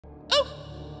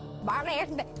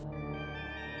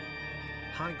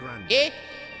Hi, Gran. Eh?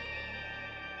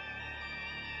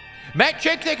 Matt,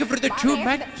 check, thank you for the 2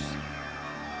 months.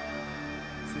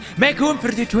 Matt, going for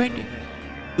the 20.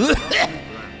 Gran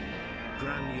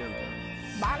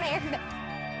Yoda.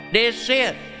 That's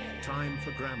it. Time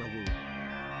for Granawoo.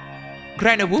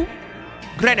 Granawoo?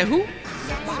 Granawoo?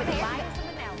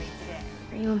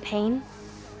 Are you in pain?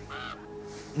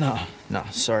 No,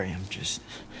 sorry, I'm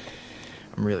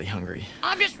really hungry.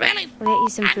 I'm just really We'll get you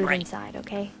some food inside,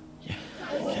 okay? Yeah.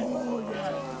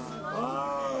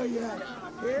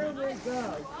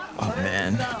 Oh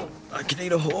man, I can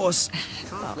eat a horse.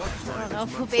 I don't know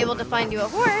if we'll be able to find you a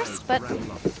horse, but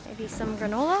maybe some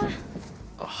granola?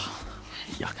 Oh,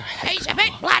 yuck. He's a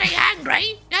bit bloody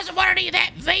hungry. Doesn't want any of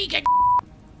that vegan.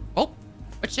 Oh,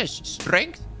 it says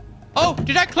strength. Oh,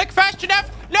 did I click fast enough?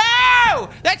 No!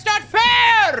 That's not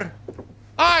fair!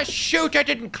 Oh, shoot, I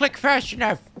didn't click fast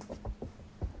enough.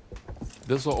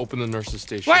 This will open the nurse's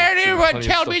station. Why did anyone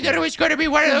tell me that it was going to be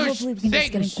one of those Hopefully we can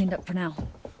just get him things? cleaned up for now.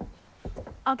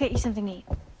 I'll get you something to eat.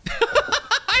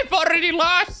 I've already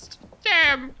lost.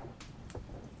 Damn.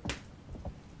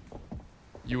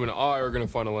 You and I are gonna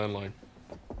find a landline.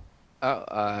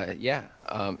 Oh, yeah.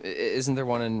 Isn't there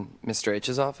one in Mr.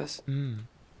 H's office?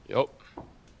 Yep.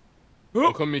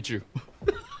 I'll come meet you.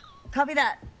 Copy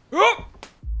that. Oh!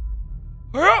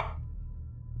 Oh!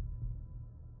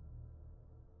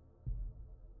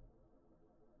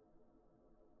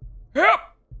 Help!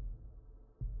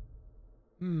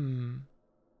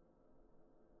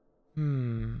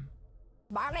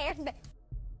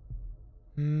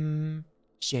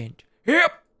 Send.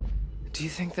 Help! Do you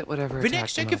think that whatever The attacked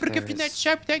next, them thank you up for there gifting that is,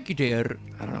 sub. Thank you, dear.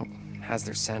 I don't know, has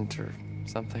their scent or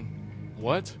something?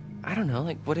 What? I don't know,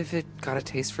 like, what if it got a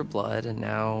taste for blood and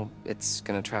now it's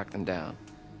gonna track them down?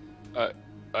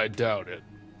 I doubt it.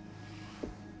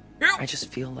 I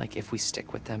just feel like if we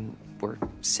stick with them, we're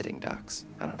sitting ducks.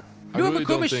 I don't know. I No, really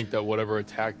don't McComish. think that whatever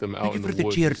attacked them out Thank in you the for the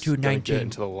woods tier is gonna 219. get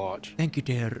into the lodge. Thank you,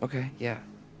 dear. Okay, yeah.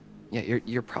 Yeah,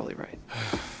 you're probably right.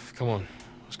 Come on,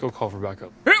 let's go call for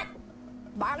backup.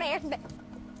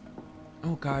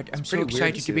 Oh God, I'm so Pretty weird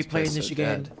excited see to be place playing so this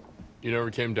again. dead. You never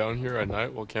came down here at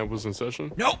night while camp was in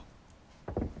session? Nope.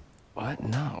 What?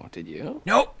 No, did you?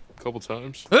 Nope. A couple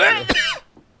times.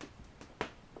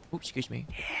 Oops, excuse me.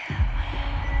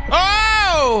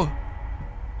 Oh!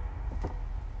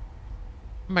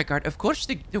 Oh my God! Of course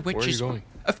the witch Where are you is. going?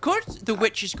 Of course the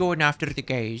witch is going after the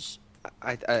gays.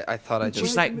 I thought I just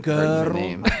She's like, heard girl, your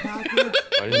name. I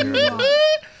didn't hear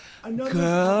it.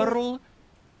 girl.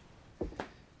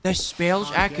 The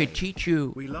spells I could teach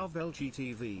you. We love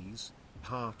LGTVs.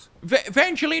 Heart.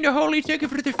 Evangelina Holy, thank you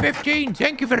for the 15.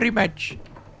 Thank you very much.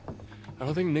 I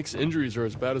don't think Nick's injuries are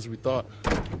as bad as we thought.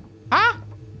 Huh?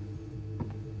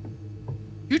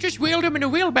 You just wheeled him in a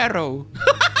wheelbarrow.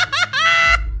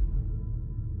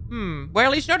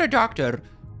 Well, he's not a doctor.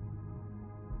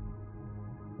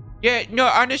 Yeah, no,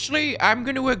 honestly, I'm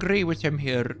going to agree with him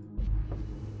here.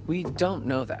 We don't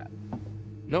know that.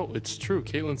 No, it's true.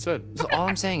 Caitlin said. So all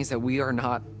I'm saying is that we are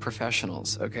not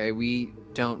professionals, okay? We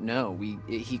don't know.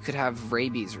 He could have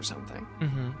rabies or something.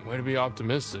 Way to be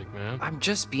optimistic, man. I'm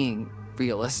just being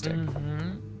realistic.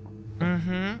 In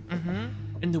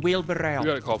the wheelbarrow. We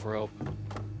gotta call for help.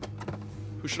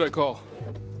 Who should I call?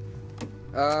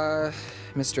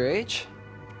 Mr. H?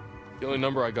 The only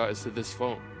number I got is to this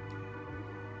phone.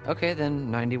 Okay,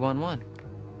 then 911.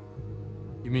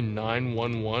 You mean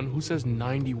 911? Who says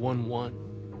 911?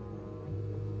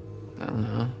 I don't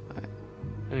know.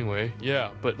 Anyway, yeah,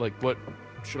 but like, what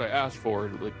should I ask for?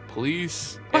 Like,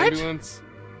 police? What? Ambulance?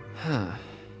 Huh.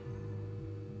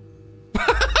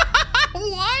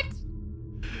 What?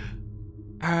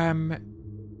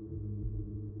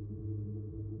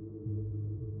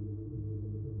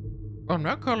 I'm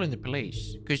not calling the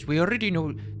police, because we already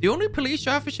know the only police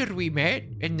officer we met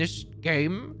in this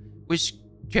game was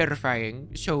terrifying,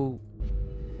 so...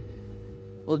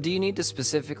 Well, do you need to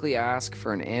specifically ask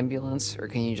for an ambulance, or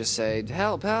can you just say,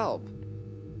 help, help?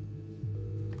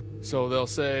 So they'll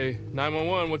say,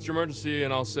 911, what's your emergency?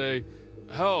 And I'll say,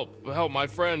 help, help, my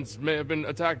friends may have been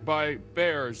attacked by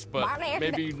bears, but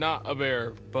maybe not a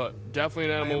bear, but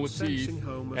definitely an animal with teeth.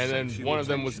 And then one of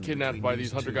them was kidnapped by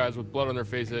these hunter guys with blood on their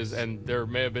faces, and there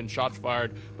may have been shots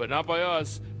fired, but not by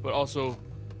us, but also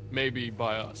maybe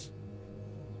by us.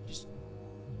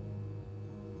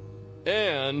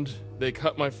 And they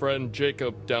cut my friend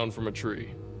Jacob down from a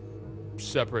tree.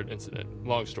 Separate incident.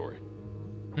 Long story.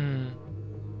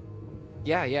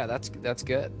 Yeah, that's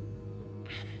good.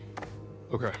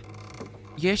 Okay.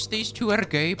 Yes, these two are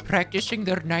gay, practicing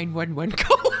their 911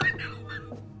 code.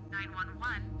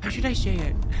 911. How should I say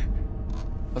it?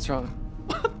 What's wrong?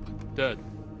 Dead.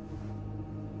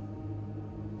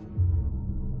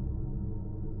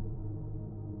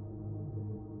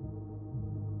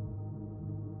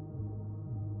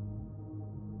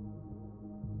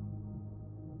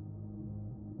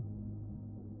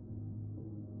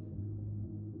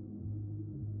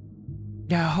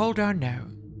 Now, hold on now.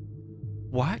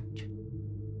 What?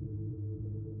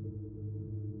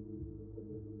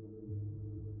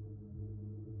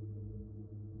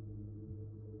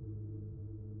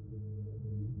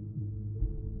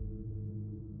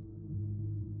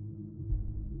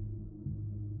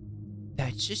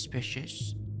 That's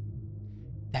suspicious.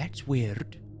 That's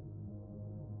weird.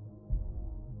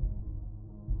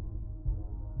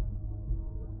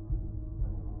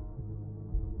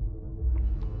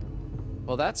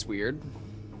 Well, that's weird.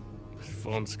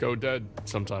 Phones go dead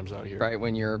sometimes out here. Right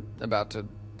when you're about to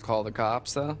call the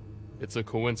cops, though? It's a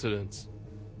coincidence.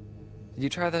 Did you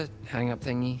try the hang-up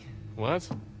thingy? What?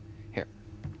 Here.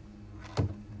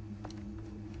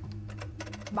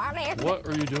 What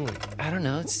are you doing? I don't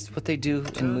know. It's what they do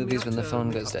in movies when the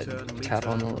phone goes dead. Tap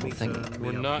on the little thingy.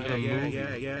 We're not in a movie.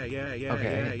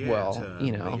 Okay, well,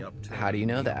 you know, how do you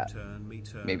know that?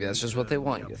 Maybe that's just what they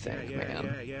want you to think,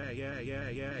 man.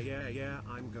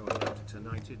 I'm going out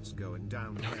tonight. It's going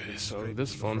down. Okay, so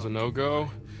this phone's a no-go.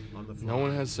 No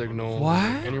one has signal. What?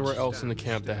 Anywhere else in the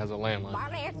camp that has a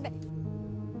landline.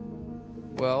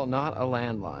 Well, not a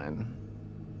landline.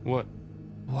 What?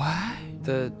 What?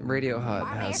 The radio hut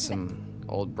has some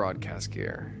old broadcast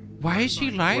gear. Why is he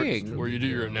lying? Where you do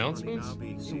your announcements?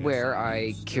 Where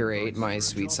I curate my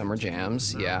sweet summer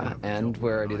jams, yeah, and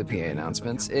where I do the PA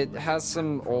announcements. It has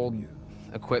some old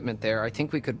equipment there. I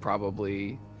think we could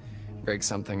probably rig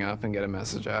something up and get a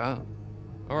message out.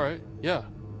 All right, yeah.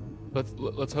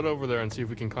 Let's head over there and see if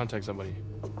we can contact somebody.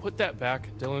 Put that back,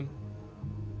 Dylan.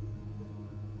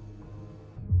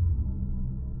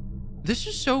 This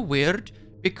is so weird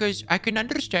because I can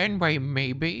understand why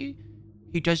maybe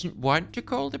he doesn't want to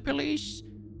call the police.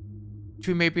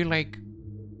 To maybe like...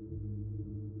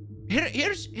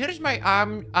 Here's my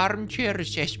armchair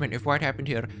assessment of what happened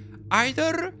here.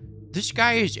 Either this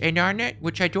guy is in on it,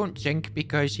 which I don't think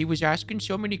because he was asking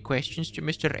so many questions to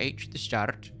Mr. H at the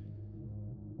start.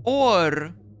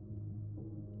 Or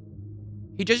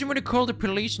he doesn't want to call the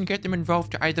police and get them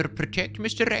involved to either protect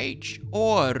Mr. H,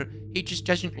 or he just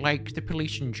doesn't like the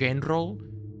police in general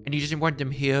and he doesn't want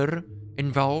them here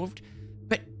involved.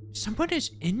 But someone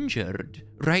is injured,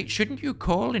 right? Shouldn't you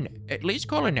call at least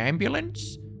call an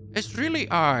ambulance? It's really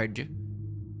odd.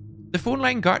 The phone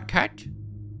line got cut.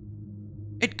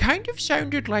 It kind of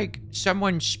sounded like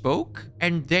someone spoke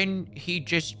and then he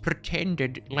just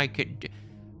pretended like it.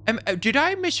 Did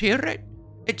I mishear it?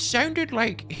 It sounded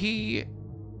like he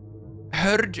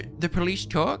heard the police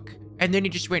talk and then he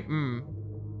just went,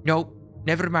 nope,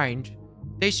 never mind.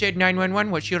 They said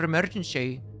 911, what's your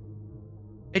emergency?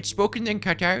 It spoke and then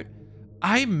cut out.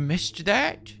 I missed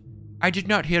that. I did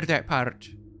not hear that part.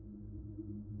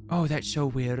 Oh, that's so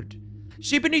weird.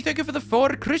 Sibony, thank you for the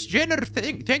 4. Chris Jenner,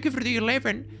 thank you for the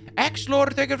 11.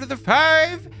 Axlor, thank you for the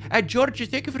 5. Georgia,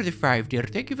 thank you for the 5, dear.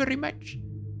 Thank you very much.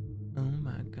 Oh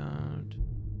my god.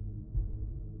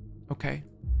 Okay.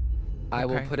 I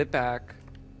will put it back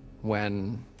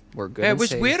when we're good. It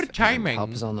was weird timing.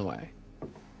 Help is on the way.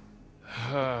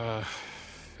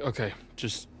 Okay,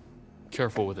 just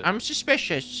careful with it. I'm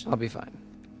suspicious. I'll be fine.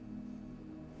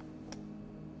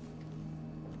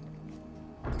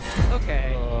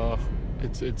 Okay.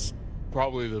 It's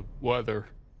probably the weather.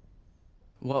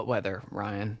 What weather,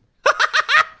 Ryan?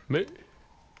 Maybe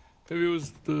it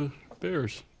was the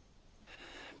bears.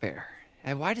 Bear.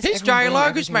 And why does His everyone blame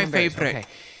dialogue is everything my on bears? favorite. Okay.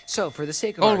 So, for the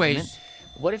sake of Always. argument,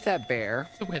 what if that bear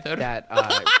The weather. that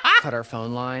cut our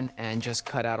phone line and just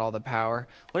cut out all the power,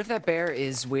 what if that bear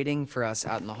is waiting for us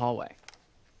out in the hallway?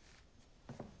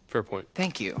 Fair point.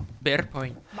 Thank you. Bear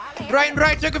point. Brian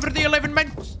Wright, thank you for the 11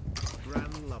 months.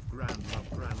 Grand love, grand love,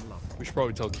 grand love. We should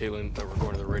probably tell Caitlin that we're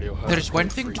going to the radio hut. There's one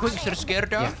thing twinks are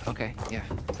scared of. Yeah, okay, yeah.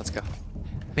 Let's go.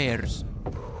 Bears.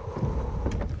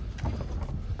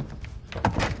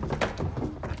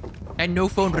 And no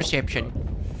phone reception.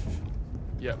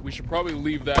 Yeah, we should probably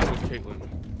leave that with Caitlin.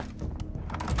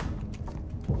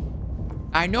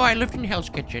 I know I lived in Hell's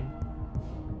Kitchen.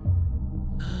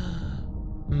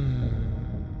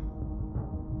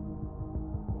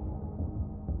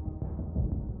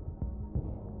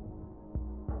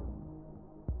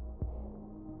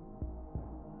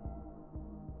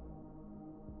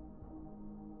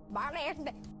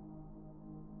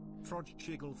 Frog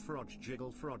jiggle, frog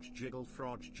jiggle, frog jiggle,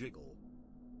 frog jiggle.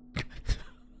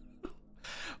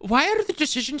 Why are the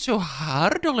decisions so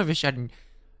hard all of a sudden?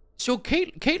 So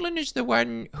Caitlin is the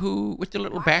one who, with the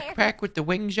little backpack with the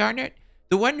wings on it?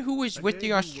 The one who was with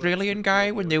the Australian guy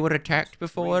when they were attacked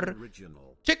before?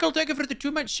 Tickle, thank you for the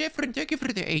 2 months. Shifrin, thank you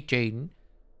for the 18.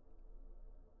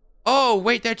 Oh,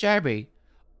 wait, that's Abby.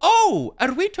 Oh,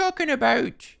 are we talking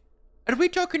about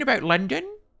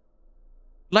London?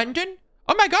 London?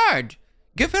 Oh my god!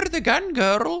 Give her the gun,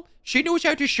 girl. She knows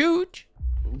how to shoot.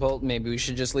 Well, maybe we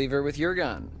should just leave her with your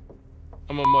gun.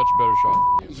 I'm a much better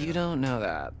shot than you. You don't know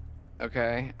that,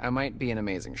 okay? I might be an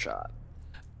amazing shot.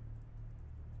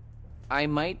 I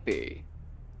might be.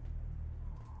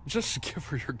 Just give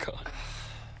her your gun.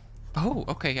 Oh,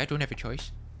 okay, I don't have a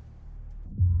choice.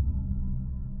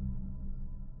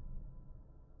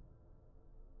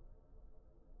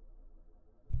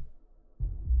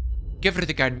 Give her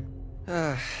the gun.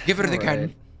 Give her the gun.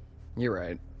 Right. You're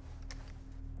right.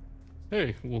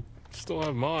 Hey, we'll still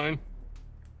have mine.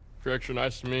 If you're extra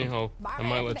nice to me, I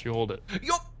might let you hold it.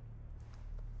 Yo!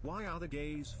 Why are the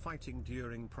gays fighting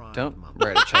during Pride Don't Month?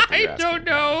 write a check. I don't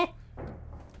know.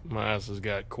 My ass has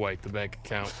got quite the bank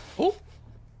account. Oh.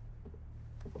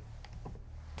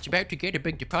 It's about to get a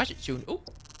big deposit soon. Oh.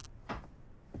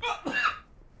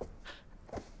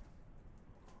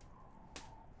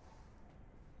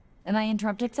 Am I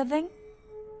interrupted something?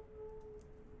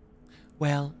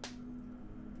 Well,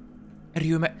 are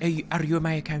you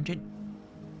my accountant?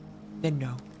 Then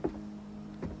no.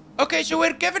 Okay, so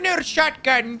we're giving her a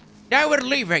shotgun. Now we're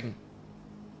leaving.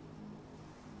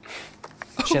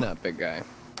 Chin up, big guy.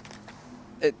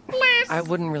 I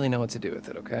wouldn't really know what to do with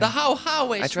it, okay? The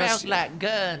hallway I smells trust you. like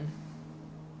gun.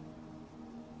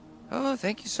 Oh,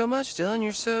 thank you so much, Dylan.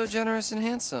 You're so generous and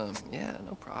handsome. Yeah,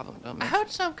 no problem. Don't I mention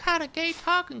heard some kind of gay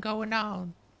talking going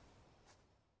on.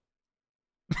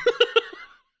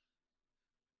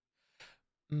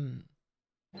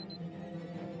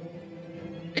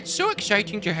 It's so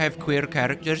exciting to have queer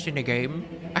characters in a game.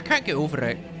 I can't get over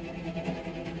it.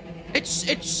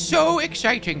 It's so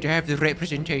exciting to have the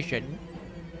representation.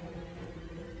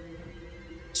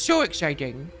 So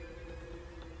exciting.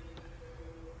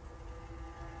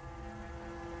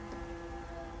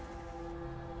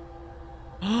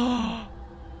 Oh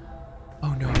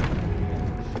no.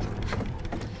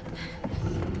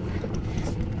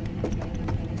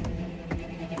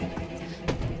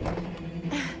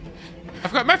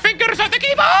 I've got my fingers on the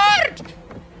keyboard!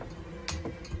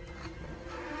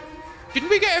 Didn't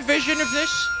we get a vision of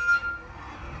this?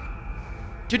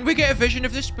 Didn't we get a vision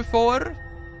of this before?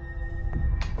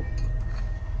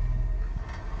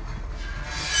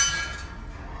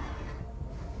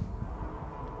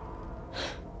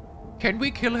 Can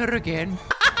we kill her again?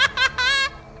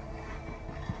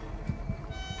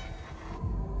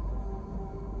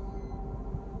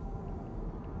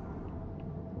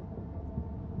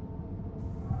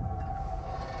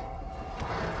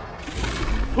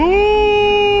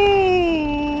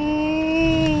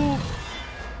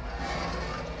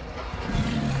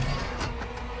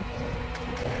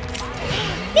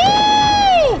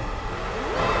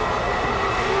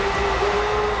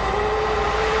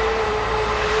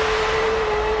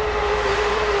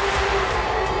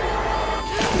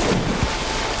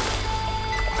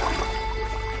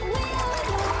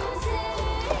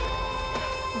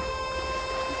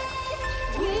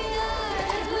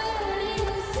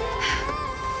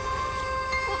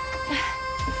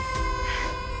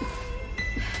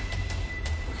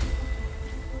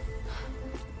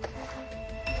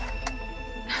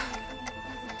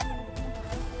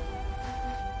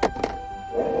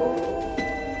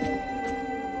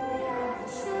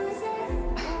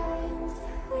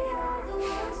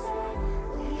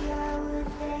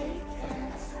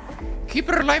 Keep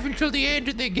her alive until the end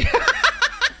of the game.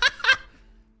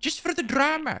 Just for the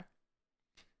drama.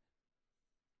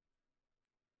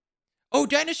 Oh,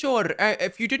 Dinosaur,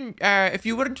 if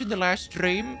you weren't in the last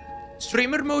stream,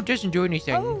 streamer mode doesn't do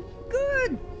anything. Oh,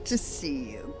 good to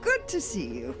see you. Good to see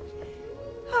you.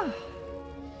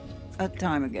 That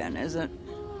time again, is it?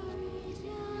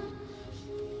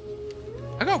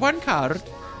 I got one card.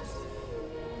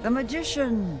 The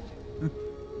magician.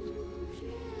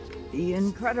 The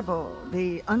incredible,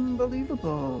 the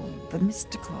unbelievable, the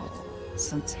mystical,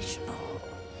 sensational.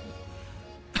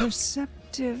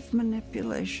 Perceptive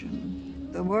manipulation.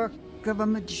 The work of a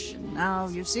magician. Now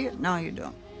you see it, now you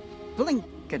don't. Blink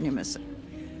and you miss it.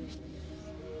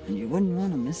 And you wouldn't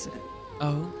want to miss it.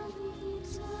 Oh.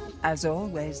 As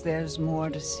always, there's more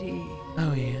to see.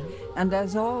 Oh, yeah. And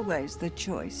as always, the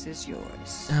choice is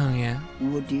yours. Oh, yeah.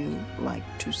 Would you like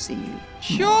to see?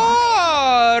 Sure,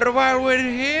 while we're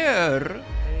here.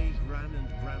 Hey, Gran and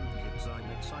grandkids, I'm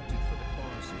excited for the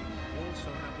policy.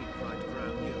 Also, happy Pride,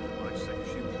 Gran, you and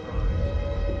bisexual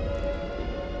pride.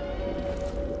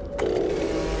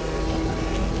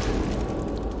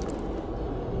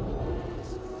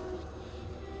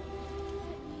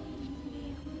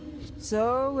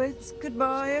 So it's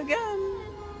goodbye again.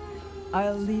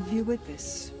 I'll leave you with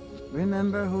this.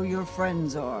 Remember who your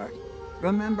friends are.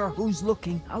 Remember who's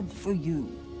looking out for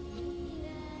you.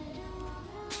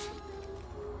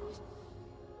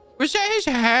 Was that his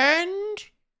hand?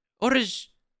 Or his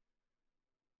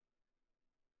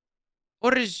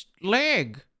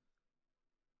leg?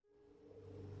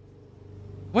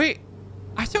 Wait,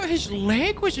 I thought his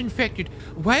leg was infected.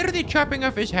 Why are they chopping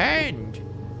off his hand?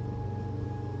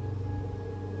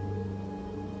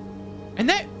 And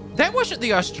that wasn't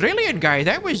the Australian guy.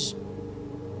 That was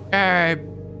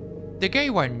the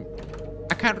gay one.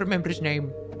 I can't remember his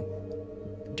name.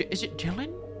 Is it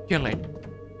Dylan? Dylan.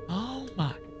 Oh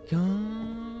my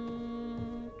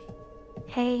god.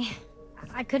 Hey,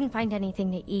 I couldn't find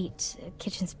anything to eat. The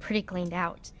kitchen's pretty cleaned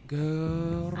out.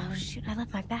 Girl. Oh shoot, I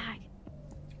left my bag.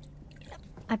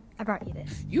 I brought you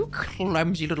this. You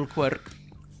clumsy little quirk.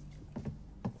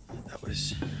 That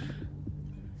was...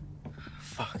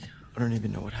 Fuck. I don't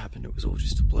even know what happened. It was all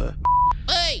just a blur.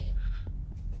 Hey!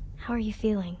 How are you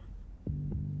feeling?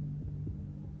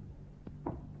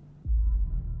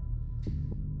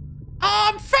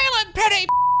 I'm feeling pretty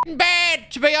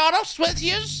bad, to be honest with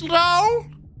you, Slow.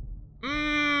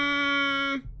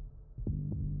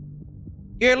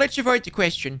 Yeah, let's avoid the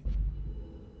question.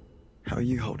 How are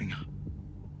you holding up?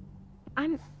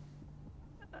 I'm...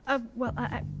 well,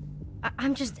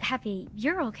 I'm just happy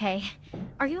you're okay.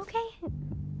 Are you okay?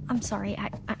 I'm sorry,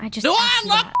 I just... Do I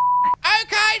look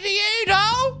okay to you,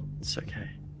 though? It's okay.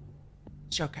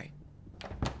 It's okay.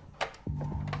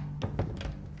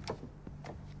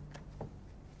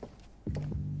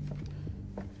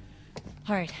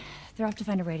 All right, they're off to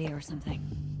find a radio or something.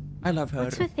 I love her.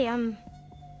 What's with the,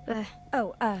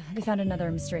 we found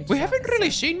another mystery. We haven't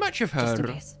really seen much of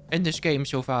her in this game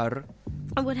so far.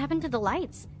 What happened to the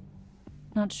lights?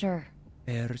 Not sure.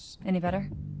 Bears. Any better?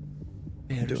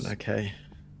 I'm doing okay.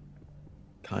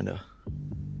 Kinda.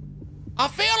 I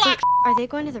feel like... Are they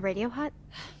going to the radio hut?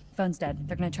 Phone's dead.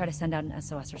 They're gonna try to send out an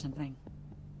SOS or something.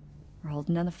 We're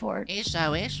holding down the fort.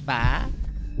 SOS, bye.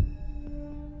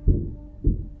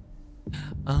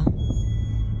 Oh.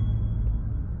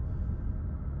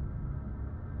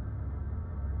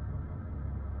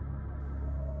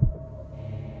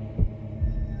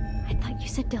 I thought you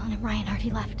said Dylan and Ryan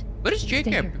already left. Where is Stay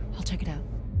Jacob? here. I'll check it out.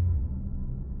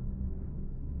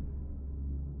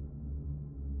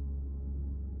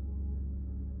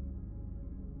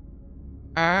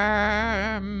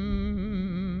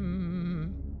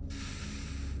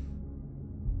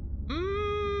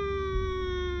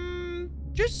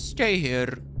 Just stay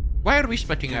here. Why are we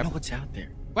splitting I don't up? know what's out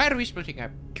there. Why are we splitting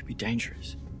up? It could be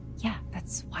dangerous. Yeah,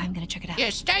 that's why I'm gonna check it out. Yeah,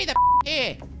 stay the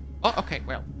here. Oh, okay,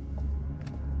 well.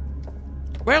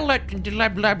 Well, that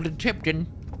Dilab Tipton,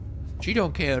 she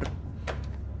don't care.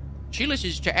 She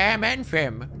listens to Am and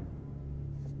Fem.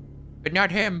 But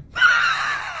not him.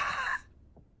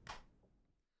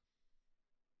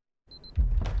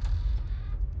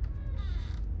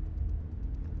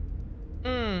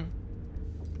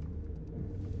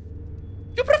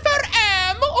 You prefer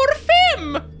Am or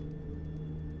Fem?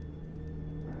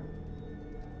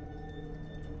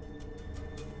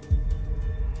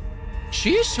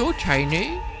 She is so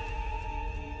tiny.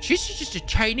 She's just a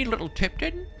tiny little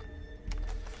Tipton.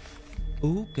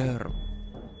 Oh, girl.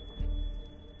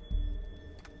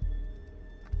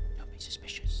 Don't be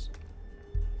suspicious.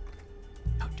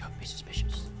 No, don't be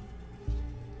suspicious.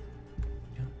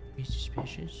 Don't be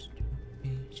suspicious.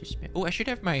 Don't be suspicious. Oh, I should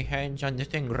have my hands on the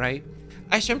thing, right?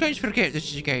 I sometimes forget this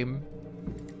is a game.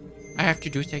 I have to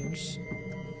do things.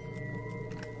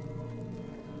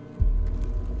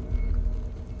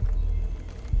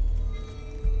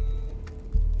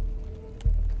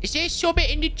 Is there something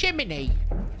in the chimney?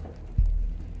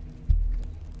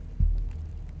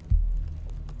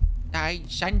 That ain't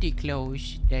Sunday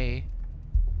clothes there.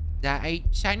 That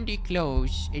ain't Sunday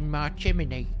clothes in my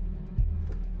chimney.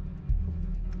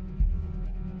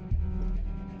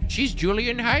 She's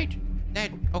Julian height? That,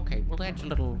 okay, well that's a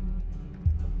little...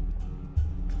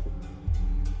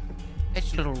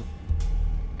 That's a little...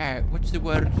 what's the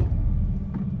word?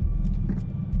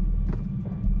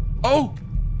 Oh!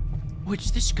 Oh,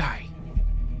 it's this guy.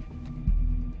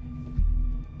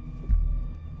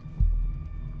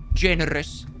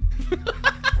 Generous.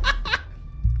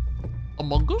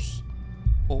 Among Us?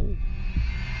 Oh.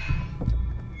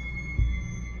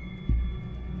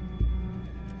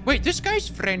 Wait, this guy's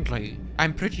friendly.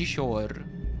 I'm pretty sure.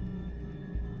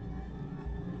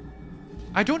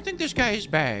 I don't think this guy is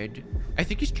bad. I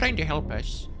think he's trying to help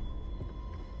us.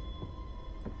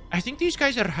 I think these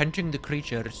guys are hunting the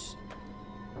creatures.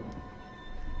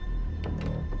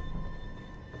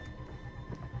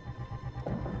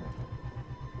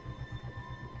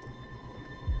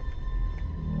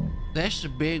 That's a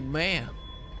big man.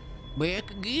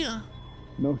 Back again.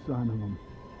 No sign of him.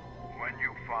 When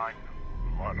you find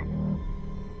them, flood them.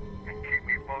 And keep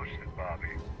me posted, Bobby.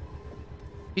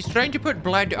 He's trying to put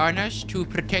blood on us to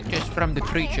protect us from the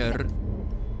creature.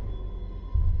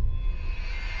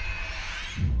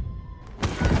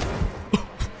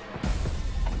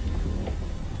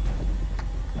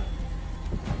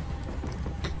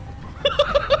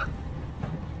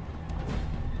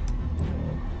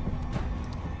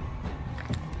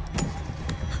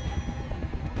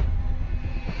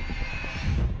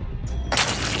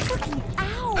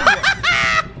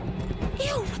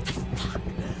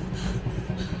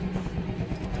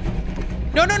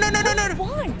 No, no, no, no, no, no!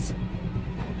 What?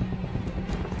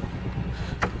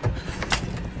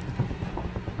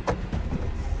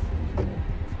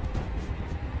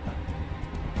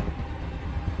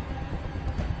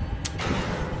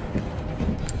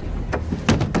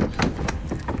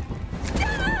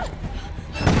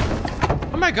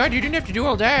 Oh my god, you didn't have to do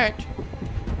all that.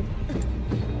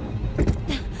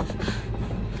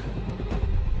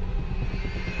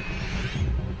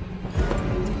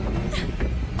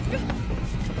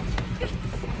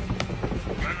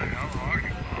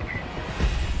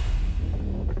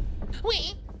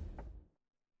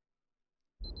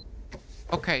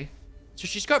 Okay, so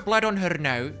she's got blood on her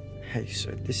now. Hey, so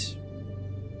this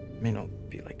may not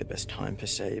be like the best time per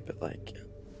se, but like...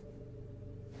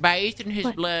 Bathed in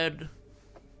his blood.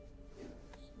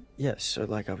 Yeah, so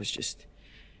like I was just,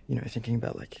 you know, thinking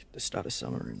about like the start of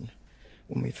summer and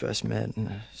when we first met and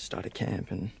the start of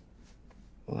camp and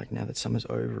well, like now that summer's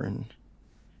over and,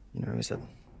 you know, is that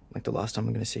like the last time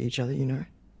we're gonna see each other, you know?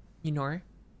 You know?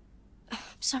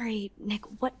 Sorry, Nick,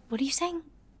 what are you saying?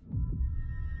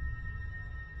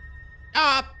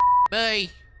 Ah, me.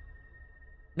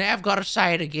 Now I've got to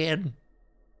say it again.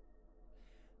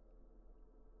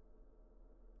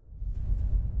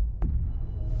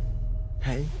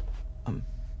 Hey, I'm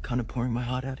kind of pouring my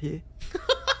heart out here.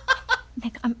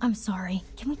 Nick, I'm sorry.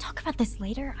 Can we talk about this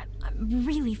later? I'm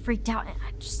really freaked out.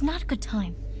 It's just not a good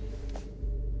time.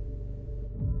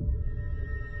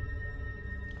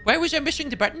 Why was I missing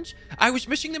the buttons? I was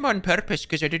missing them on purpose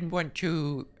because I didn't want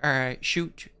to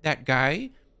shoot that guy.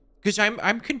 Because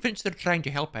I'm convinced they're trying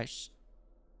to help us.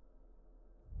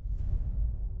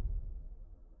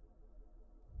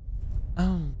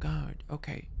 Oh god.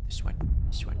 Okay, this one.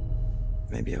 This one.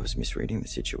 Maybe I was misreading the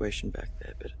situation back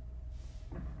there, but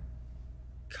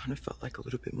kind of felt like a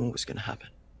little bit more was gonna happen.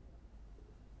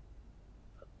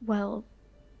 Well,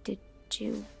 did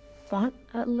you want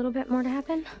a little bit more to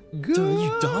happen? Dude, are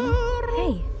you dumb?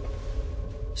 Hey.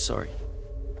 Sorry.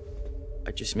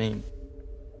 I just mean...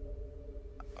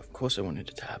 Of course I wanted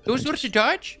it to happen. Those were to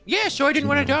dodge? Yeah, so I didn't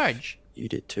want to dodge. You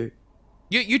did too.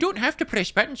 You don't have to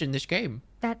press buttons in this game.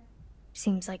 That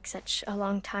seems like such a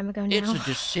long time ago now. It's a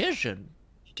decision.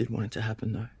 You did want it to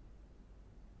happen though.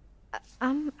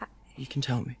 You can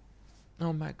tell me.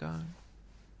 Oh my god.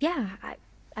 Yeah,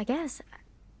 I guess.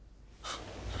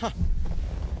 Huh.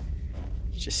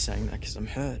 You're just saying that because I'm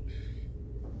hurt.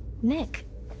 Nick.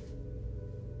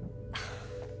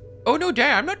 Oh no,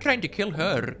 Dad, I'm not trying to kill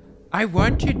her. I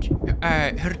wanted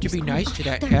her to be nice to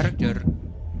that character.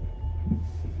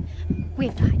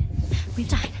 We've died. We've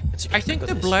died. I think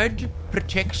the blood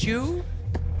protects you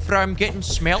from getting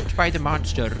smelt by the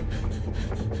monster.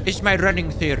 Is my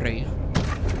running theory.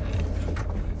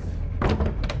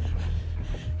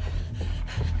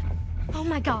 Oh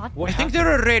my god. I think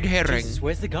they're a red herring. Jesus,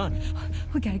 where's the gun?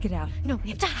 We gotta get out. No,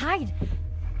 we have to hide.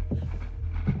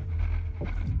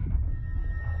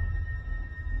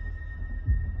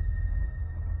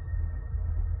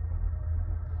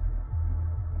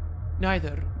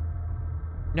 Neither.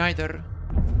 Neither.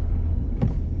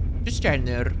 Just stand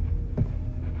there.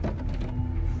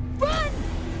 Run!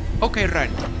 Okay, run.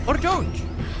 Or don't.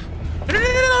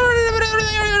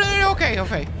 Okay,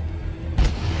 okay.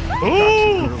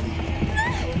 Oh!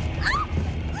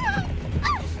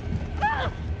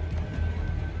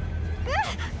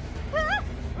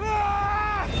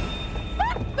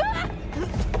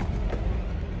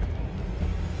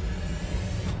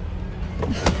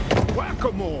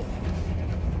 Whack-a-mole!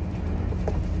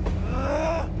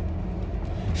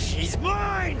 She's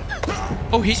mine!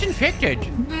 Oh, he's infected.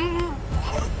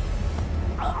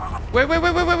 Wait,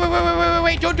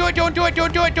 don't do it, don't do it,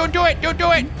 don't do it, don't do it, don't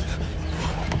do it.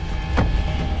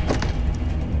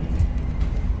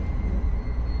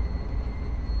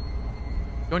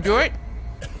 Don't do it.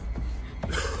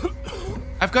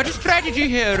 I've got a strategy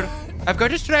here. I've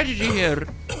got a strategy here.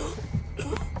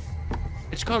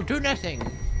 It's called do nothing.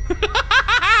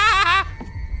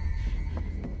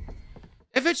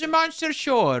 If it's a monster,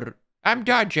 sure. I'm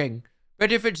dodging.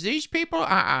 But if it's these people,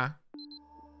 I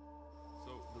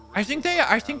think they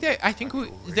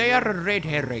are a red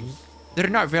herring. They're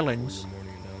not villains.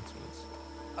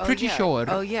 Pretty sure.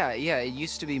 Oh yeah. It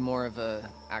used to be more of a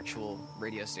actual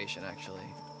radio station, actually.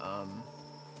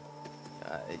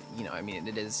 You know, I mean,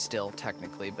 it is still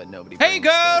technically, but nobody brings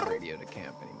their radio to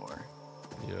camp anymore.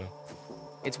 Yeah.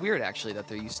 It's weird, actually, that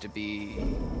there used to be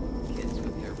kids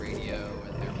with their radio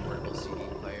and their portable CD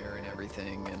player and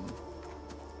everything, and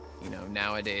you know,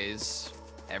 nowadays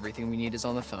everything we need is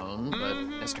on the phone, but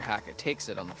Mr. Hackett takes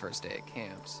it on the first day at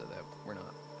camp so that we're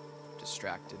not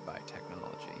distracted by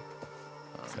technology.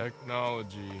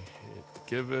 Technology, it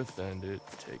giveth and it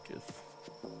taketh.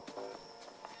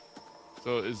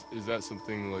 So is that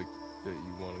something like that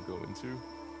you want to go into?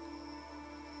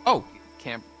 Oh,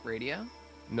 camp radio?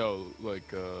 No,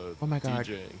 like oh my God.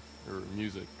 DJing or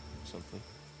music or something.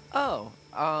 Oh,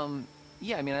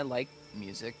 yeah, I mean, I like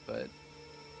music, but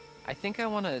I think I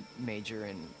want to major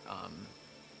in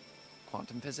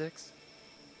quantum physics.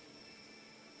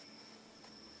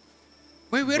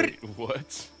 Wait,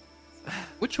 what?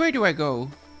 Which way do I go?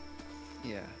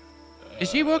 Yeah.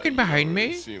 Is he walking behind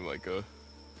me? Seem like a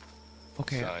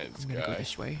science I'm gonna guy. go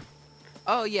this way.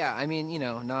 Oh yeah, I mean, you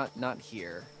know, not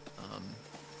here.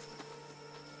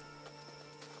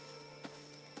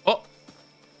 Oh.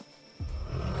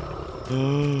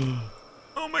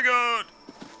 Oh my God.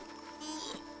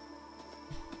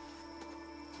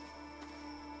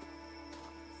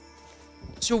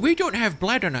 So we don't have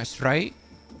blood on us, right?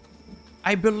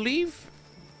 I believe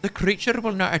the creature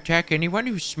will not attack anyone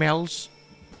who smells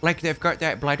like they've got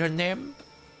that blood on them.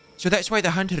 So that's why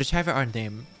the hunters have it on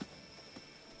them.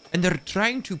 And they're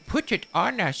trying to put it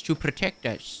on us to protect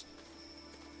us.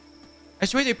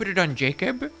 That's why they put it on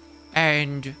Jacob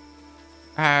and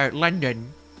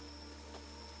London.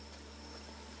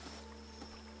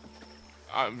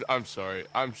 I'm sorry.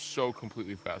 I'm so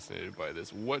completely fascinated by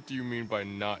this. What do you mean by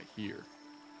not here?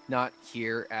 Not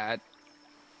here at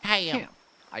camp.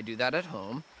 I do that at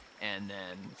home, and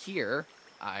then here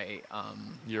I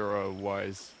You're a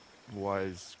wise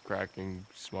cracking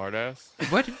smartass.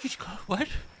 What did you call what?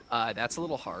 That's a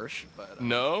little harsh, but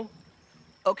No.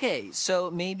 Okay, so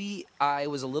maybe I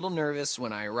was a little nervous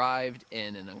when I arrived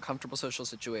in an uncomfortable social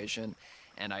situation,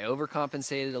 and I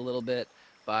overcompensated a little bit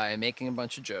by making a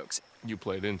bunch of jokes. You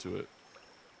played into it.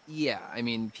 Yeah, I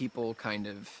mean, people kind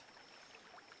of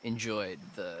enjoyed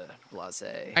the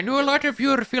blasé. I know a lot of you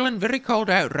are feeling very called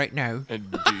out right now. And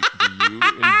do you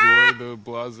enjoy the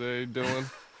blasé, Dylan?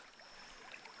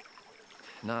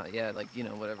 Not yet, like, you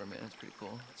know, whatever, man. It's pretty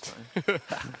cool. It's fine.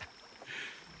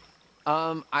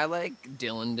 I like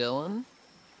Dylan.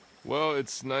 Well,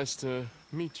 it's nice to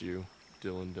meet you,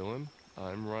 Dylan.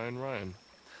 I'm Ryan.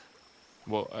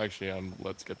 Well, actually, I'm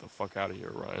let's get the fuck out of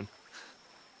here, Ryan.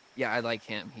 Yeah, I like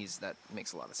him. That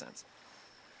makes a lot of sense.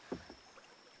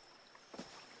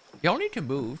 Y'all need to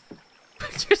move.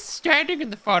 Just standing in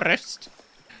the forest.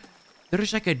 There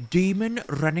is like a demon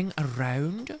running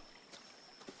around.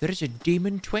 There is a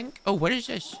demon twink. Oh, what is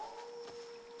this?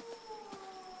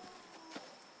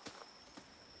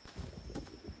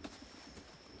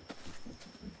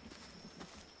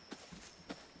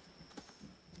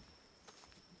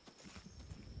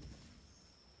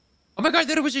 Oh my God,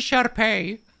 there was a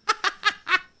Sharpei.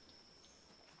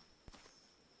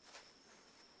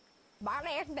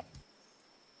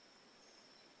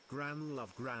 Gran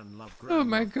love. Oh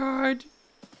my God.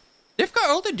 They've got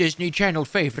all the Disney Channel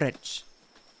favorites.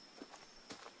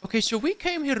 Okay, so we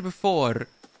came here before.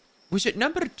 Was it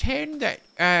number 10 that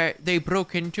they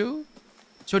broke into?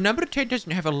 So number 10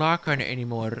 doesn't have a lock on it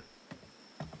anymore.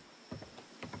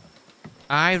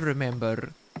 I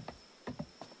remember.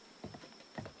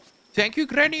 Thank you,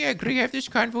 Granny. I agree. Have this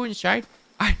convo inside.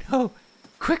 I know.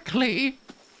 Quickly.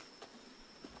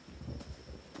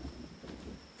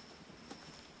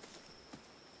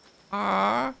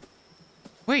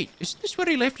 Wait, isn't this where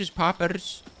he left his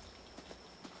poppers?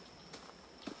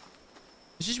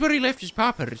 Is this where he left his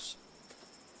poppers?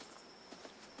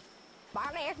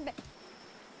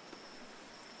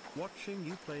 Watching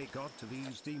you play God to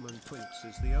these demon twinks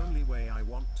is the only way I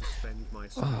want to spend my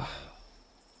summer.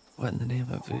 What in the name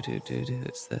of voodoo doo-doo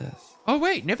is this? Oh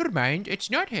wait, never mind. It's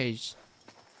not his.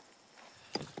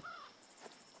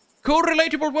 Cool,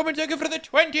 relatable woman, thank you for the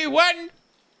 21!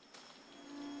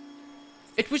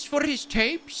 It was for his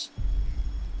tapes?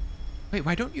 Wait,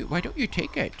 why don't you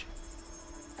take it?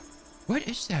 What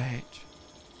is that?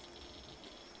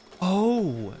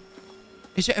 Oh!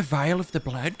 Is it a vial of the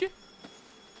blood?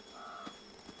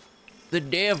 The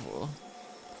devil.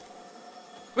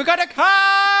 We got a card!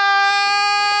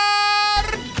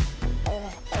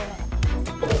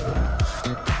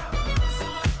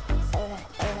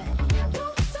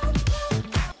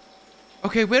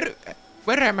 Okay, where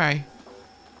am I?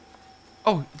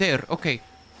 Oh, there. Okay.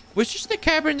 Was this the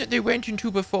cabin that they went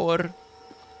into before?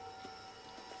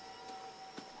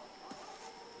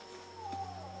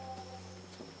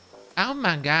 Oh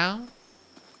my god.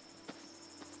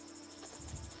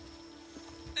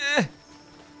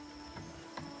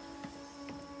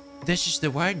 This is the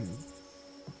one.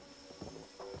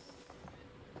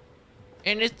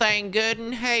 Anything good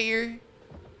in here?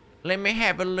 Let me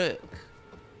have a look.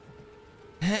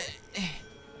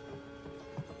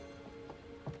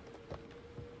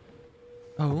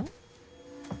 Oh?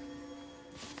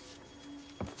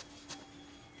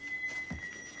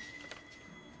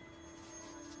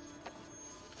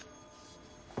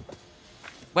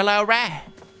 Well, alright.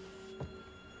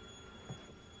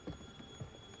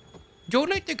 Don't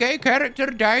let the gay character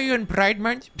die on Pride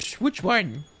Month. Psst, which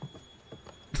one?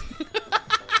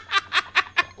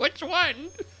 Which one?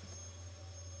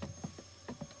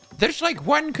 There's like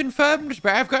one confirmed,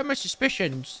 but I've got my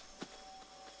suspicions.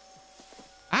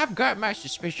 I've got my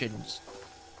suspicions.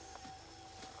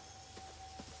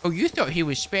 Oh, you thought he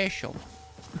was special.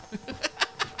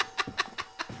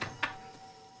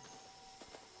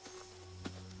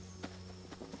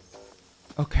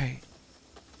 Okay.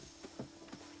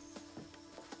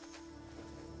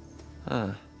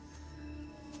 Huh.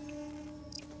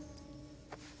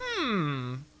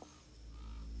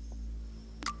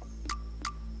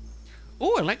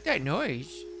 Oh, I like that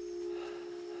noise.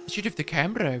 Should have the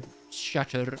camera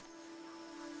shutter.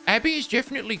 Abby is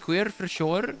definitely queer for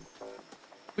sure.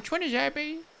 Which one is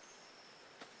Abby?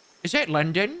 Is that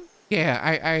London?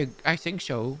 Yeah, I think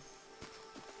so.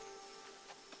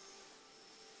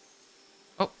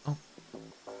 Oh.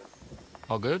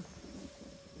 All good?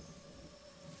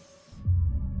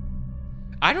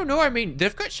 I don't know. I mean,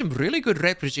 they've got some really good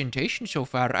representation so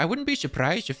far. I wouldn't be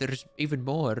surprised if there's even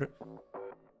more.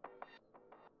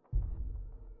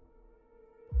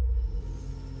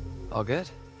 All good?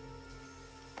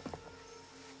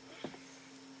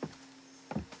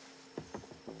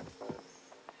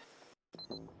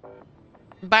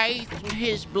 Bathe in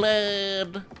his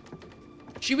blood.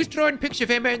 She was drawing pics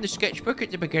of Emma in the sketchbook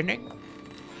at the beginning.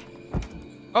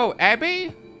 Oh,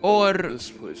 Abby? Or This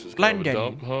place is London? kind of a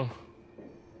dump, huh?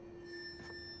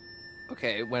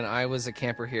 Okay, when I was a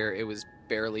camper here, it was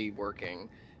barely working.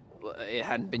 It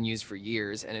hadn't been used for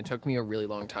years, and it took me a really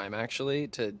long time, actually,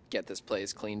 to get this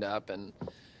place cleaned up and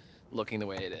looking the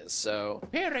way it is. So,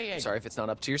 Period. sorry if it's not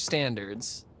up to your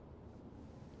standards,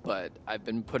 but I've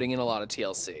been putting in a lot of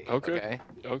TLC. Okay.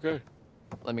 Okay.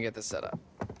 Let me get this set up.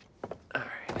 All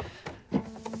right.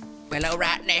 Well, all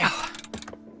right now.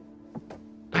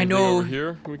 I Anything know over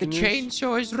here we the can use?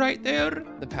 chainsaw is right there.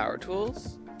 The power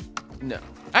tools? No.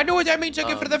 I know what that means.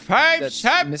 Looking for the 5 That's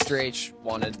steps. Mr. H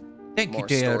wanted Thank you, more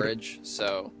dear. storage,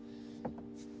 so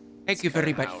Thank you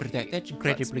very kinda much how for he that. That's lets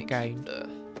incredibly me keep kind. the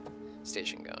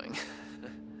station going.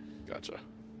 Gotcha.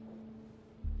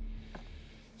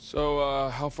 So,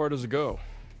 how far does it go?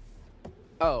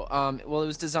 Oh, well, it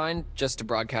was designed just to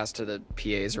broadcast to the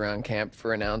PAs around camp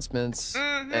for announcements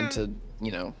and to,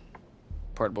 you know,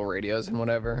 portable radios and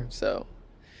whatever. So,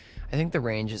 I think the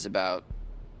range is about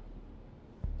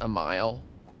a mile.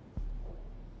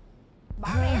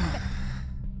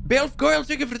 Belf Goyle,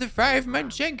 thank you for the 5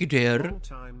 months. Thank you, dear. Long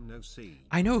time no see.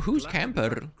 I know who's Glad to be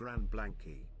camper. back, Grand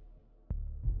Blanky.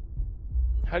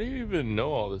 How do you even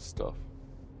know all this stuff?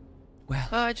 Well,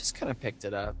 I just kind of picked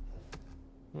it up.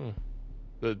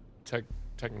 The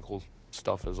technical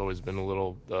stuff has always been a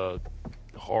little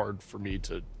hard for me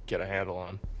to get a handle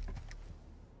on.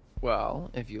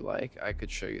 Well, if you like, I could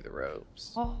show you the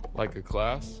ropes. Like a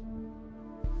class?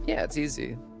 Yeah, it's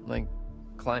easy. Like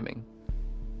climbing.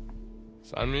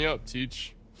 Sign me up,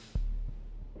 teach.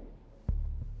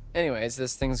 Anyways,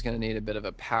 this thing's gonna need a bit of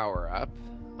a power up,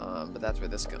 but that's where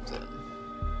this comes in.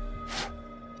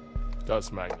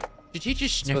 Dust magnet. did he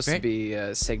just It's sniff supposed to it? be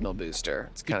a signal booster.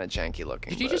 It's kind of janky looking.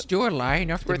 Did he but just do a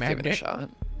line off it's the worth giving it a magnet? shot?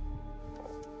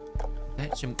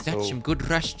 That's So, some good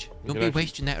rust. Don't can be actually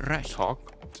wasting that rust.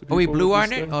 Talk to Oh, he people blew with on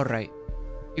this it? thing? Alright.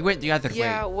 He went the other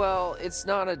Yeah, way. well, it's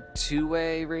not a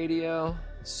two-way radio,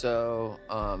 so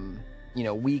you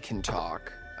know, we can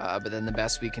talk, but then the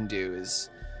best we can do is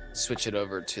switch it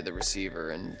over to the receiver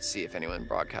and see if anyone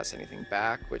broadcasts anything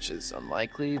back, which is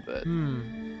unlikely, but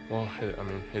Well, I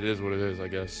mean, it is what it is, I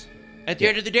guess. At the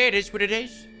end of the day, it is what it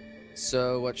is.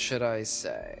 so what should I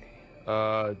say?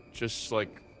 Just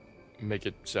like make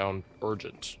it sound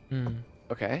urgent.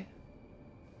 Okay.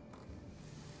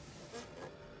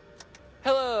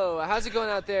 Hello, how's it going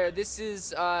out there? This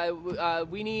is,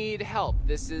 we need help.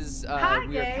 This is, we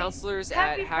are counselors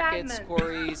at Happy Hackett's Pride Month.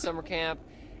 Quarry Summer Camp,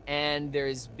 and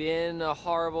there's been a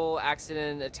horrible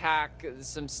accident, attack,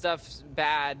 some stuff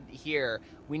bad here.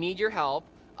 We need your help.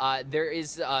 There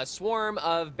is a swarm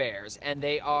of bears, and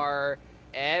they are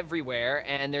everywhere,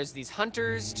 and there's these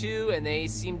hunters too, and they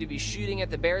seem to be shooting at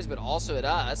the bears, but also at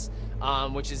us,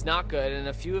 which is not good, and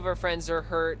a few of our friends are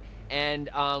hurt, and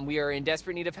we are in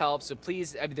desperate need of help, so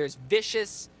please, there's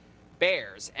vicious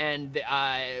bears, and we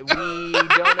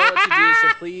don't know what to do, so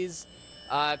please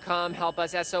come help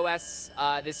us. SOS.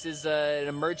 This is an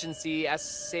emergency.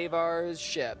 Save our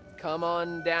ship. Come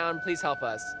on down. Please help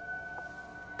us.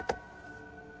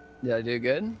 Did I do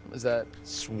good? Was that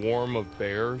Swarm of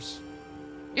bears?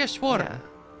 Yeah, swarm. Yeah.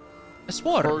 A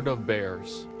swarm. Herd of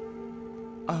bears.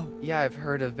 Oh, yeah, I've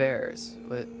heard of bears.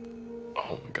 What?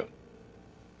 Oh my god.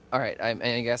 All right,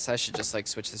 I guess I should just like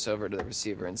switch this over to the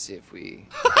receiver and see if we.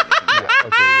 Yeah,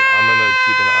 okay, yeah. I'm gonna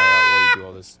keep an eye out while you do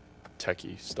all this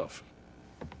techie stuff.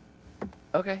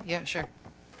 Okay, yeah, sure.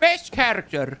 Best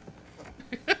character.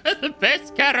 The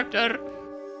best character.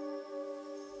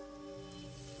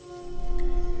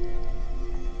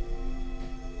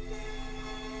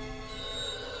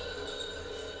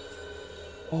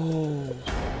 Oh.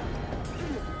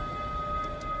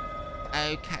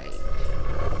 Okay.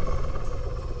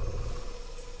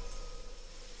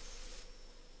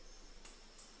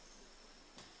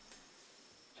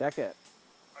 Check it.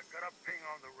 I got a ping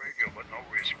on the radio, but no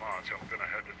response. I'm gonna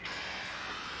head to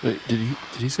Wait, did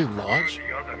he say launch?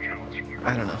 the other counselor.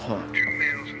 I don't know. Hold on. 2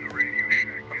 males in the radio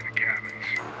shack near the cabins.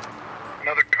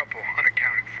 Another couple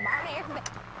unaccounted for.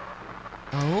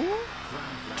 Oh?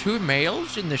 2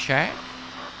 males in the shack?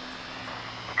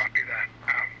 Copy that.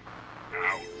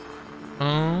 Out.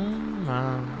 Oh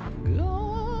my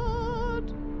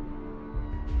god.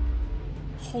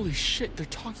 Holy shit, they're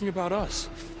talking about us.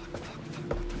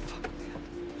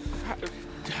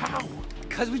 How?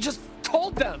 Because we just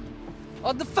told them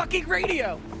on the fucking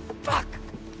radio. Fuck.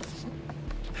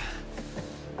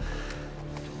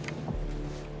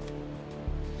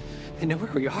 They know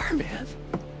where we are, man.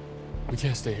 We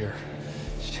can't stay here.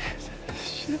 Shit.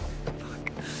 Fuck.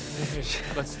 Hey,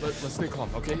 let's stay calm,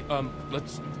 okay?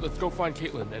 Let's go find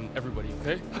Caitlin and everybody,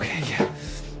 okay? Okay, yeah.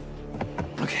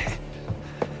 Okay.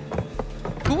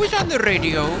 Who was on the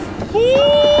radio?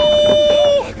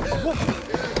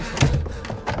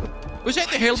 Was that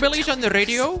the hillbillies on the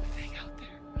radio?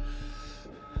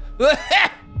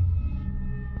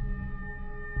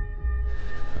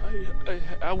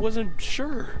 I wasn't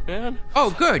sure, man.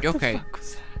 Oh, good, okay. What the fuck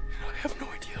was that? I have no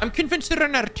idea. I'm convinced they're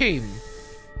on our team.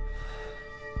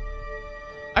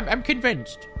 I'm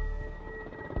convinced.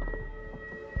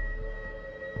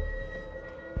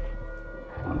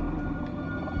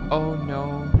 Oh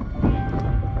no.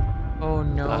 Oh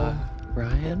no.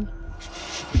 Ryan?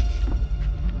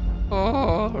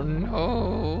 Oh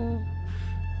no.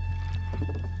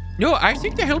 No, I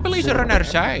think the hillbillies are on our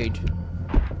side.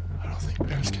 I don't think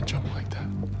bears can jump like that.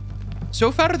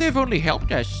 So far, they've only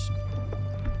helped us.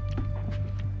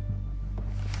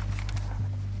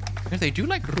 Yeah, they do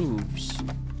like roofs.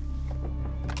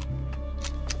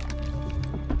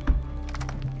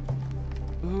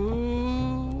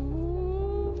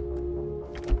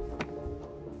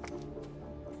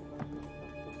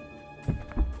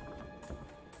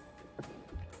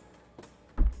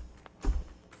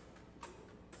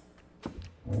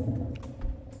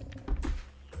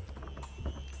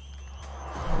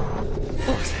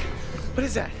 What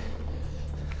is that?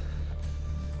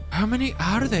 How many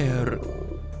are there?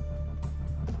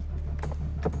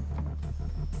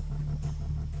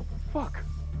 Fuck.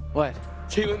 What?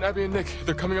 Caitlin, Abby, and Nick,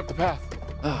 they're coming up the path.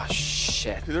 Oh,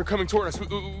 shit. They're coming toward us.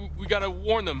 We gotta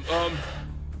warn them.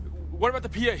 What about the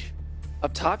PA?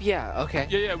 Up top? Yeah, okay.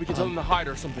 Yeah, we can tell them to hide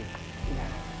or something.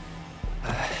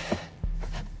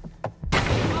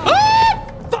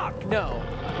 Fuck, no.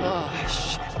 Oh,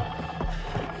 shit.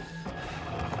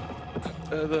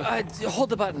 Hold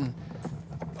the button.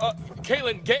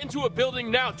 Caitlin, get into a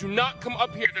building now. Do not come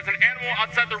up here. There's an animal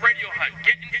outside the radio hut.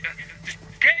 Just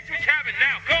get into a cabin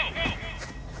now. Go!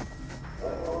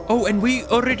 Oh, and we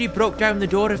already broke down the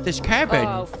door of this cabin.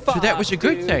 Oh, so that was a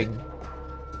good dude. thing.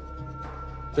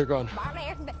 They're gone.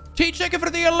 Thank you for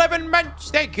the 11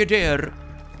 months. Thank you, dear.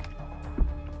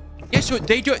 Yeah, so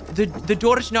they do the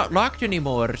door is not locked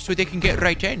anymore, so they can get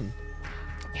right in.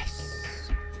 Yes.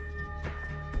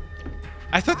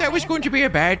 I thought that was going to be a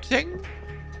bad thing,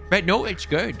 but no, it's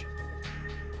good.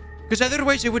 Because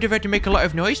otherwise they would have had to make a lot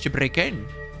of noise to break in.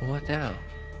 What now?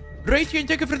 Right, and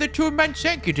thank you for the 2 months.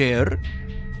 Thank you, dear.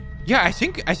 Yeah, I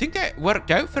think that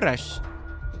worked out for us.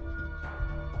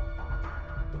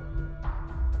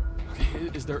 Okay,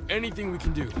 Is there anything we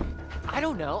can do? I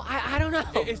don't know. I don't know.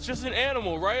 It's just an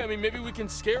animal, right? I mean, maybe we can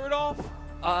scare it off?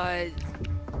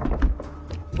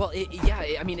 Well, yeah.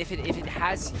 I mean, if it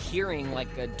has hearing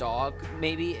like a dog,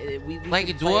 maybe we like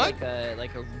could a play dog?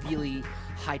 like a really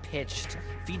high-pitched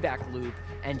feedback loop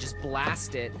and just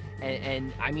blast it.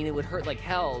 And I mean, it would hurt like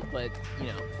hell, but you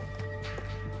know.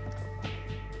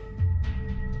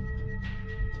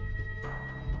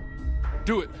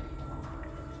 Do it.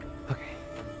 Okay.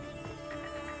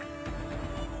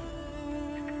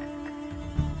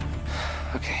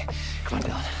 Okay, come on,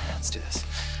 Dylan. Let's do this.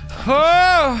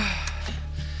 Oh!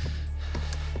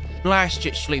 Blast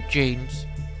it, Sleep James.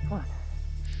 Come on.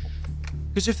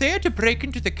 Because if they had to break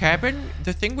into the cabin,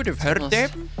 the thing would have heard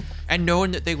them and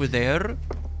known that they were there.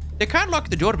 They can't lock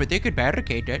the door, but they could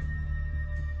barricade it.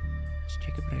 Just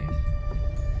take a breath.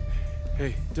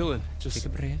 Hey, Dylan, just Take a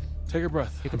breath. take a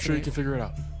breath. I'm sure you can figure it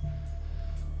out.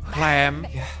 Clam.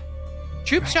 Yeah.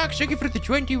 Tube Sock, thank you for the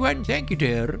 21. Thank you,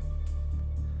 dear.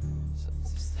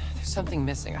 There's something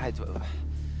missing.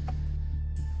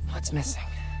 What's missing?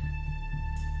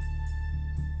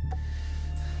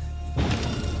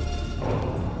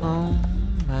 Oh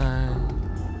my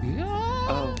god.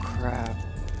 Oh crap.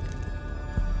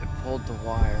 I pulled the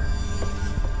wire.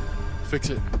 Fix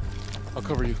it. I'll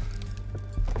cover you.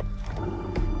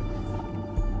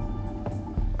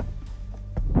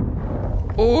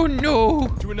 Oh no.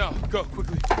 Do it now. Go,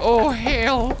 quickly. Oh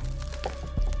hell.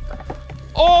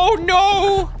 Oh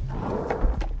no.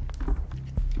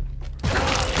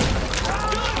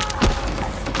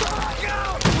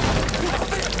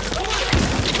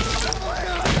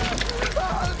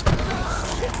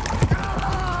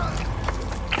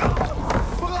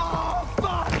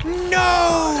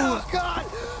 No! God!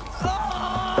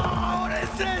 Oh, what is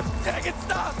this? Take it,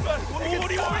 stop! What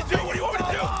do you want me to do? What do you want me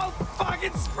to do? Oh, fuck,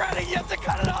 it's spreading! You have to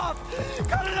cut it off!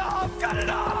 Cut it off! Cut it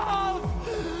off!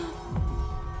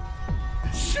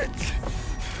 Shit!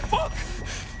 Fuck!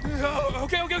 Oh,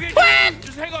 okay.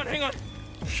 Just hang on.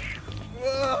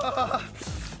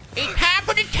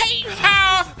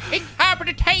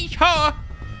 𝐒𝐿𝐃𝐄𝐒𝐿.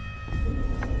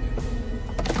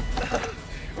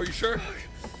 Are you sure?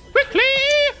 Quickly!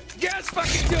 Yes,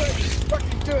 fucking do it!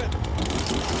 Fucking do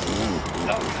it!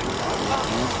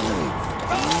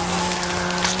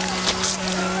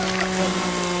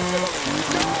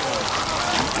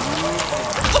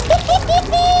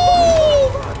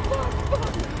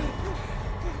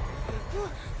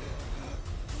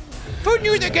 Who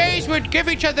knew the guys would give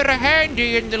each other a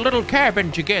handy in the little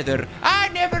cabin together? I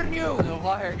never knew. The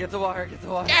wire. Get the wire. Get the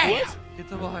wire. Yeah. What? Get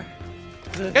the wire.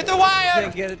 Get the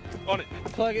wire. Get it. On it.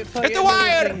 Plug it. Get the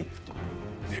wire.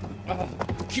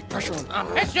 Keep pressure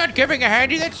on. That's not giving a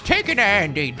handy, that's taking a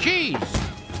handy. Jeez.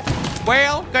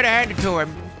 Well, gotta hand it to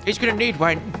him. He's gonna need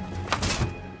one.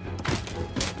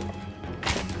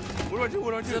 What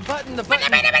do I do? The button. The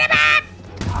button.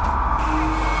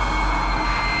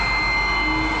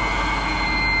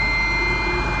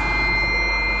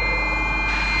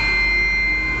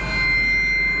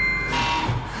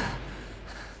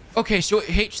 Okay, so it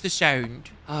hates the sound.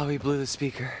 Oh, we blew the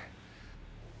speaker.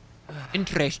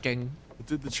 Interesting. It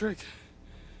did the trick.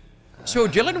 So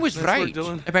Dylan was Nice right work,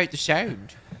 Dylan. about the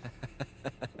sound.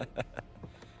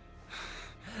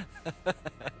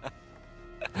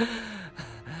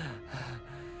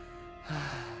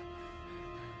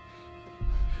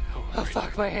 Oh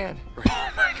fuck my hand. Oh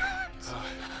my god.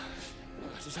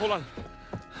 Just hold on.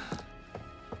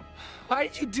 Why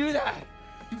did you do that?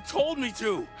 You told me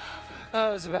to. Oh,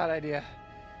 it was a bad idea.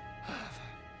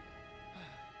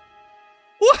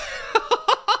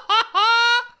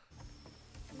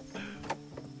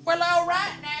 Well, all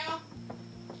right now.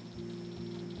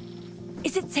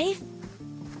 Is it safe?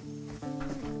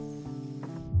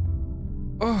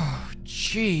 Oh,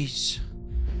 jeez.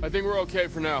 I think we're okay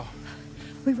for now.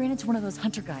 We ran into one of those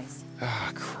hunter guys.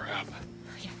 Ah, crap.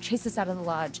 Yeah, chased us out of the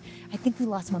lodge. I think we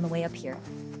lost him on the way up here.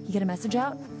 You get a message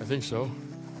out? I think so.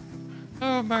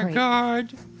 Oh my Great.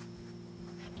 god.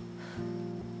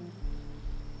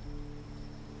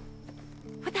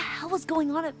 What the hell was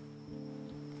going on at...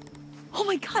 Oh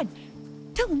my god!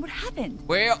 Dylan, what happened?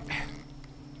 Well,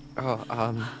 Oh,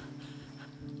 I'm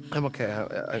okay.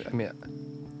 I mean,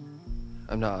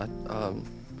 I'm not.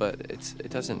 But it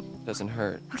doesn't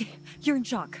hurt. Okay, you're in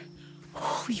shock.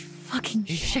 Holy fucking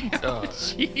shit. Did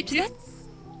that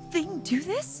thing do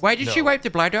this? why did she wipe the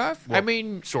blood off? I Well,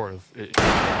 mean, sort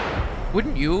of.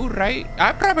 wouldn't you, right?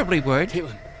 I probably would.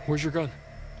 Caitlin, where's your gun?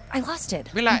 I lost it.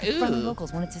 We're like, The friendly ooh,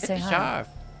 locals wanted to say It's hi. off.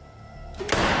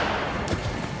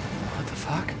 What the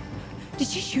fuck? Did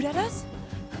she shoot at us?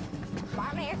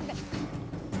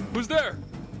 Who's there?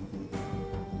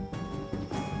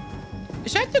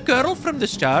 Is that the girl from the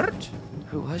start?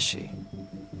 Who was she?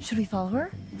 Should we follow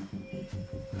her?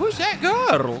 Who's that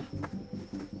girl?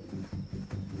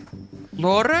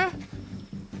 Laura?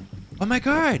 Oh my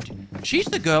god. She's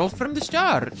the girl from the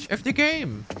start of the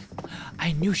game.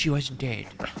 I knew she wasn't dead.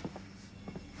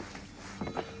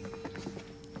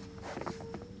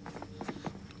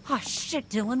 Oh shit,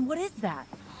 Dylan, what is that?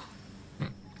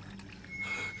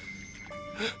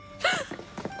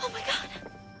 Oh my god.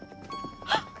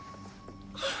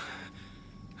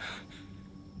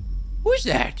 Who's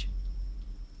that?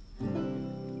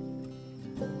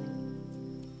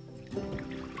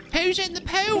 Who's in the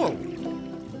pool?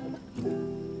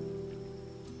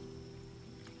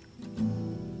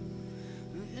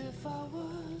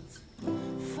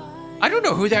 I don't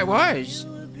know who that was.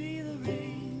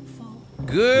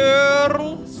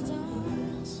 Girl.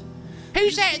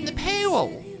 Who's that in the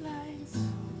pool?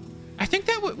 I think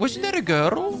that wasn't that a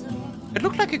girl? It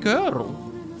looked like a girl.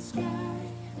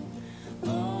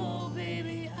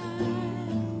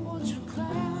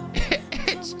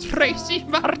 It's Tracy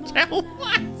Martell.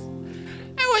 What?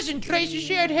 That wasn't Tracy.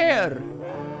 She had hair.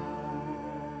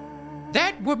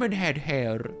 That woman had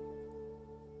hair.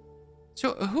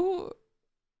 So who?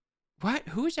 What?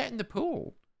 Who's that in the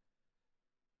pool?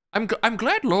 I'm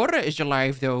glad Laura is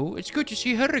alive, though. It's good to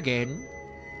see her again.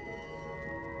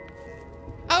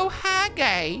 Oh, hi,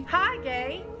 Gay. Hi,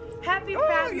 Gay. Happy Oh,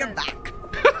 Fatness. you're back.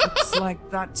 Looks like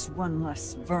that's one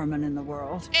less vermin in the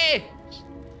world.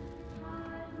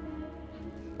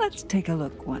 Let's take a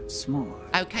look once more.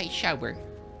 Okay, show her.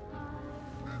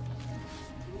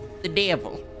 The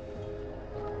devil.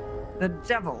 The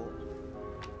devil.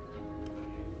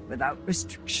 Without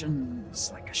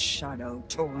restrictions, like a shadow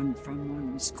torn from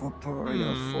one's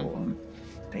corporeal form.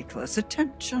 Pay close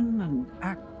attention and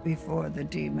act before the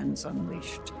demons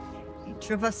unleashed.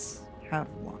 Each of us have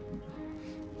one.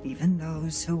 Even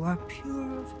those who are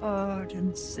pure of heart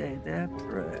and say their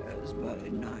prayers by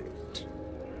night.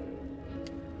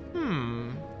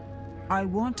 I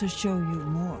want to show you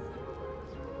more.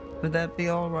 Would that be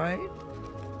all right?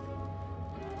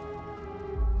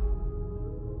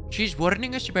 She's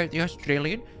warning us about the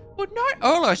Australian. But not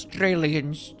all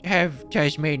Australians have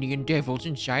Tasmanian devils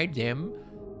inside them.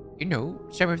 You know,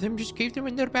 some of them just keep them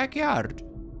in their backyard.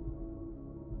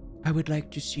 I would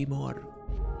like to see more.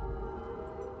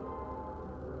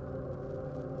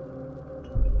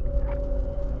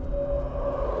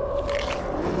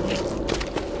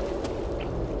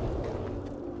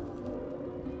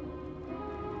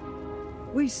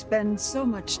 We spend so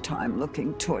much time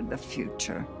looking toward the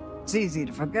future. It's easy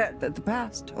to forget that the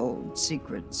past holds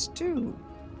secrets, too.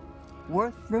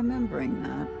 Worth remembering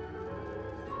that.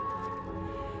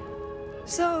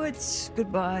 So it's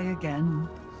goodbye again.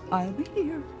 I'll be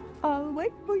here. I'll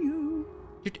wait for you.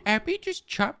 Did Abby just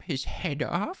chop his head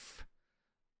off?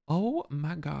 Oh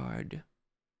my god.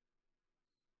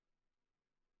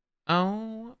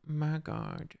 Oh my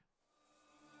god.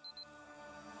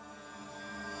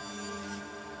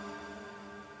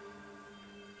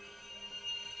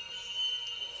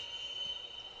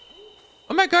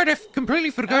 Oh my god, I completely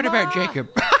forgot about Jacob.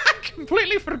 I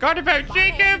completely forgot about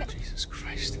Jacob. Jesus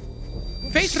Christ.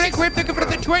 Face rank whip looking for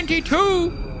the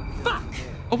 22. Fuck.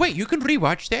 Oh wait, you can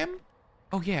rewatch them?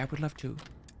 Oh yeah, I would love to.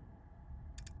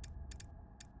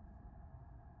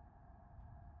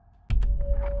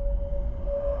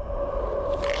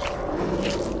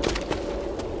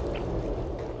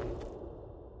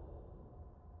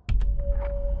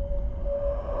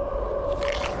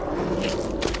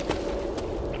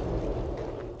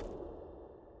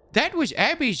 That was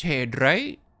Abby's head,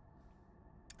 right?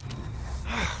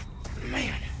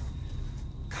 Man.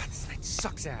 God, this night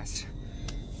sucks ass.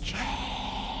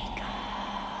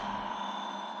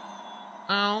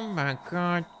 Oh my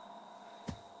god.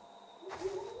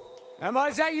 Emma,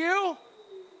 is that you?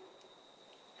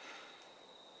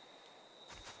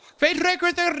 Fate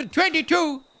record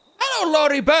 22. Hello,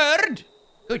 Laurie Bird.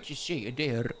 Good to see you,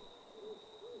 dear.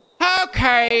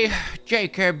 Okay,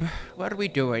 Jacob, what are we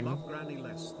doing? Love Granny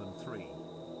less than 3.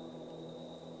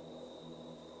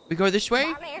 We go this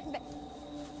way?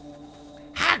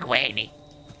 Hi, Granny.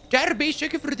 Darby's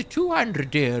looking for the 200,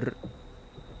 dear.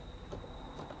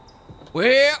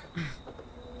 Well.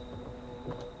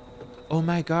 Oh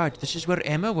my god, this is where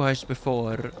Emma was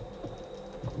before.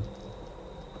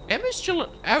 Emma's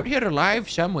still out here alive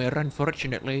somewhere,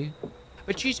 unfortunately.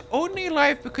 But she's only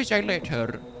alive because I let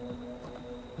her.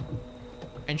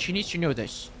 And she needs to know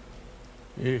this.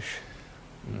 Yeesh.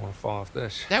 I want to fall off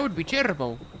this. That would be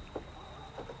terrible.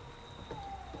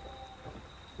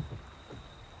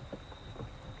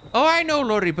 Oh, I know,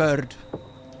 Laurie Bird.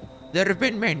 There have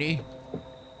been many.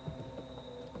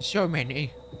 So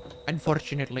many.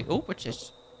 Unfortunately. Oh, what's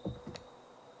this?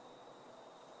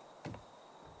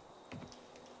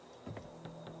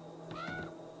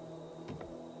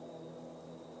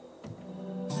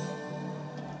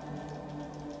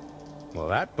 Well,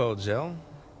 that bodes ill.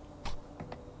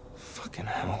 Fucking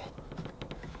hell.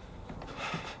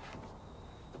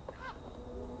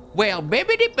 Well,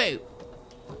 bibbidi boo.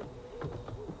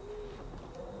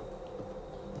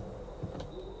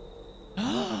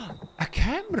 A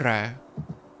camera.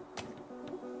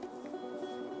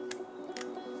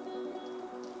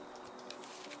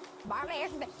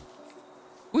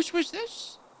 Which was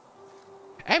this?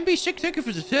 MB6, thank you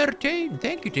for the 13.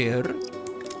 Thank you, dear.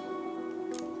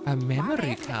 A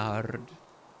memory card.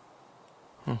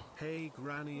 Huh. Hey,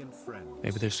 Granny and friends.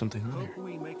 Maybe there's something there. Hope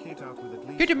we make it out with at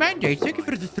least Good mandate, thank you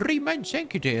for the 3 months.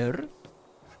 Thank you, dear.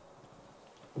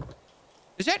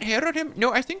 Is that hair on him?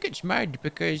 No, I think it's mud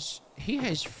because he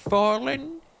has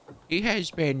fallen. He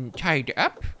has been tied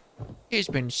up. He's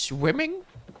been swimming.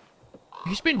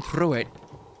 He's been through it.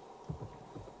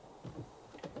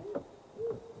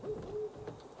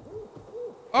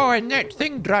 Oh, and that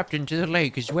thing dropped into the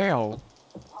lake as well.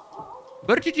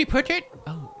 Where did he put it?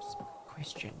 Oh, that's a good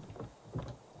question.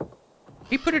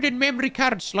 He put it in memory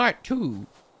card slot 2.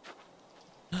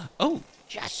 Oh,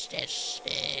 justices.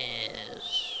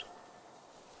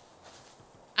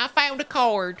 I found a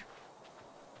card.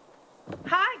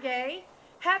 Hi, Gay.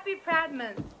 Happy Pride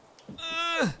Month.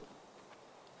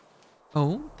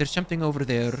 Oh, there's something over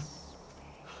there.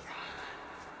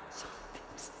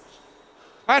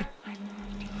 What?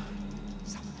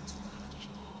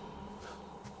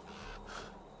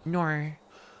 No.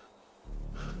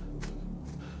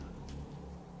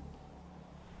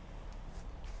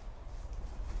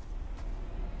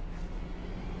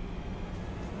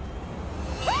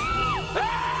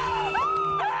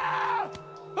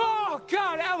 Oh,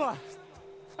 God, Emma!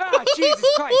 Ah, Jesus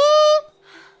Christ!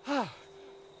 Ah.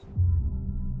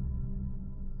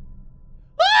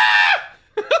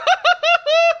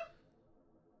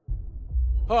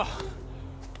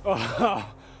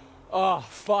 Oh,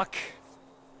 fuck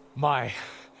my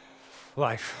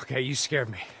life. Okay, you scared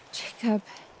me. Jacob.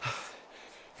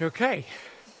 You okay?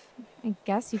 I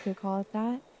guess you could call it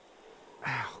that.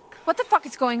 What the fuck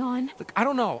is going on? Look, I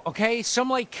don't know, okay? Some,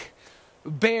 like,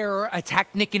 bear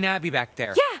attacked Nick and Abby back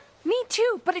there. Yeah, me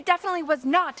too, but it definitely was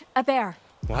not a bear.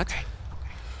 What?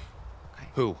 Okay.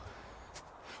 Who?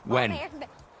 When?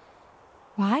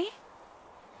 Why?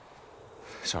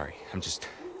 Sorry, I'm just...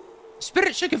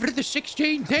 Spirit Sugar for the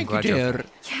 16. Thank you, dear.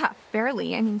 Yeah,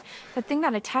 barely. I mean, the thing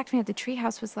that attacked me at the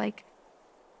treehouse was like...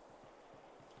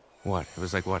 What? It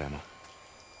was like what, Emma?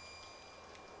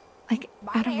 Like,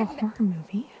 out of a horror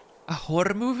movie. A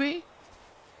horror movie?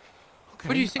 Okay.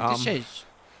 What do you think this is?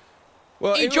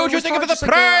 Well, hey, Jojo, think of the just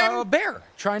prime! Like a bear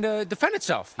trying to defend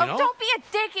itself, you know? Don't be a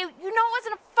dick. You know it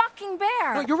wasn't a fucking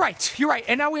bear. No, you're right. You're right.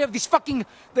 And now we have these fucking...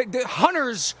 The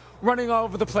hunters running all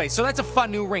over the place. So that's a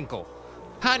fun new wrinkle.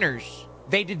 Hunters.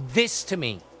 They did this to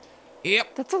me.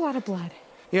 Yep. That's a lot of blood.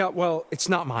 Yeah, well, it's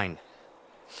not mine.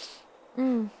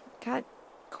 Got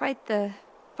quite the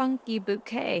funky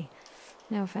bouquet.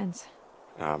 No offense.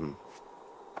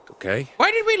 Okay.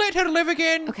 Why did we let her live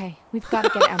again? Okay, we've got to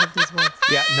get out of these woods.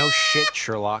 Yeah, no shit,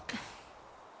 Sherlock.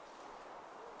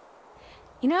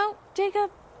 You know,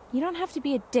 Jacob, you don't have to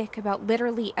be a dick about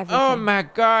literally everything. Oh my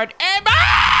God, Emma!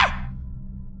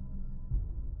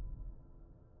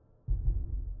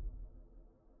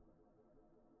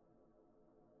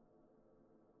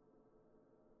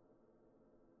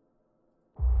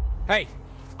 Hey,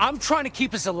 I'm trying to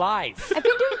keep us alive. I've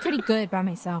been doing pretty good by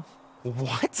myself.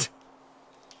 What?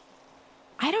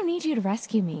 I don't need you to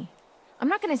rescue me. I'm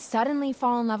not gonna suddenly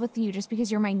fall in love with you just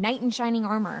because you're my knight in shining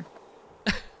armor.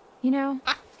 You know?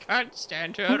 I can't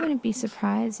stand her. I wouldn't be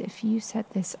surprised if you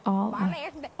set this all up.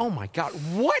 Oh my God,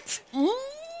 what?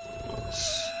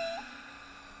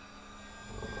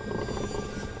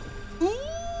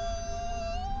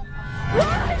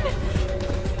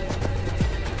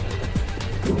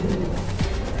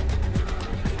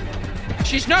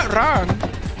 She's not wrong.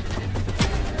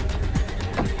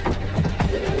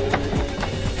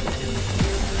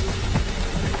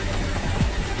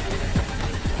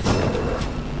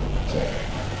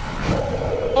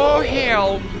 Oh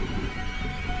hell.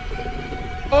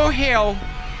 Oh hell.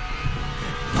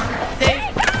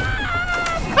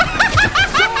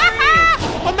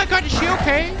 Oh my God, is she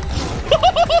okay?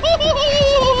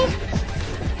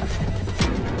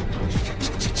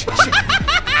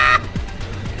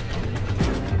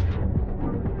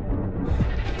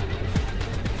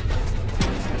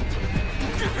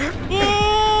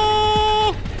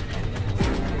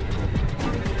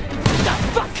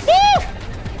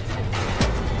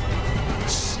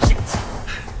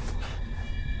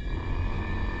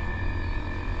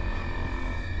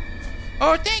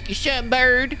 damn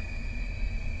bird.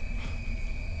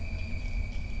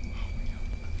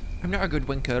 I'm not a good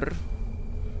winker.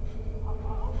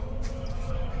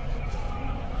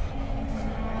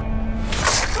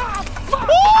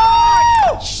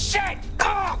 Oh, shit!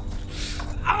 God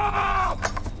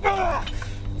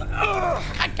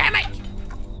damn it!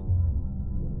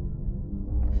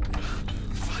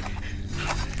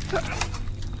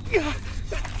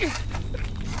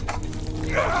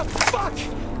 Fuck!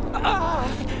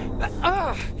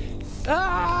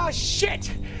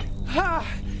 Shit!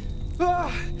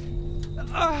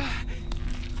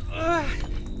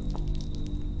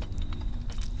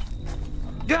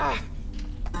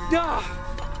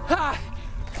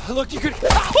 Look, you could.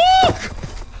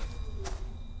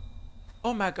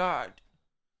 Oh my god.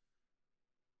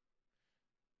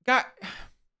 God.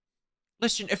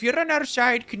 Listen, if you're on our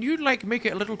side, can you, like, make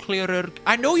it a little clearer?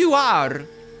 I know you are.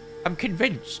 I'm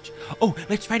convinced. Oh,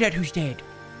 let's find out who's dead.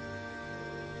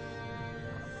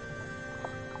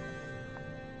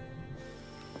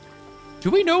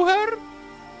 Do we know her?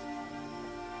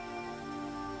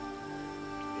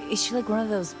 Is she like one of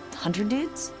those hunter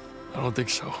dudes? I don't think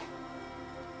so.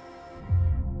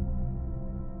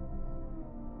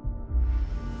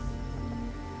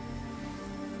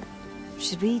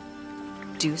 Should we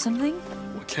do something?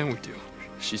 What can we do?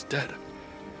 She's dead.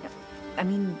 I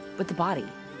mean, with the body.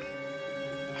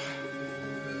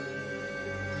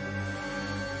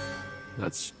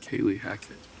 That's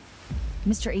𝐂𝐍𝐃𝐄𝐒.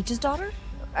 Mr. H's daughter?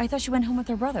 I thought she went home with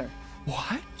her brother.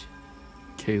 What?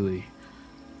 𝐂𝐿I.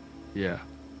 Yeah.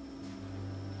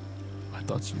 I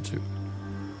thought so too.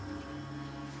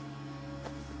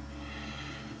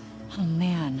 Oh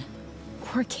man,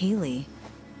 poor 𝐂𝐿I.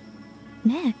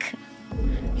 Nick.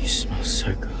 You smell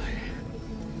so good.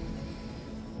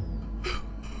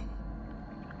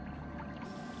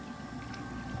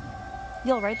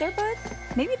 You all right there, bud?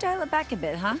 Maybe dial it back a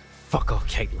bit, huh? Fuck off,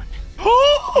 Caitlin.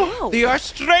 Oh! The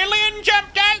Australian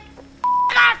jumped out!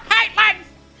 F*** off, Caitlin!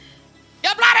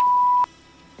 You bloody...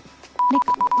 Nick,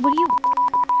 what are you...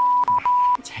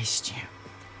 Taste you.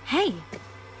 Hey!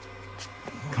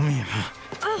 Come here.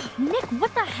 Oh, Nick,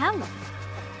 what the hell?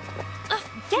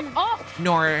 Get off!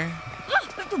 Nor...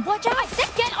 Watch out! I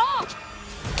said get off!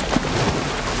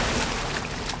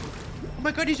 Oh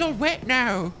my god, he's all wet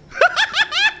now.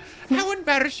 How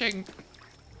embarrassing.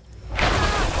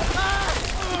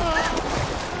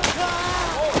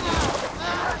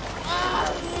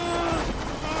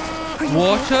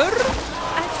 Water?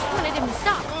 I just wanted him to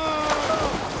stop.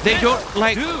 They don't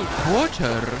like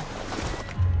water.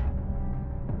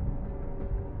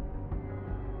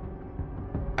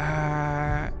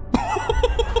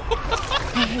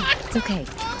 Hey, it's okay.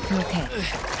 You're okay.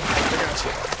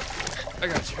 I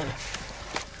got you.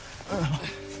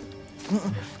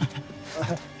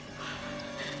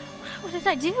 What did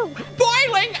I do?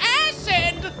 Boiling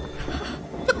acid!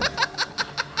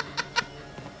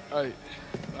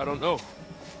 I don't know.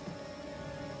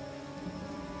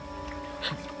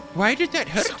 Why did that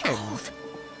hurt him?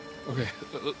 Okay,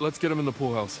 let's get him in the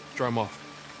pool house. Dry him off.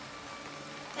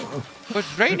 Oh,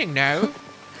 it's raining now.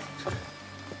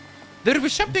 There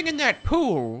was something in that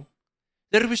pool.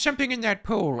 There was something in that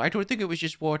pool. I don't think it was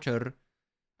just water.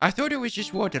 I thought it was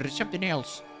just water. It's something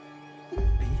else.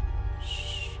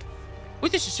 Oh,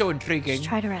 this is so intriguing. Just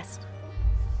try to rest.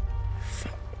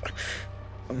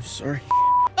 I'm sorry.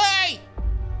 Hey!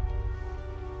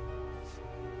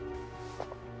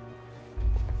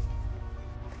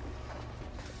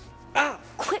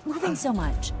 Quit moving so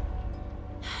much.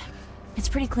 It's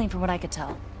pretty clean from what I could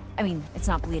tell. I mean, it's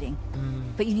not bleeding.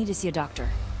 But you need to see a doctor.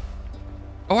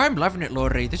 Oh, I'm loving it,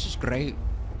 Laurie. This is great.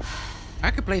 I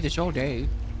could play this all day.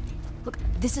 Look,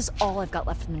 this is all I've got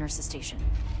left from the nurse's station.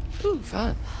 Ooh,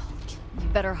 fun. You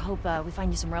better hope we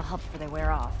find you some real help before they wear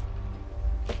off.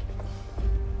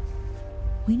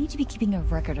 We need to be keeping a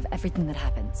record of everything that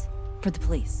happens. For the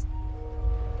police.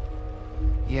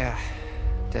 Yeah.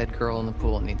 Dead girl in the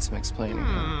pool needs some explaining.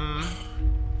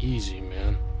 Easy,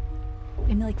 man. I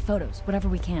mean, like photos, whatever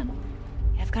we can.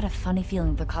 I've got a funny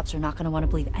feeling the cops are not going to want to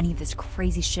believe any of this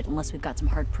crazy shit unless we've got some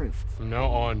hard proof. From now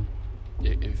on,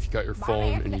 if you got your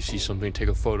phone and you see something, take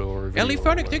a photo or a video. Ellie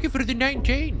Phonic, thank you for the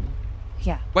 19.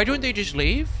 Yeah. Why don't they just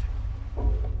leave?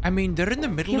 I mean, they're in the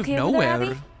middle of nowhere.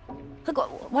 There, look,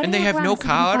 why And don't they you have look no around and see if you can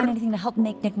car? find anything to help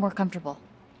make Nick more comfortable.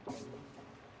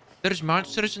 There's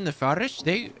monsters in the forest.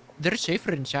 They're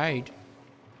safer inside.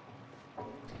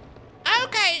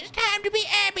 Okay, it's time to be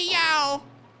happy, y'all.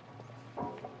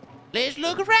 Let's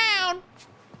look around.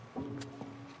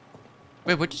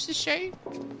 Wait, what does this say?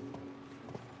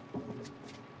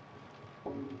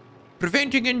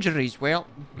 Preventing injuries. Well,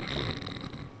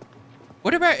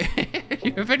 What about...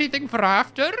 you have anything for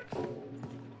after?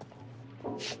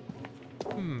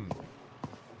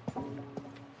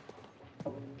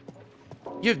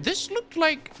 Yeah, this looked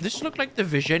like the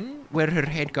Vision where her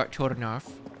head got torn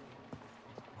off.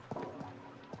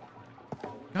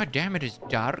 God damn it, it's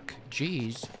dark.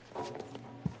 Jeez.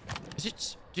 Is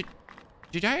it...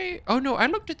 Did I... Oh no, I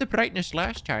looked at the brightness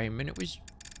last time and it was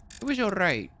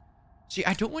alright. See,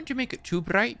 I don't want to make it too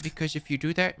bright because if you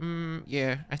do that,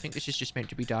 yeah, I think this is just meant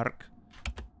to be dark.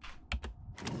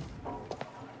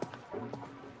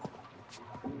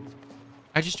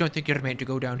 I just don't think you're meant to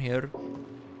go down here.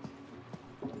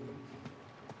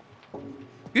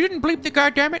 You didn't bleep the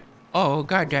goddammit? Oh,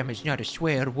 goddammit, it's not a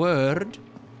swear word.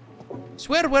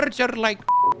 Swear words are like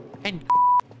and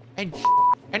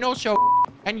also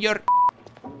and your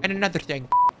and another thing.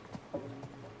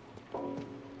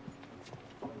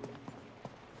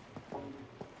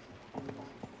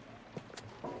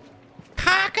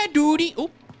 Cock-a-doodie. Oh.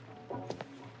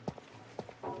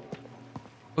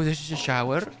 Oh, this is a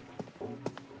shower.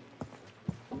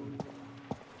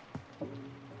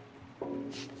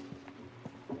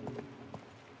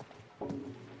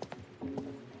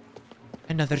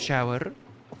 Another shower.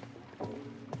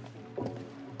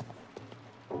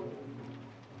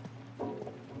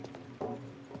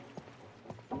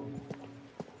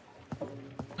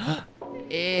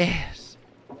 Yes.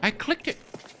 I clicked it.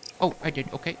 Oh, I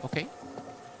did. Okay, okay.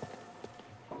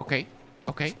 Okay,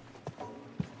 okay.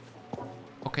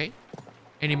 Okay.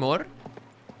 Any more?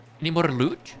 Any more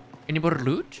loot? Any more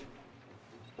loot?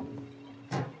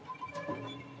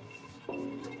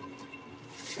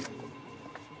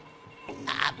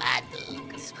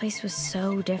 This place was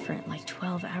so different like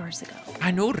 12 hours ago.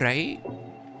 I know, right?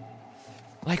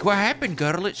 Like, what happened,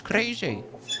 girl? It's crazy.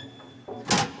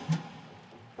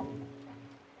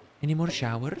 Any more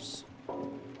showers? I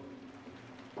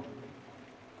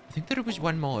think there was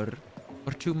one more.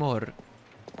 Or two more.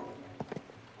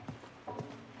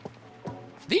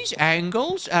 These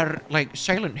angles are like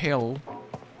Silent Hill.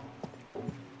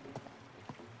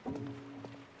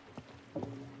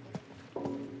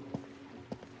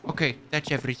 Okay,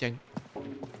 that's everything.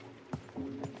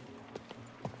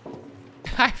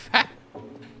 I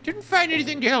didn't find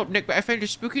anything to help Nick, but I found a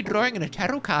spooky drawing and a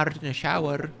tarot card in a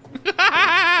shower.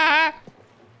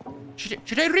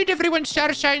 Should I read everyone's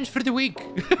star signs for the week?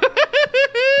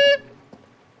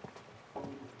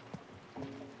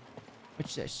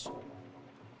 What's this?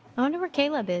 I wonder where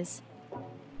Caleb is.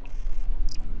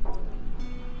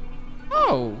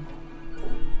 Oh.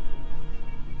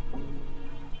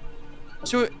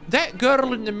 So that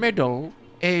girl in the middle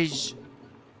is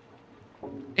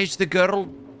the girl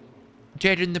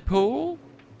dead in the pool?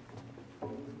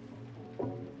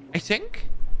 I think.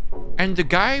 And the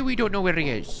guy, we don't know where he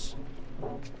is.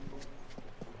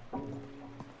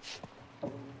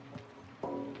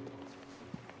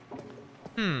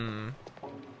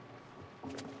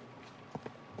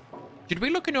 Did we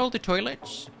look in all the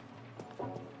toilets?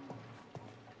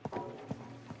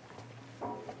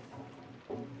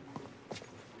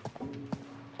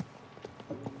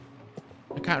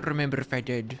 I can't remember if I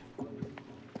did.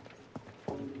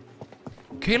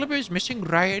 Caleb is missing.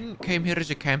 Ryan came here as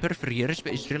a camper for years,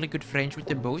 but is really good friends with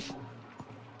them both.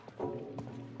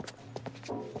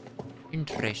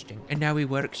 Interesting. And now he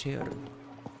works here.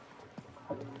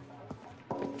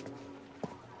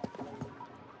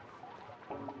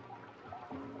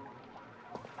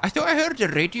 I thought I heard a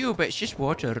radio, but it's just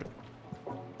water.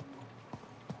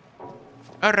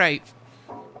 Alright.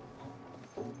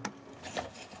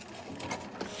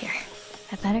 Here.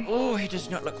 That better? Oh, he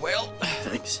does not look well.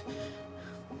 Thanks.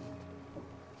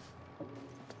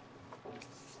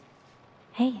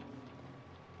 Hey.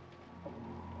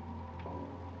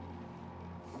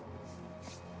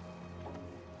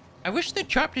 I wish they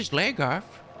chopped his leg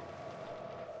off.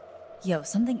 Yo,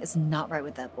 something is not right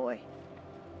with that boy.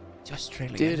 It's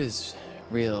Australia. Dude is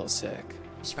real sick.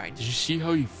 It's fine. Did you see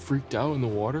how he freaked out in the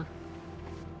water?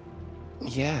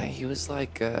 Yeah, he was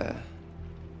like a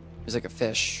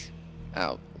fish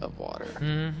out of water.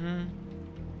 Mm-hmm.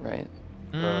 Right?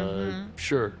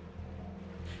 Sure.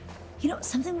 You know,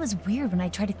 something was weird when I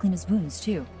tried to clean his wounds,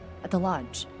 too. At the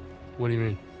lodge. What do you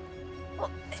mean?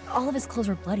 Well, all of his clothes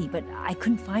were bloody, but I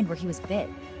couldn't find where he was bit.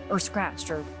 Or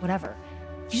scratched, or whatever.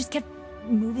 He just kept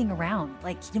moving around,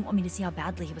 like he didn't want me to see how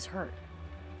badly he was hurt.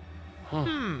 Huh.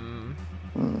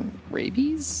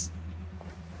 Rabies?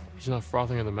 He's not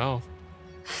frothing at the mouth.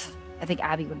 I think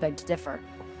Abby would beg to differ.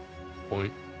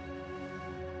 Point.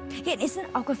 Yeah,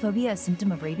 isn't aquaphobia a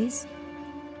symptom of rabies?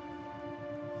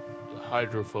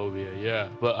 Hydrophobia, yeah.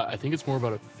 But I think it's more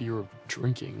about a fear of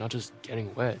drinking, not just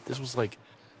getting wet. This was like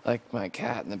Like my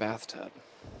cat in the bathtub.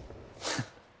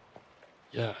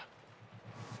 Yeah.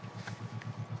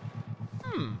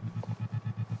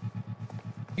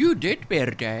 You did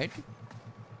bear dad.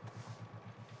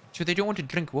 So they don't want to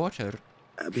drink water.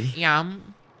 Abby.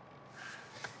 Yum.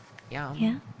 Yum.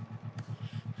 Yeah?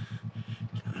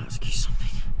 Can I ask you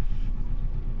something?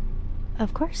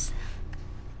 Of course.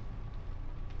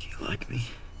 Do you like me?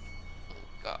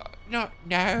 God, not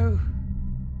now.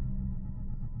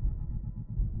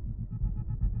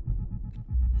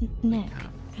 Nick.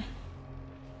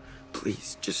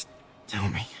 Please, just tell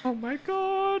me. Oh my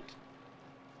god.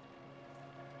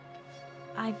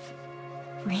 I've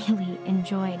really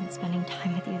enjoyed spending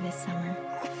time with you this summer.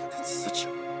 That's such...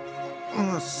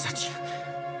 Oh, such...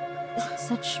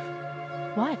 Such...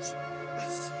 what?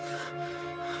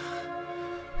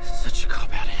 Such a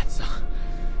cop-out answer.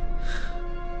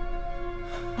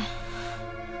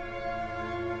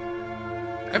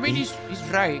 I mean, he's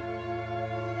right.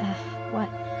 What?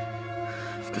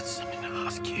 I've got something to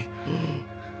ask you.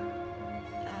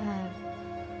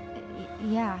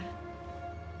 Yeah.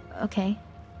 Okay.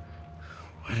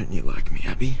 Why don't you like me,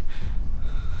 Abby?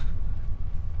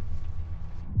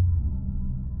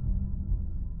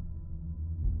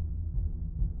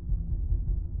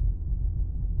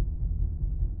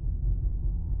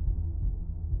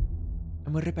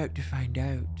 And we're about to find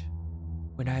out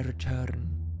when I return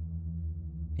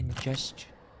in just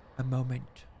a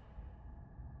moment.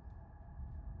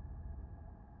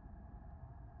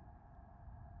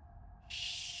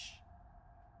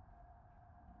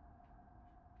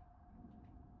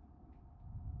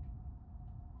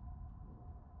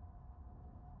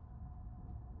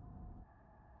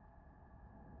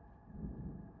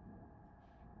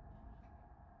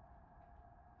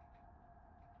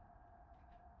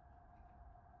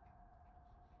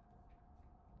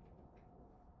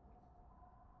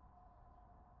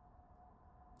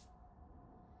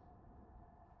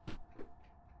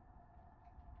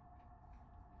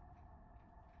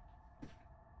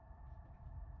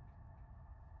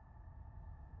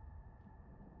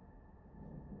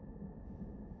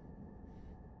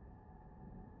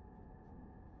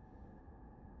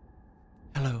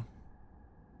 Hello.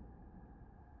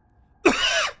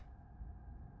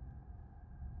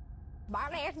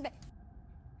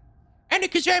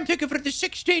 Anic, thank you for the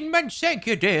 16 months, thank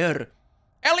you, dear.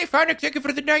 Elephanic, thank you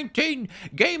for the 19.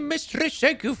 Game Mistress,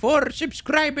 thank you for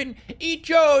subscribing.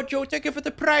 𝐒𝐄𝐄, thank you for the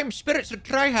Prime. Spirits are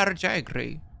tryhards, I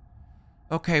agree.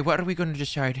 Okay, what are we going to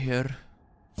decide here?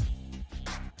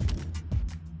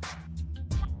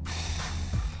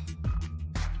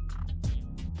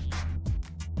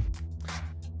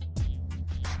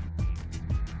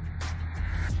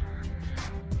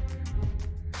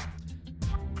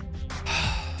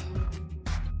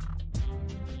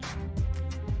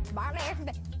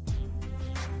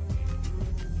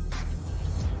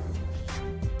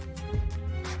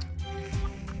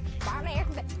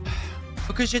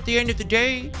 Because at the end of the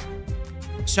day,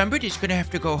 somebody's gonna have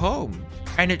to go home,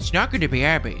 and it's not gonna be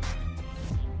Abby.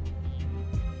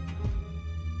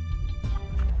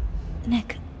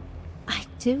 Nick, I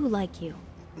do like you.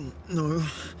 No.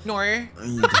 No. You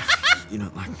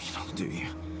don't like me at all, do you?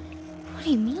 What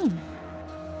do you mean?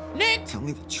 Nick! Tell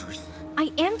me the truth.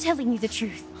 I am telling you the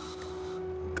truth.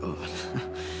 God.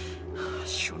 I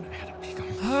sure know how to pick 'em.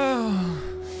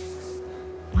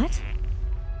 What?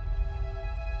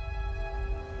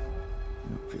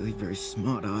 Not really very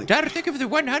smart, are you? Dad, think of the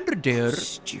 100, dear.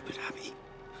 Stupid Abby.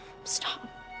 Stop.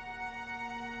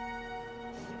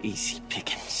 Easy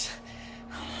pickings.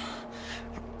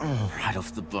 Right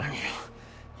off the bone.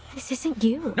 This isn't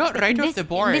you. Not right off the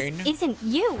bone. This isn't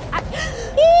you.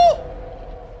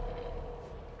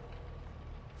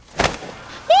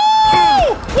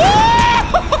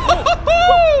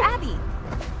 Abby!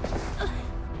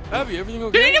 Abby, everything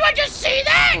okay? Did anyone just see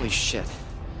that? Holy shit.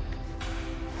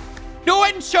 No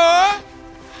one saw?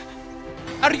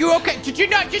 Are you okay? Did you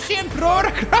not just see him throw her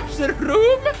across the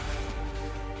room?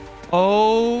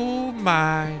 Oh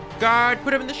my god.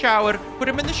 Put him in the shower. Put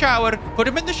him in the shower. Put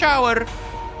him in the shower.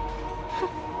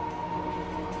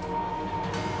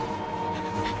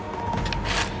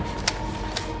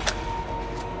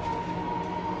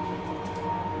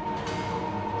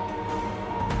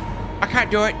 I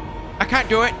can't do it. I can't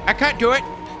do it. I can't do it.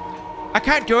 I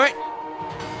can't do it.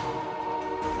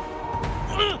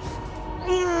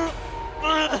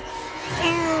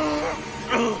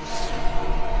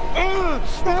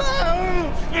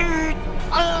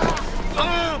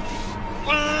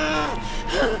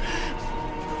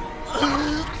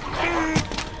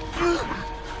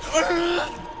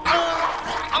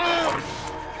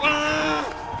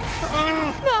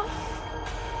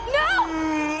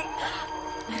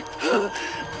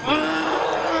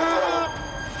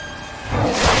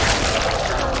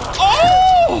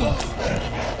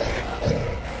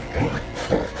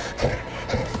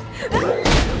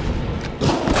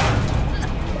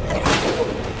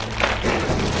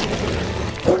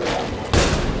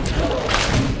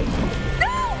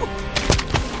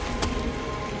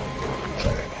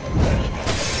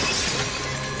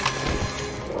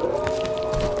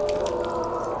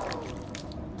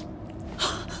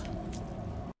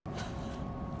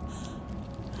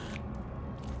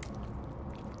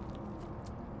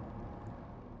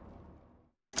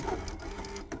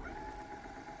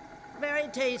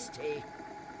 very tasty.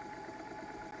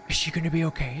 Is she gonna be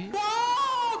okay?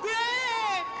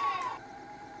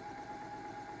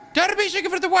 Darby's looking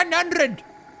for the 100.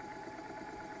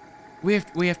 We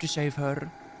have to save her.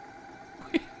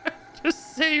 We have to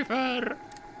save her.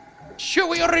 Sure,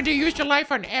 we already used a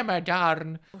life on Emma,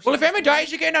 darn. Well, if Emma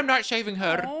dies again, I'm not saving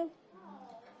her.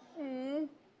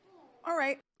 All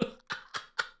right.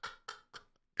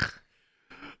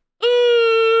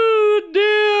 Oh,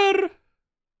 dear.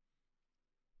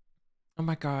 Oh,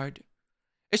 my God.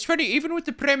 It's funny, even with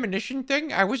the premonition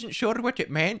thing, I wasn't sure what it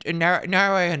meant, and now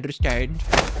I understand.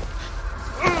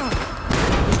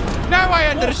 Now I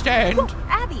understand. Whoa,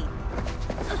 Abby!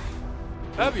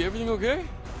 Abby, everything okay?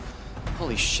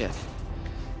 Holy shit.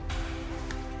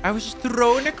 I was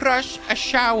thrown across a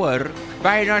shower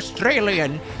by an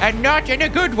Australian, and not in a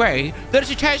good way. There's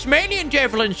a Tasmanian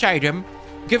devil inside him.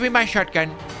 Give me my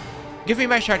shotgun. Give me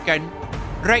my shotgun.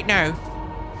 Right now.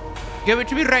 Give it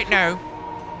to me right now.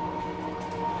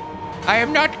 I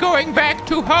am not going back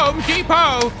to Home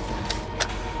Depot.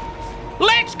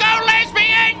 Let's go,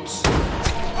 lesbians!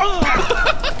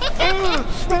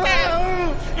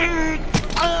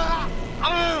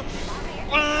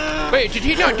 Wait, did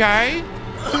he not die?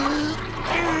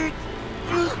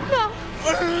 No.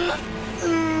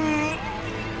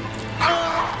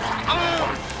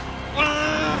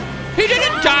 He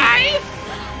didn't die?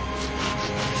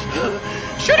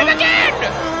 Shoot him again!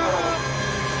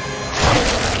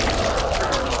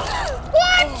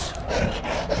 What?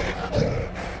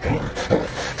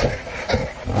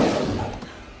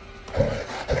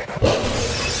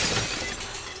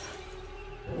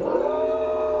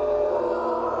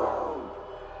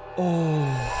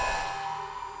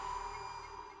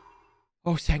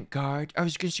 Oh, thank God. I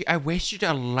was gonna say, I wasted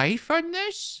a life on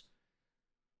this?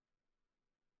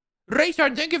 Right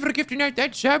on, thank you for gifting out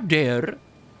that sub there.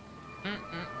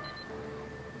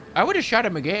 I would have shot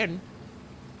him again.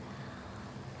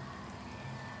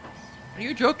 Are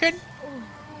you joking?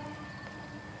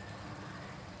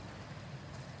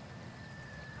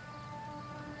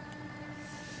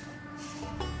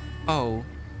 Oh.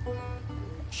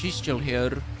 She's still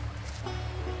here.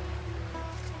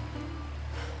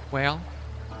 Well.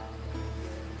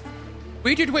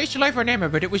 We did waste a life on Emma,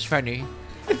 but it was funny.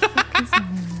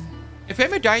 If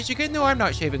Emma dies again, though, I'm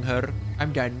not saving her.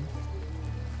 I'm done.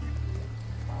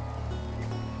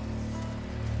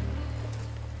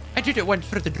 I did it once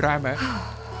for the drama.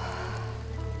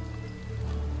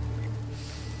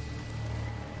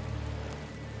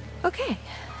 Okay.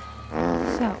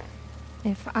 So,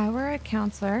 if I were a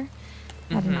counselor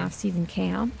at an off-season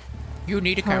camp, you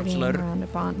need a partying counselor around a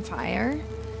bonfire,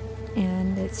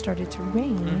 and it started to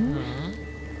rain,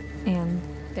 and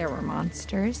there were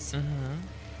monsters,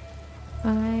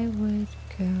 I would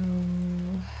go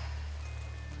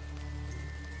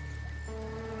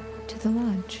to the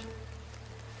lodge.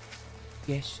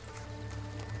 Yes.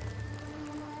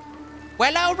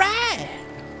 Well, all right.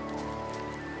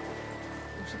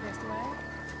 She passed away?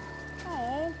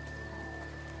 Oh.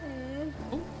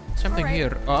 Something All right.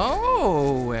 here.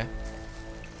 Oh!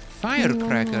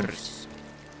 Firecrackers.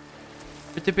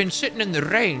 But they've been sitting in the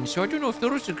rain, so I don't know if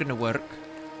those are gonna work.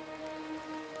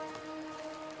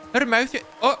 Her mouth...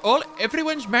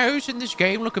 everyone's mouths in this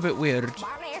game look a bit weird.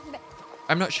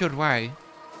 I'm not sure why.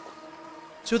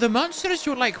 So the monsters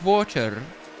don't like water,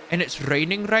 and it's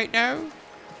raining right now?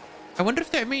 I wonder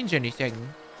if that means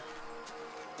anything.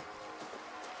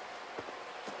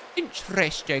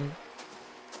 Interesting.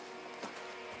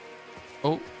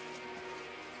 Oh.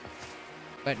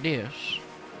 But this.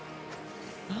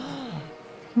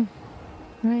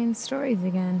 Ryan's stories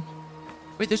again.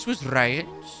 Wait, this was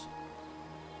riots?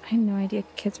 I had no idea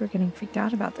kids were getting freaked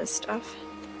out about this stuff.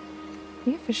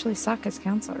 We officially suck as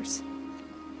counselors.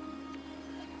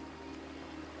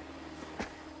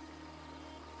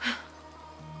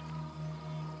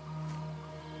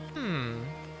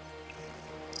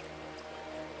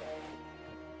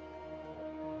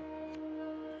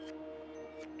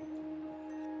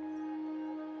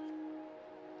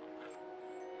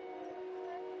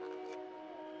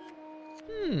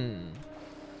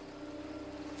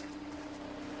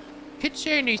 Kid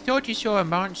saying he thought he saw a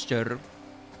monster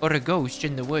or a ghost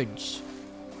in the woods.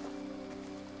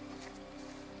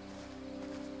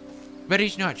 But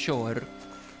he's not sure.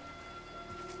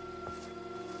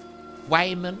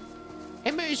 Wyman.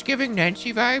 Emma is giving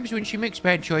Nancy vibes when she makes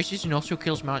bad choices and also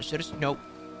kills monsters. No.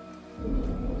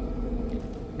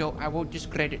 No, I won't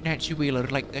discredit Nancy Wheeler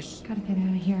like this. Gotta get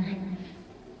out of here.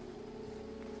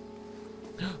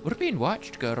 We're being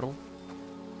watched, girl.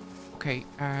 Okay,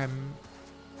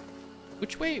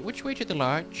 which way to the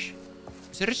lodge?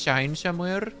 Is there a sign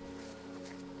somewhere?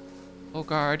 Oh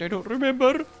god, I don't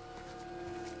remember.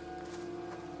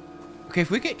 Okay, if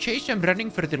we get chased, I'm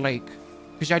running for the lake.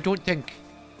 Because I don't think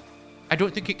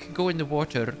it can go in the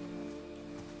water.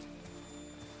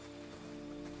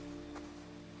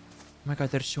 Oh my god,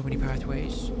 there's so many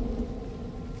pathways.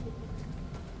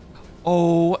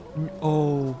 Oh,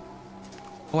 oh.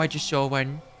 Oh, I just saw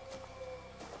one.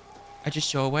 I just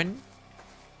saw one.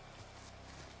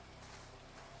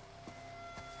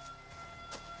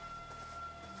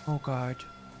 Oh god.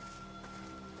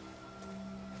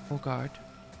 Oh god.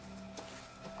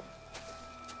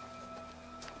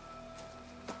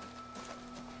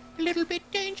 A little bit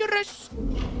dangerous.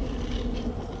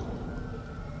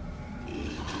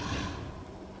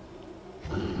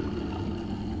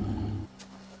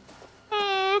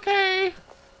 Okay.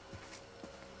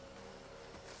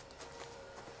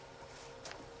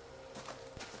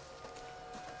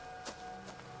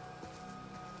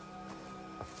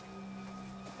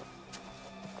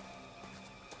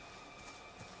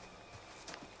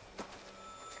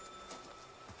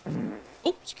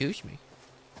 Oh, excuse me.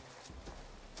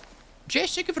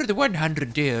 Jessica for the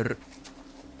 100, dear.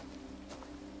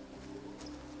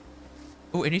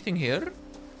 Oh, anything here?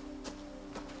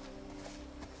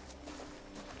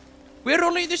 We're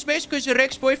only in this mess because her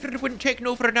ex-boyfriend wouldn't take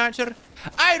no for an answer.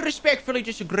 I respectfully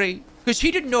disagree, because he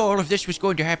didn't know all of this was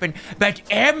going to happen, but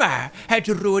Emma had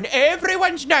to ruin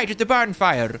everyone's night at the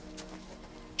bonfire.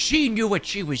 She knew what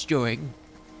she was doing.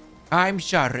 I'm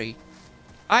sorry.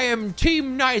 I am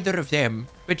team neither of them,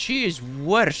 but she is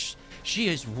worse. She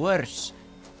is worse.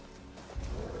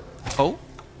 Oh?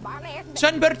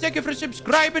 Sunbird, thank you for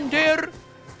subscribing, dear.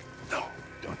 No,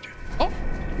 don't do it. Oh.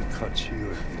 Because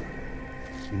you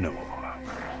know.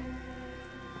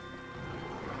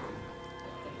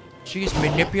 She is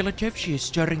manipulative. She is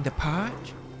stirring the pot.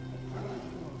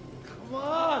 Come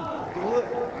on, do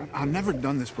it. I've never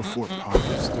done this before, Pop.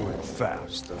 Let's do it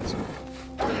fast, that's all.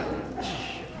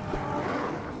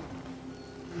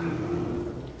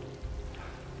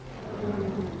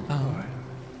 Oh.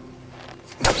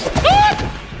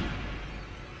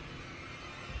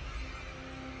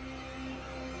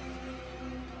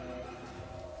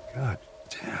 God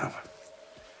damn.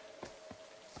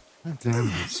 God damn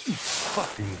these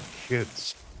fucking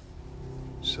kids.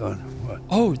 Son, what?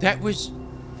 Oh, that was...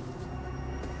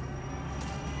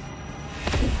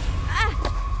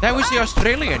 That was the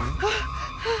Australian.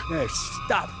 Hey,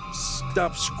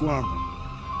 stop squirming.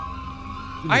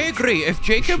 I agree. If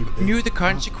Jacob knew the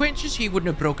consequences, he wouldn't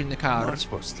have broken the car. I'm not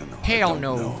supposed to know. Hell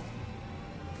no.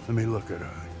 Let me look at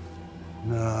her.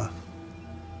 Nah.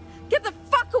 Get the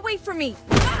fuck away from me!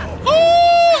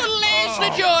 Oh,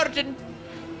 Leslie Jordan!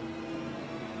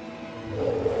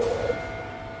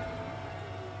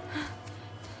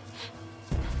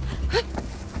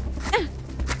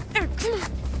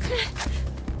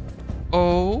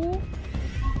 Oh.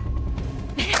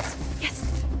 Yes,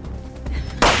 yes.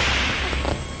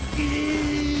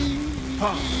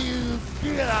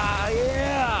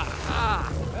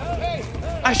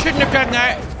 I shouldn't have done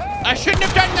that. I shouldn't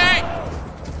have done that.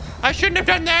 I shouldn't have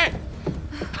done that.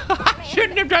 I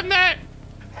shouldn't have done that.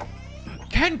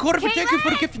 𝐂𝐿𝐁𝐒, thank you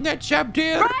for gifting that sub,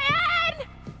 dear. Brian!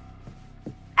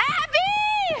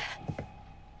 Abby!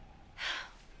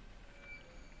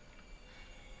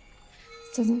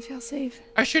 This doesn't feel safe.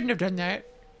 I shouldn't have done that.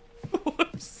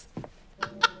 Whoops.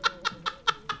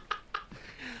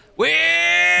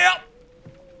 Well.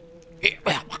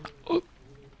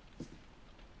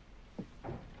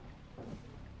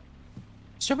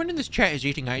 Someone in this chat is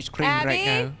eating ice cream Abby? right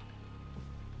now.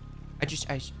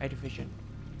 I had a vision.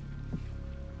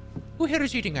 Who here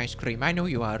is eating ice cream? I know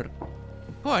you are.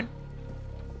 Go on.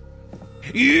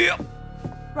 Yeah.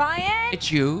 Ryan?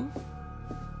 It's you.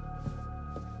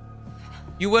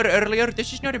 You were earlier.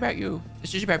 This is not about you.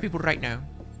 This is about people right now.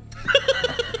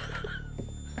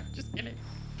 Just kidding.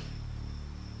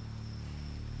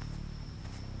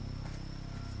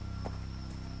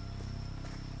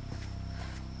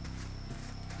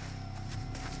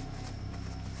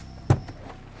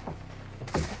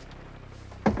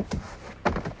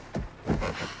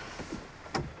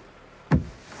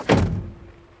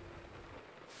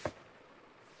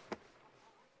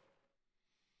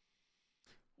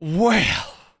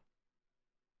 Well,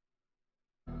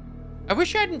 I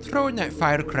wish I hadn't thrown that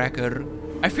firecracker.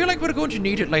 I feel like we're going to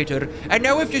need it later. And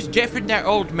now we've just deafened that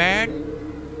old man.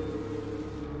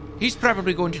 He's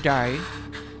probably going to die.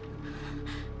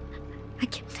 I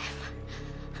killed him.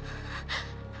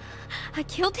 I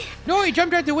killed him. No, he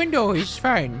jumped out the window. He's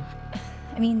fine.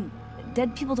 I mean,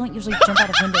 dead people don't usually jump out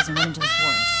of windows and run into the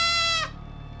forest.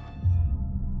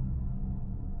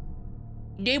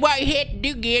 They what he had to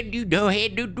do again, you know,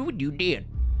 had to do what you did.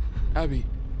 Abby,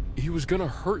 he was gonna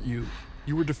hurt you.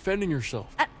 You were defending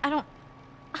yourself.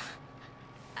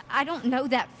 I don't know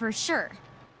that for sure.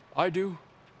 I do.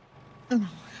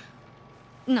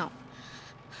 No.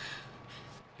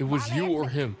 It was you or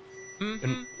him.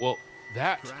 And, well,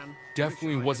 that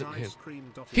definitely wasn't him.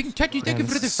 King Tutty, thank you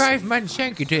for the 5 months.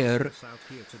 Thank you, dear.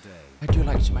 I do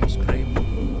like some ice cream.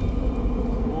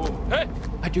 Hey!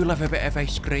 I do love a bit of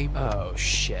ice cream. Oh,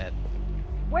 shit.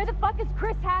 Where the fuck is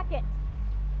𝐒𝐂𝐃𝐄𝐒𝐿?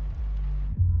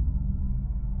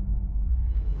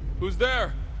 Who's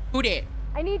there? Who there?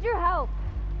 I need your help.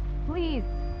 Please.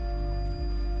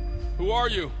 Who are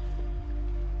you?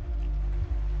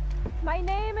 My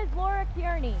name is Laura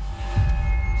Kearney.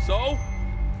 So?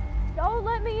 Don't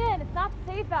let me in. It's not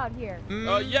safe out here.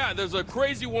 Yeah, there's a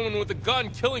crazy woman with a gun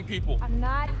killing people. I'm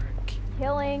not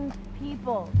killing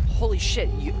people. Holy shit,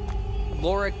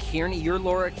 Laura Kearney? You're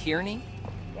Laura Kearney?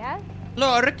 Yes?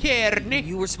 Laura Kearney.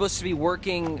 You were supposed to be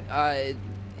working,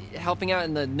 helping out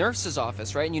in the nurse's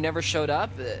office, right? And you never showed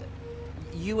up?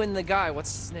 You and the guy,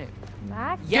 what's his name?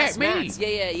 Max? Yes, me. Max.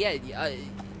 Yeah.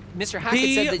 Mr.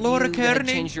 Hackett said that Laura you had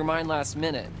Kearney. changed your mind last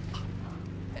minute.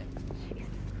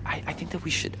 I think that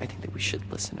we should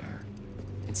listen to her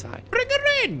inside. Bring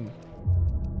her in.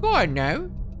 Go on now.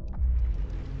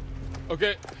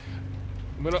 Okay.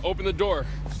 I'm gonna open the door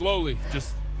slowly.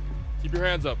 Just keep your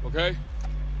hands up, okay?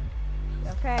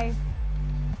 Okay.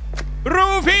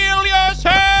 Reveal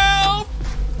yourself.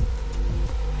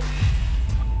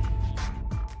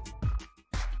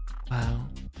 Wow.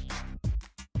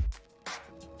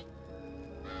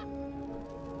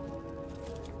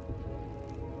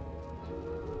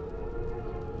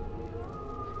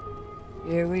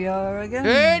 Here we are again.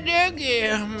 Good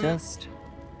again. Just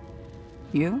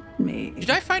you, me. Did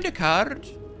I find a card?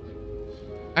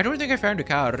 I don't think I found a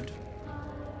card.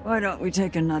 Why don't we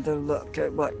take another look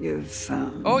at what you've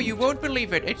found? Oh, you won't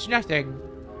believe it. It's nothing.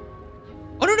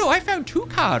 Oh, no, I found 2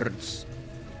 cards.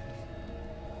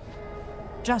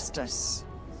 Justice.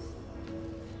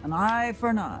 An eye for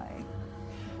an eye.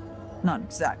 Not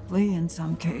exactly in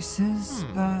some cases,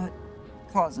 but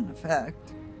cause and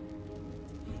effect.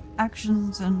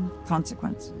 Actions and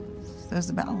consequences. There's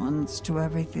a balance to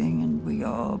everything, and we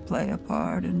all play a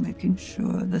part in making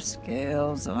sure the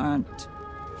scales aren't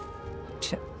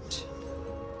tipped.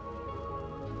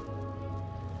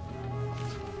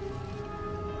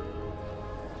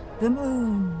 The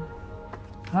moon.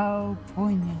 How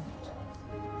poignant.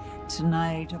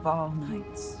 Tonight of all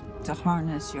nights, to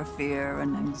harness your fear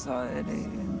and anxiety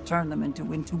and turn them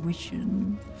into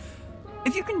intuition.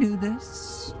 If you can do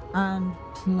this and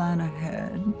plan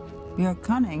ahead, your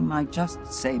cunning might just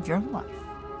save your life.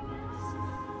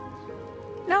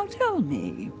 Now tell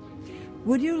me,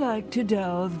 would you like to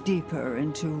delve deeper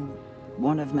into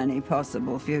one of many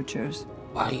possible futures?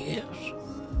 Why, yes.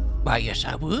 Why, yes,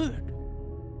 I would.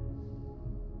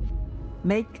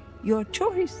 Make your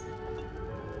choice.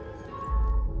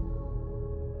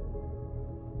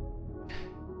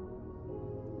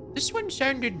 This one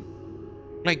sounded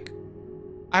like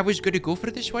I was going to go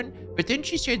for this one, but then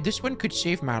she said this one could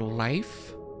save my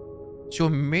life. So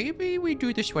maybe we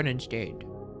do this one instead.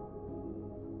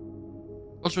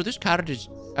 Also, this card is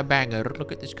a banger.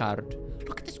 Look at this card.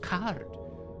 Look at this card.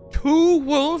 2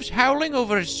 wolves howling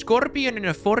over a scorpion in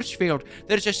a force field.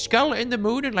 There's a skull in the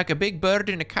moon and like a big bird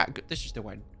and a cat. This is the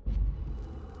one.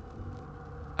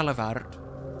 I love art.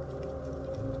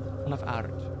 I love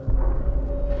art.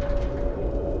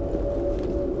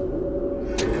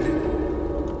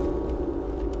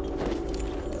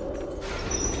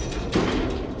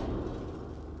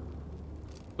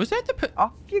 Was that the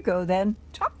Off you go then.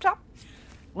 Chop, chop.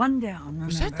 One down, remember.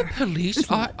 Was that the police? It's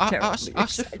not terribly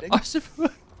exciting.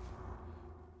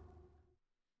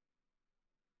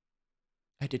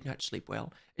 I did not sleep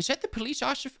well. Is that the police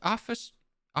officer?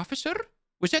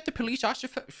 Was that the police officer?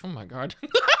 Oh my god.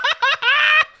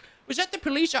 Was that the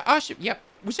police officer? Yep.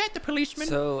 Was that the policeman?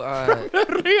 So,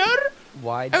 earlier?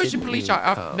 Why that was the didn't police you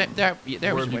officer.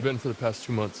 Where have you been for the past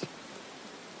 2 months?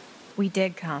 We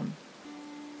did come.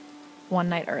 1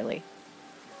 night early.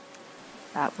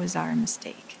 That was our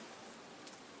mistake.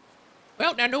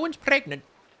 Well, now no one's pregnant.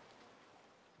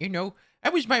 You know,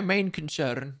 that was my main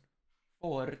concern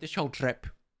for this whole trip.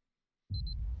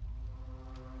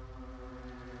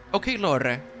 Okay,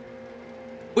 Laura.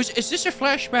 Is this a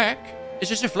flashback? Is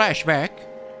this a flashback?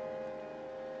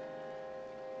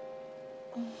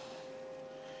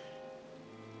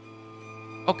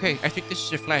 Okay, I think this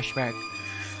is a flashback.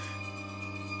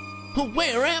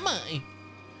 Where am I?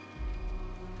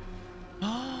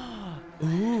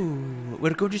 Ooh,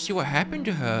 we're going to see what happened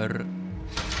to her.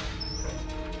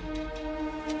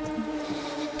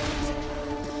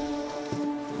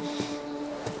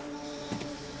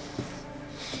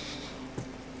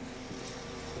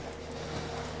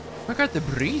 Look at the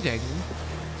breathing.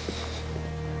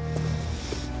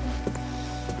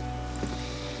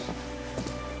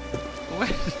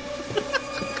 What?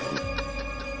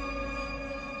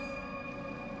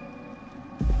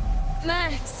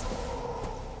 Max!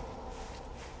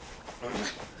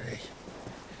 Hey.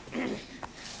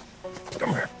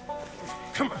 Come here.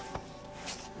 Come on.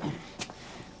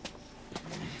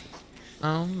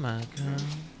 Oh my god.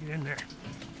 Get in there.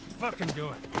 Fucking do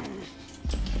it.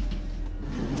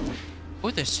 Oh,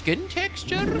 the skin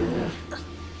texture?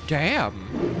 Damn.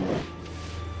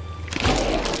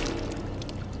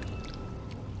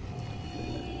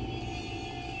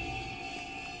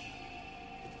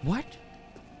 What?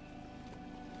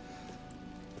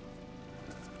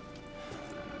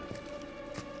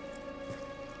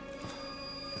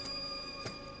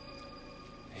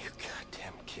 You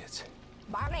goddamn kids.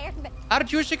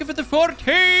 Aren't you sick of the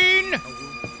 14?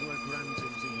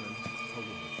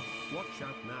 Watch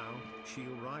out now, she'll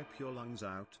ripe your lungs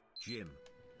out, Jim.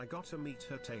 I gotta meet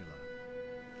her tailor.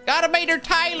 Gotta meet her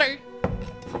Tyler.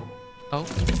 Oh.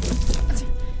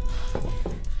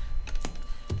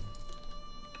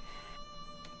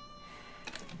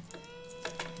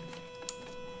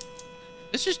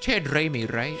 This is Ted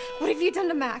Raimi, right? What have you done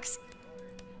to Max?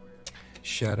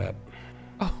 Shut up.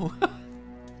 Oh.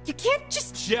 You can't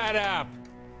just... Shut up!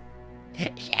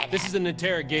 This is an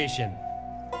interrogation.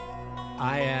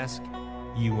 I ask,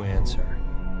 you answer.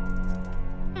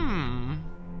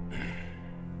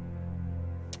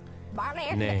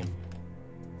 Name.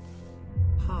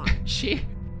 Hi.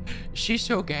 She's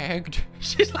so gagged.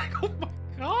 She's like, oh my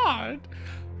god.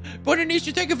 But it needs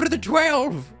to take it for the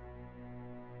 12.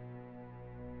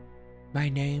 My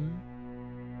name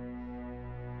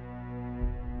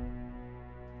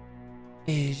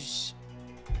is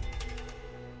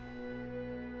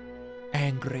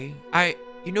angry. I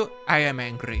am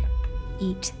angry.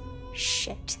 Eat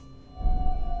shit.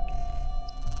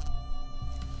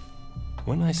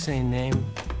 When I say name,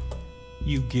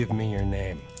 you give me your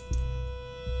name.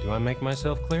 Do I make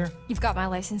myself clear? You've got my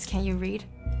license, can't you read?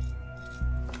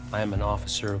 I am an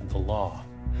officer of the law.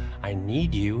 I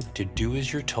need you to do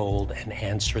as you're told and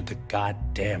answer the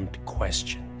goddamned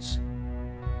questions.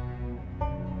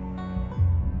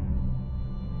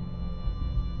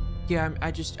 Yeah,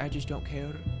 I just don't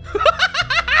care.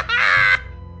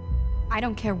 I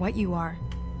don't care what you are.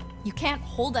 You can't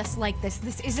hold us like this.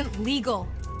 This isn't legal.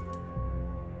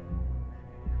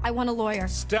 I want a lawyer.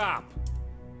 Stop!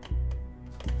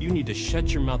 You need to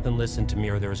shut your mouth and listen to me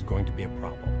or there is going to be a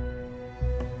problem.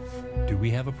 Do we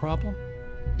have a problem?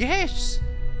 Yes!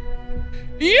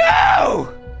 You!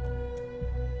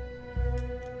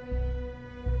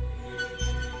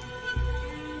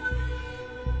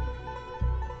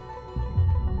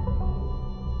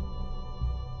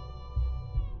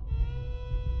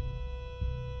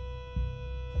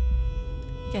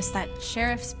 Guess that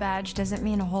sheriff's badge doesn't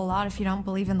mean a whole lot if you don't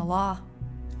believe in the law.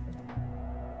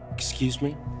 Excuse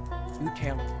me? You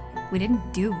tell me. We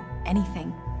didn't do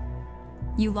anything.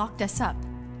 You locked us up.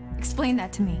 Explain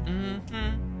that to me.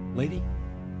 Lady,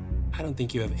 I don't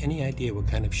think you have any idea what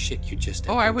kind of shit you just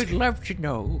Oh, I would love to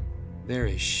know. There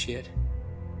is shit,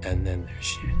 and then there's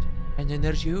shit. And then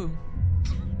there's you.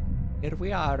 Here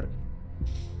we are.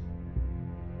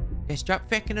 Okay, stop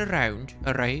fucking around,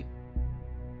 alright?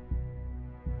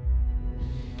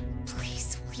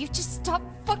 Please, will you just stop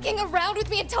fucking around with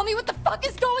me and tell me what the fuck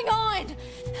is going on?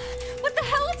 What the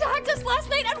hell attacked us last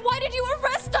night and why did you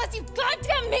arrest us, you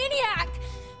goddamn maniac?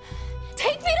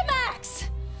 Take me to Max!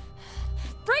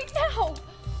 Right now!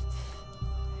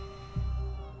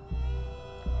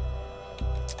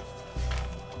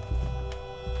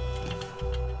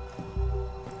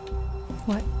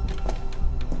 What?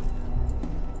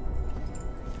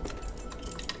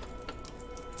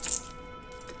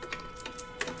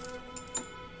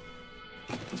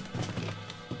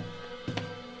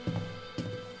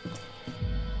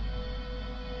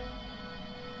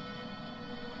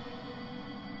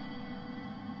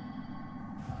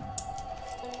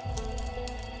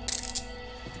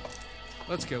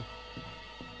 Let's go.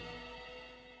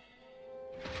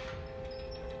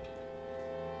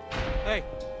 Hey!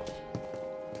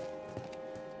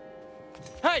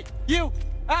 Hey, you!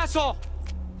 Asshole!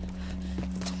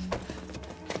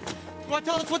 You wanna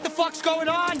tell us what the fuck's going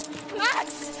on?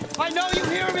 Max! I know you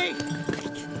hear me!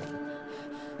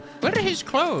 Where are his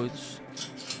clothes?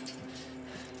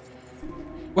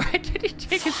 Why did he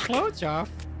take his clothes off?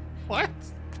 What?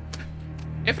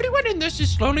 Everyone in this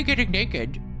is slowly getting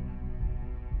naked.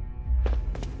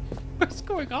 What's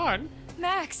going on?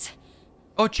 Max!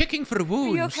 Oh, checking for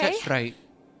wounds. okay? That's right.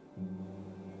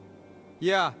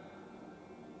 Yeah.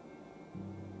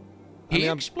 He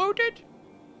exploded?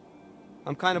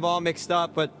 I'm kind of all mixed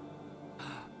up, but...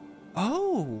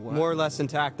 Oh. More or less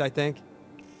intact, I think.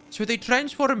 So they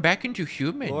transform back into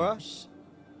humans. Laura?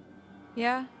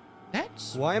 Yeah.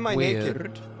 That's Why am I weird.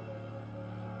 naked?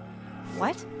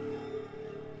 What?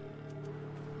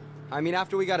 I mean,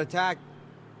 after we got attacked,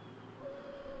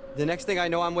 the next thing I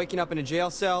know, I'm waking up in a jail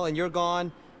cell, and you're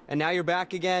gone, and now you're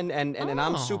back again, and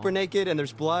I'm super naked, and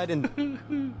there's blood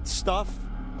and stuff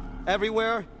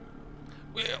everywhere.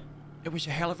 Well, it was a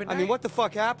hell of a night. I mean, what the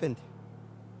fuck happened?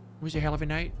 It was a hell of a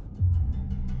night.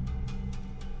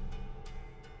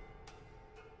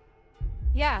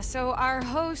 Yeah, so our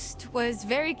host was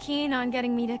very keen on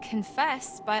getting me to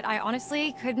confess, but I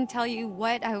honestly couldn't tell you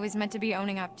what I was meant to be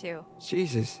owning up to.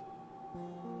 Jesus.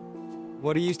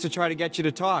 What he used to try to get you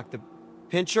to talk? The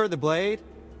pincher, the blade?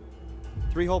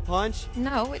 3-hole punch?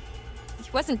 No, he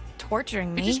wasn't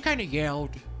torturing me. He just kind of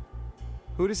yelled.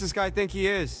 Who does this guy think he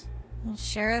is? Well,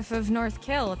 Sheriff of North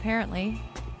Kill, apparently.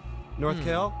 North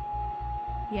Kill?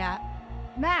 Yeah.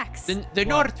 Max! The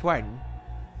north one.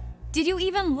 Did you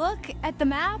even look at the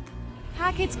map?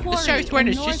 𝐒𝐂𝐃𝐄𝐒 The south one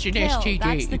is just an STD.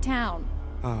 That's the town.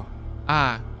 Oh.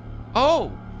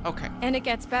 Oh, okay. And it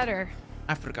gets better.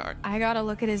 I forgot. I gotta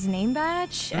look at his name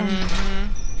badge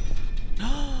and...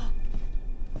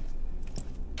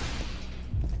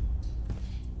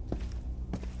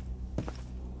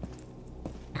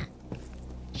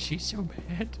 She's so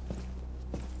bad.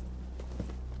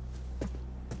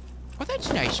 Oh,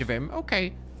 that's nice of him.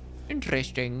 Okay.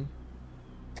 Interesting.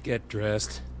 Get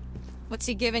dressed. What's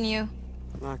he giving you?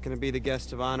 I'm not gonna be the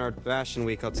guest of honor at Fashion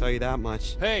Week, I'll tell you that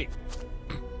much. Hey!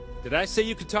 Did I say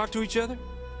you could talk to each other?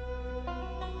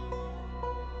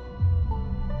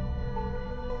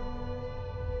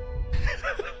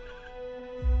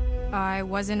 I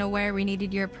wasn't aware we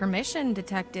needed your permission,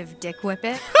 Detective Dick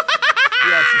Whippet.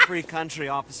 Yeah, it's a free country,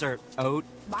 Officer Oat.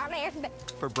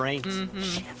 For brains.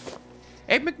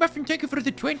 Hey, McMuffin, thank you for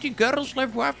the 20 girls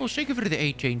love waffles. Thank you for the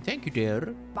 18. Thank you,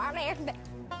 dear.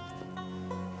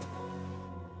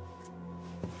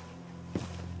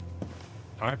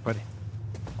 All right, buddy.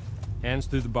 Hands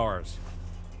through the bars.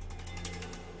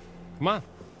 Come on.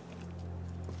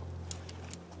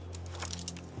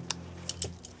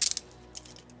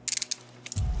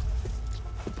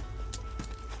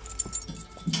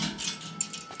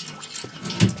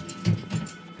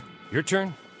 Your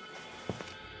turn.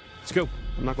 Let's go.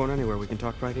 I'm not going anywhere. We can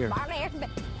talk right here.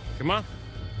 Come on.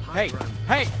 Hey!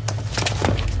 Hey!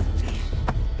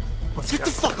 Get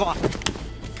the fuck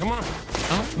off! Come on.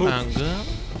 Oh, manga.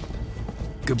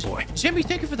 Good boy. Jimmy,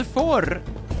 thank you for the 4.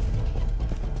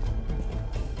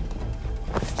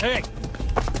 Hey!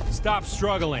 Stop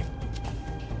struggling.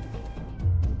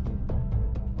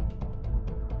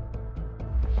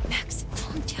 Max,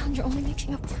 calm down. You're only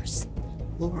making it worse.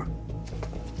 Laura.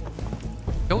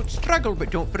 Don't struggle, but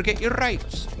don't forget your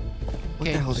rights. What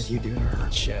the hell did you do to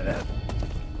her? Shut up.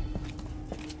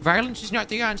 Violence is not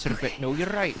the answer, but know your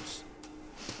rights.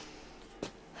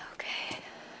 Okay.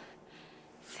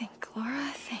 Think,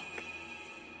 Laura, think.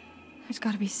 There's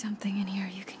gotta be something in here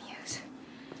you can use.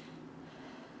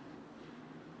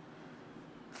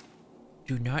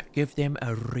 Do not give them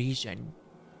a reason.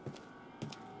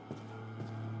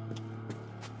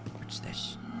 What's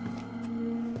this?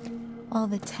 While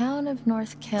the town of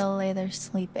North Kill lay there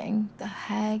sleeping, the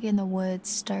hag in the woods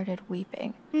started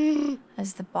weeping.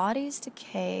 As the bodies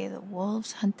decay, the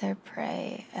wolves hunt their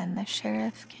prey, and the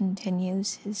sheriff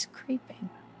continues his creeping.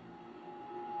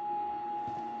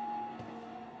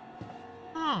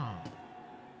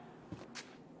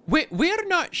 We're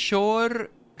not sure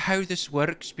how this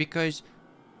works because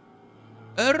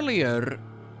earlier,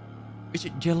 is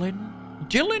it Dylan?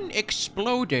 Dylan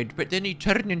exploded, but then he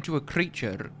turned into a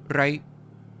creature, right?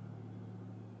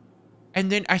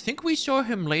 And then I think we saw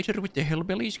him later with the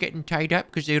hillbillies getting tied up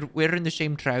because they're wearing the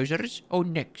same trousers. Oh,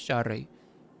 Nick, sorry.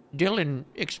 Dylan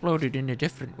exploded in a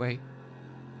different way.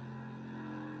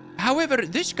 However,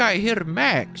 this guy here,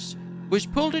 Max, was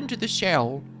pulled into the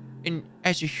cell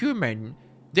as a human,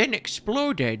 then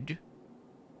exploded,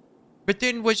 but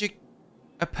then was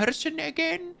a person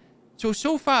again?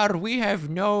 So far we have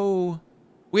no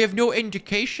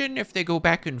indication if they go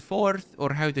back and forth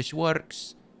or how this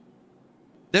works.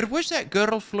 There was that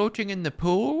girl floating in the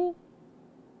pool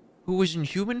who was in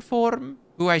human form,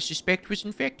 who I suspect was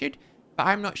infected, but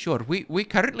I'm not sure. We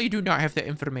currently do not have that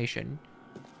information.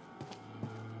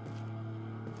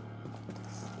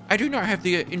 I do not have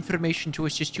the information to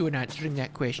assist you in answering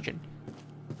that question.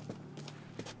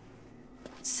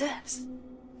 What's this?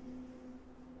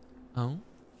 Oh?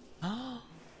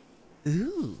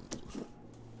 Ooh.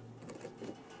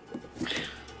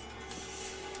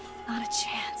 Not a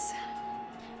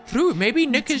True, maybe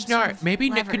Nick is not. Maybe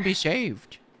Nick Clever. can be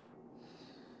saved.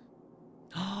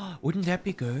 Wouldn't that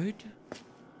be good?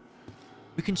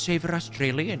 We can save our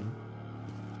Australian.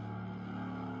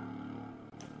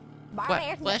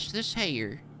 What's this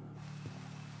here?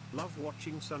 Love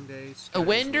watching Sundays. A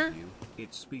wender?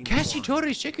 It's been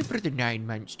𝐂𝐃𝐄𝐒, thank you for the 9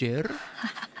 months, dear.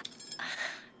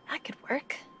 That could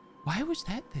work. Why was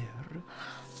that there?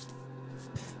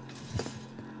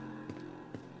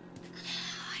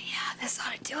 Yeah, this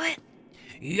ought to do it.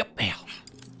 Yep, pal.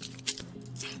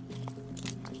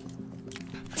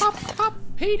 Pop, pop,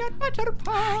 peanut butter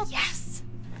pop. Yes.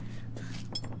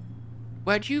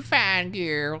 What'd you find,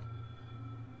 girl?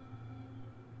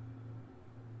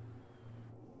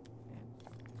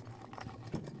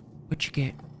 What you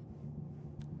get?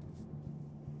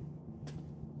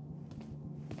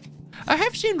 I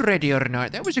have seen Ready or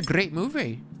Not. That was a great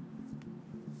movie.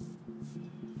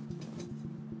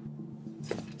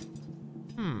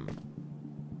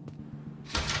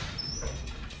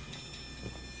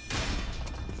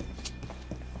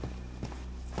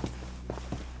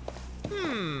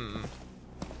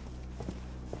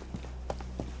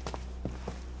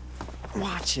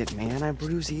 Watch it, man. I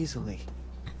bruise easily.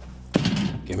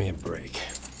 Give me a break.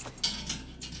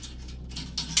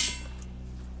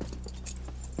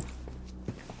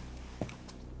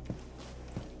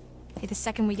 Hey, the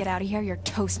second we get out of here, you're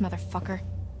toast, motherfucker.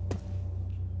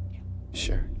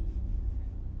 Sure.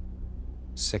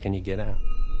 Second you get out.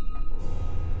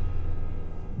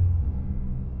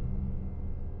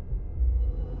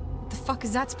 What the fuck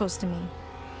is that supposed to mean?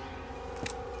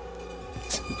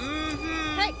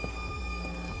 Hey!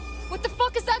 What the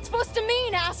fuck is that supposed to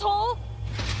mean, asshole?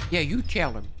 Yeah, you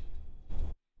tell him.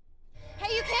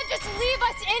 Hey, you can't just leave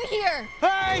us in here!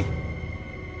 Hey!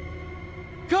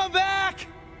 Come back!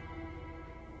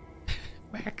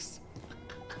 Max.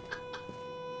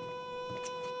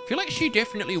 I feel like she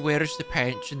definitely wears the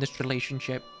pants in this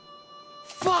relationship.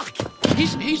 Fuck!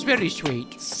 He's very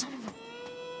sweet. Son of a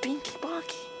binky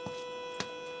bonky.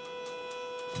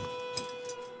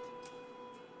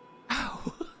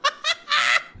 Ow.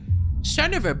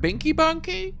 Son of a binky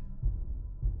bonky.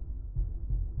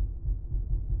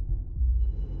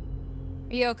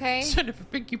 Are you okay? Son of a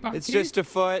binky bonky. It's just a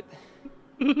foot.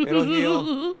 It'll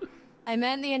heal. I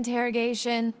meant the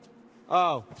interrogation.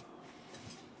 Oh.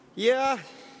 Yeah.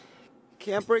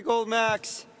 Can't break old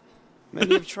Max.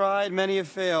 Many have tried, many have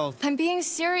failed. I'm being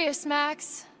serious,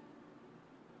 Max.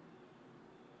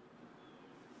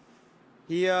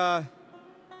 He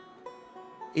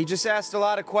just asked a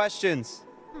lot of questions.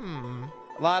 A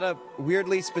lot of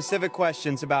weirdly specific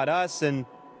questions about us and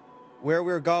where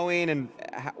we were going and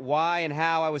why and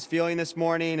how I was feeling this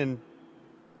morning and...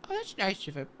 Oh, that's nice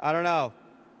of him. I don't know.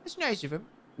 That's nice of him.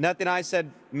 Nothing I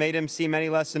said made him seem any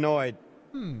less annoyed.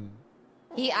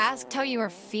 He asked how you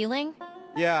were feeling?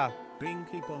 Yeah.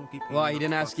 Binky bonky. Why, he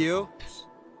didn't ask you?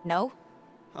 No.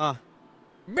 Huh.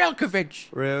 Malkovich.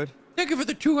 Rude. Thank you for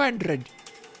the 200.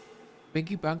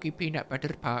 Binky bonky peanut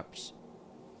butter pops.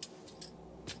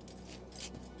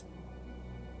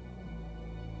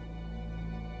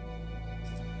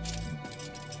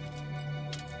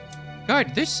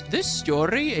 God, this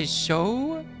story is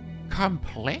so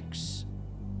complex,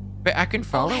 but I can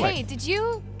follow Hey, it. did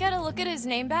you get a look at his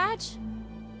name badge?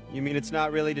 You mean it's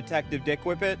not really Detective Dick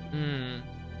Whippet?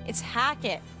 It's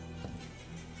Hackett.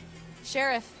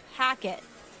 Sheriff Hackett.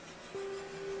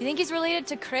 You think he's related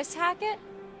to Chris Hackett?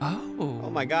 Oh. Oh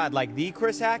my god, like the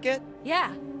Chris Hackett?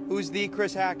 Yeah. Who's the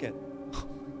Chris Hackett?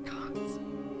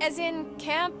 As in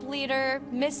camp leader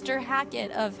Mr.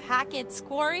 Hackett of Hackett's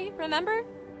Quarry, remember?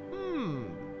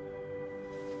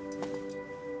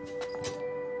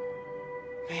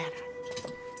 Man.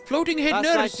 Floating head Last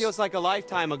nurse. night feels like a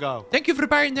lifetime ago. Thank you for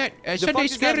buying that The Sundae fuck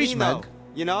does that Scaries mean, mug. though?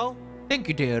 You know? Thank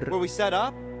you, dear. Were we set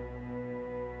up?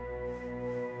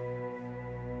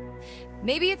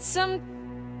 Maybe it's some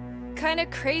kind of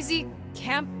crazy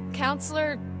camp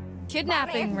counselor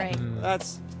kidnapping ring.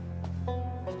 That's...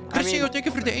 Chrissy, thank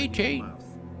you for the 18.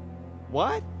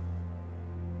 What?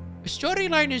 The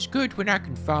storyline is good when I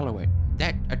can follow it.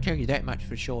 That, I'll tell you that much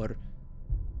for sure.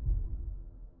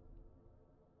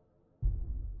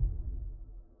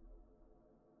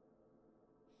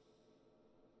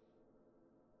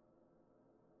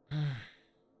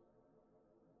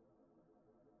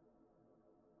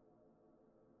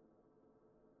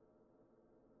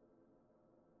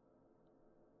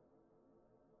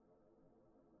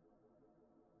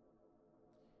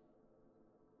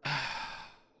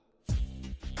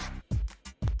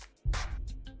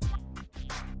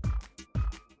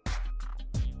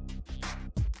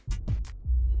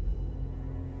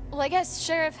 Well, I guess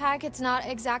Sheriff Hackett's not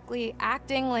exactly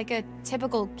acting like a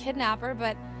typical kidnapper,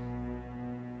 but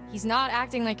he's not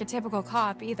acting like a typical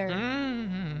cop either.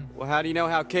 Well, how do you know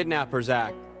how kidnappers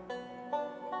act?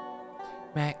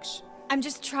 Max. I'm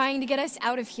just trying to get us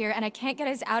out of here, and I can't get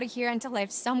us out of here until I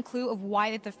have some clue of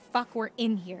why the fuck we're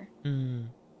in here.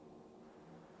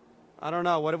 I don't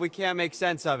know. What if we can't make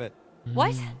sense of it?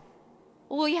 What?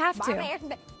 Well, we have to.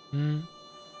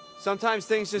 Sometimes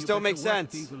things just don't make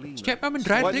sense. Stepmom and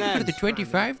Dad, thank you for the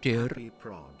 25, dear.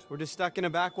 We're just stuck in a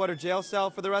backwater jail cell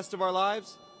for the rest of our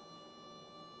lives?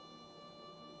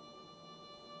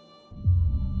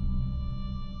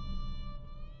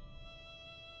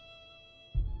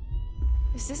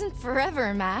 This isn't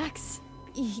forever, Max.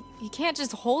 You can't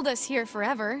just hold us here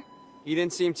forever. You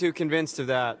didn't seem too convinced of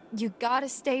that. You gotta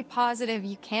stay positive.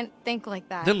 You can't think like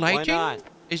that. The lighting Why not?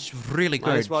 is really good.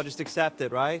 Might as well just accept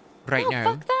it, right? Right now.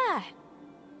 Fuck that.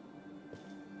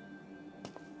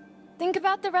 Think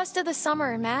about the rest of the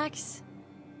summer, Max.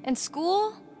 And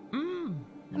school?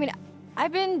 I mean,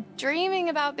 I've been dreaming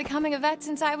about becoming a vet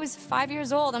since I was 5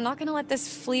 years old. I'm not gonna let this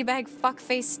fleabag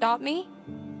fuckface stop me.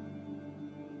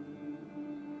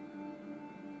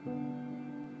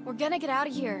 We're gonna get out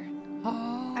of here.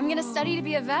 I'm gonna study to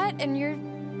be a vet, and you're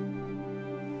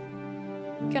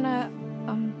gonna,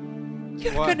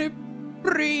 You're What? gonna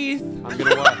breathe. I'm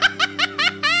gonna what?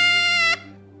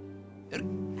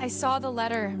 I saw the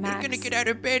letter, Max. You're gonna get out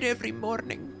of bed every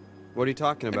morning. What are you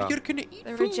talking about? You're gonna eat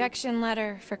The food. rejection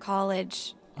letter for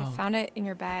college. I found it in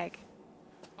your bag.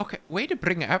 Okay, way to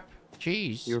bring it up.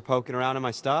 Jeez. You were poking around in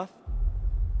my stuff?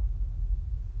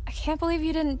 I can't believe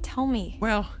you didn't tell me.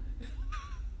 Well.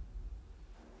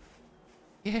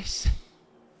 Yes.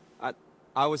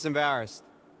 I was embarrassed.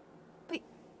 But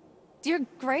your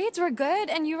grades were good,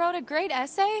 and you wrote a great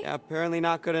essay? Yeah, apparently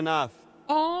not good enough.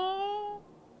 Oh.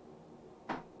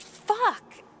 Fuck.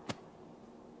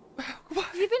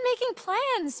 You've been making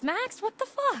plans, Max. What the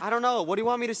fuck? I don't know. What do you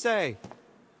want me to say?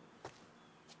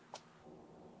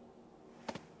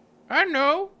 I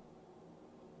know.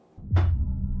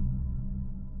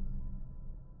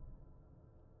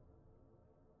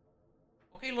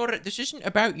 Okay, Laura, this isn't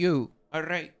about you,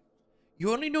 alright?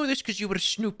 You only know this because you were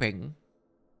snooping.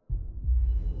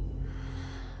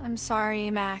 I'm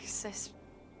sorry, Max.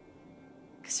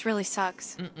 This really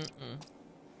sucks.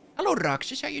 Hello,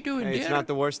 Roxas. How you doing, Hey, dear? it's not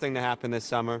the worst thing to happen this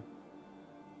summer.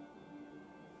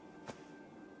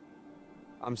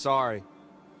 I'm sorry.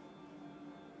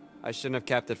 I shouldn't have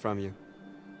kept it from you.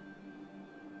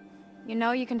 You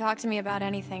know you can talk to me about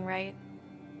anything, right?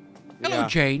 Hello, Yeah.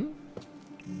 Jane.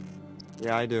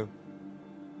 Yeah, I do.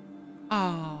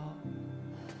 Oh.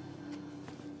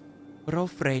 We're all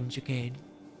friends again.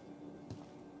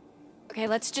 Okay,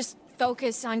 let's just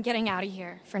focus on getting out of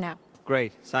here for now.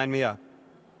 Great. Sign me up.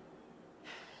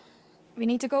 We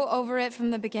need to go over it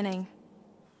from the beginning.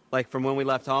 Like from when we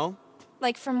left home?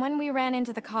 Like from when we ran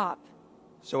into the cop.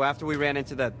 So after we ran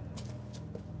into the...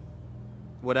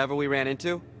 whatever we ran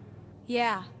into?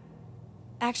 Yeah.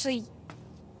 Actually,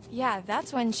 yeah,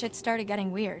 that's when shit started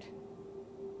getting weird.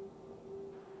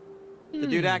 The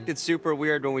dude acted super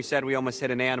weird when we said we almost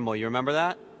hit an animal. You remember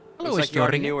that? Hello, It's like you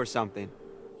already Historia. knew or something.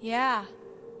 Yeah.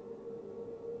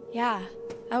 Yeah,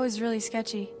 that was really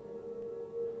sketchy.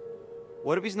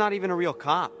 What if he's not even a real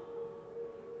cop?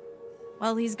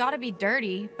 Well, he's gotta be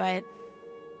dirty, but...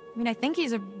 I mean, I think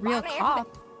he's a real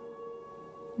cop.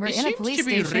 We're He in a seems police to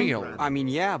be station. real. I mean,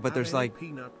 yeah, but there's like...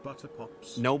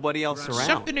 nobody else around.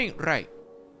 Something ain't right.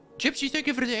 Gypsy, thank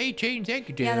you for the 18. Thank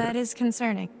you, dear. Yeah, that is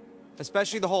concerning.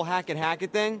 Especially the whole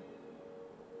Hackett thing.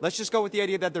 Let's just go with the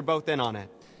idea that they're both in on it.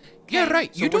 Yeah,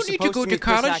 right. So You we're don't need to supposed go to to meet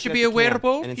Chris college Hackett to at be a the camp,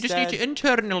 werewolf. and You just need to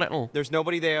intern a little. There's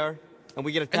nobody there, and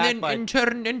we get And attacked then by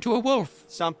intern into a wolf.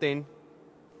 something.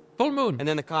 Full moon. And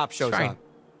then the cop shows Fine. up.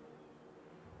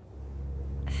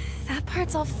 That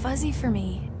part's all fuzzy for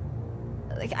me.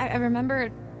 Like, I remember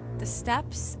the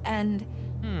steps and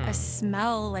a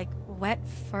smell like wet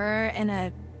fur and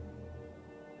a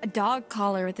dog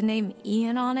collar with the name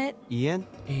Ian on it. Ian?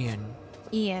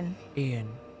 Ian.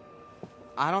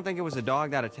 I don't think it was a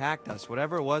dog that attacked us.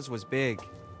 Whatever it was big.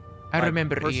 I Like,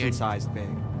 remember Ian. person-sized big.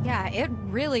 Yeah, it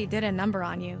really did a number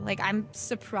on you. Like, I'm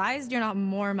surprised you're not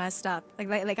more messed up.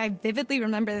 Like I vividly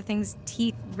remember the thing's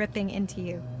teeth ripping into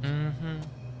you.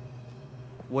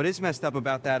 What is messed up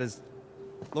about that is,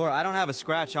 Laura, I don't have a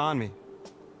scratch on me.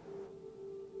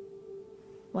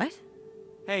 What?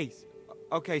 Hey,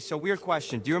 okay, so weird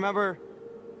question. Do you remember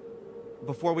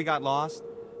before we got lost?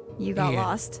 You got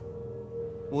lost?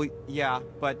 Well, yeah,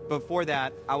 but before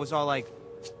that, I was all like,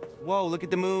 whoa, look at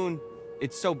the moon.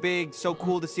 it's so big, so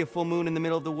cool to see a full moon in the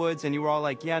middle of the woods, and you were all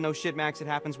like, yeah, no shit, Max, it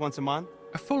happens once a month.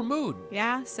 A full moon?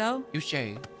 Yeah, so? You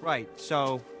say? Right,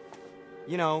 so,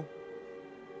 you know,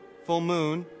 full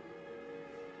moon.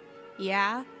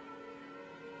 Yeah.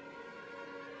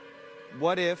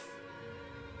 What if,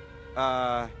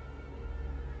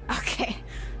 Okay.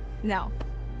 No.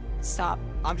 Stop.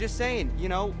 I'm just saying, you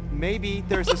know, maybe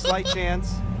there's a slight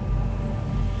chance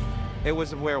it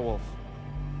was a werewolf.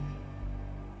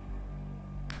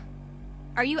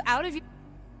 Are you out of your...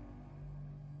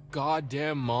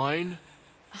 Goddamn mind?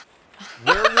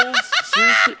 Werewolves?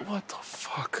 Seriously? What the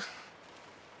fuck?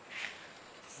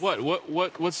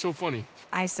 What's so funny?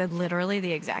 I said literally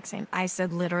the exact same. I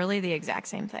said literally the exact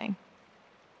same thing.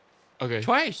 Okay.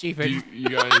 Twice, even. You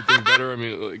got anything better? I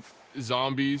mean, like,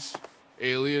 zombies,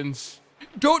 aliens.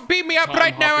 Don't beat me up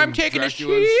right now. I'm taking a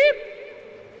sheep.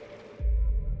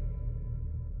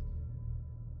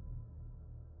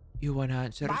 You want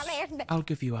answers? I'll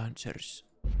give you answers.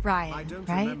 Ryan, I don't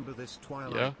right? remember this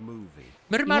Twilight movie.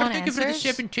 You want Thank you for the answers?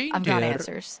 17, I've got dear.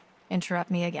 answers. Interrupt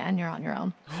me again. You're on your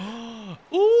own.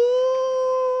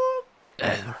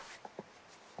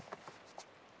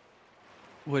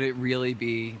 Would it really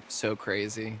be so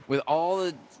crazy? With all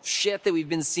the shit that we've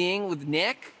been seeing with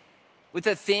Nick? With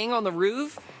the thing on the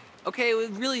roof? Okay, it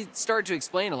would really start to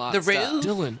explain a lot of stuff.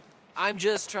 Dylan. I'm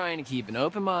just trying to keep an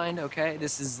open mind, okay?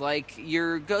 This is like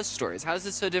your ghost stories. How is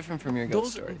this so different from your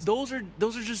ghost stories? Those are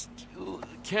just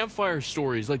campfire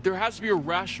stories. Like, there has to be a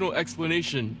rational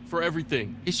explanation for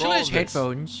everything. He for still all has of this.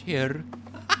 headphones here.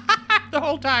 The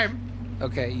whole time.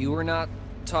 Okay, you were not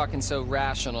talking so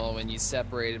rational when you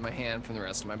separated my hand from the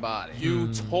rest of my body.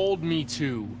 You told me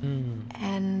to.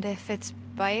 And if it's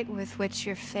bite with which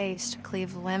you're faced,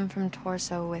 cleave limb from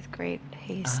torso with great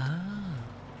haste.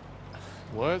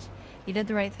 What? You did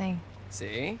the right thing.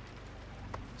 See?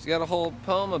 She's got a whole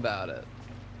poem about it.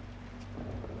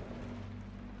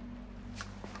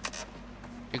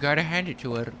 You gotta hand it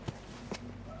to her.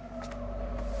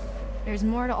 There's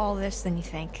more to all this than you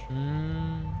think.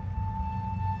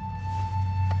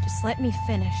 Just let me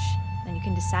finish. Then you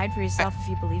can decide for yourself if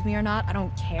you believe me or not. I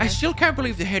don't care. I still can't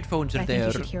believe the headphones But are I think there.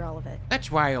 you should hear all of it.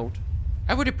 That's wild.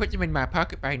 I would have put them in my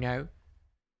pocket by now.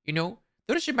 You know,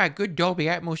 those are my good Dolby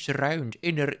Atmos surround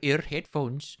inner ear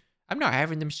headphones. I'm not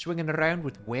having them swinging around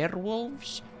with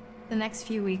werewolves. The next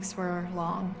few weeks were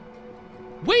long.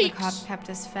 Weeks? The cop kept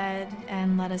us fed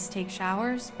and let us take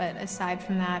showers, but aside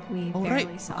from that, we All barely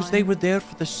right, saw because him. they were there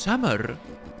for the summer.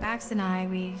 Max and I,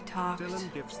 we talked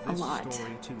Dylan gives a this lot.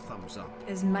 story 2 thumbs up.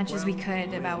 As much as we Well,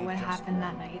 could about really what just happened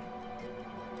that night.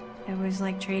 It was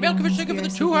like trading Milk of a sugar for the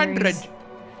conspiracy 200. theories.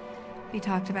 We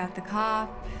talked about the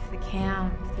cop, the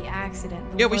camp, the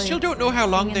accident. The Yeah, we still woods, don't know the how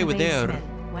long thing they in the were there.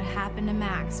 basement, What happened to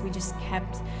Max? We just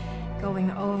kept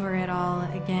going over it all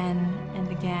again and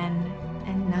again,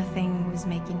 and nothing was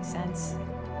making sense.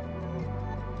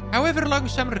 However long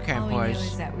summer camp All we knew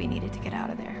was. is that we needed to get out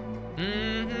of there.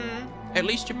 At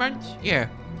least a month? Yeah.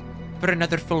 For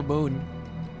another full moon.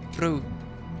 True.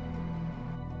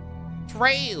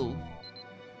 Trail.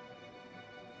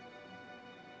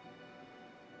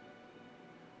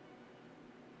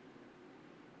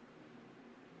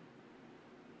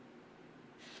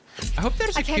 I hope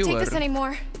there's a I can't cure. take this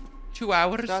anymore. 2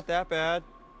 hours? Not that bad.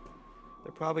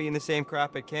 They're probably in the same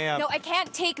crap at camp. No, I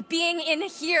can't take being in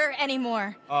here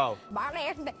anymore. Oh.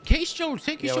 𝐂𝐿,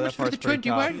 thank you Yeah, so well, much that for the part's pretty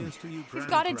 21. We've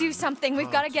got to do something.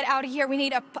 We've got to get out of here. We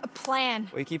need a plan.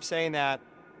 We keep saying that,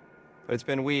 but it's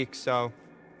been weeks, so,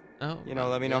 you know,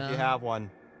 let me know if you have one.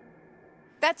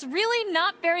 That's really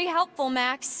not very helpful,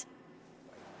 Max.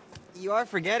 You are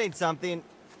forgetting something.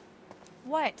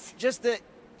 What? Just the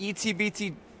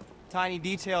itsy-bitsy tiny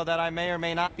detail that I may or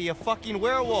may not be a fucking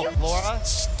werewolf, Laura.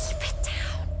 Keep it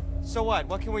down. So what?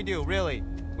 What can we do, really?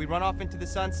 We run off into the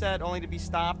sunset only to be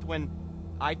stopped when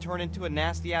I turn into a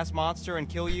nasty-ass monster and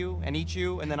kill you and eat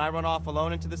you, and then I run off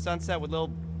alone into the sunset with little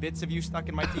bits of you stuck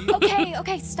in my teeth?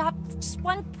 Okay, stop. Just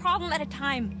one problem at a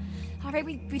time. All right,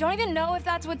 we don't even know if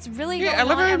that's what's really going on. I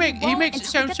love how and we he won't makes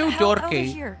it until we sound get so the hell out of dorky.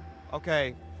 here.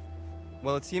 Okay.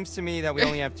 Well, it seems to me that we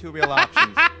only have 2 real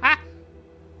options.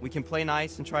 We can play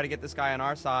nice and try to get this guy on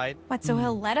our side. What, so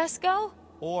he'll let us go?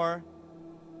 Or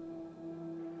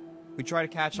we try to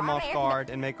catch him off guard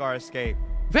and make our escape.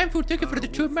 Vanfood, thank you for the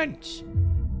 2 months.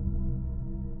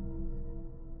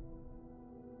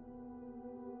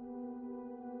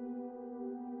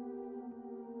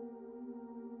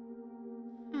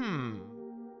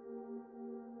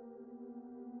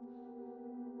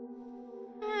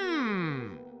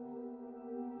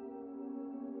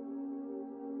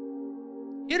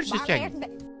 Here's the thing.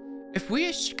 If we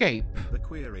escape... The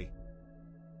Quarry.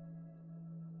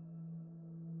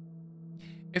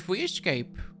 if we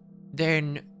escape,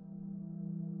 then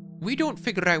we don't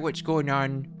figure out what's going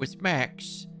on with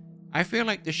Max. I feel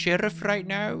like the sheriff right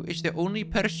now is the only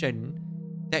person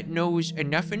that knows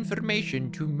enough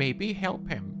information to maybe help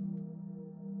him.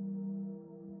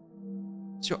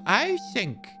 So I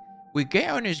think we get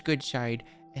on his good side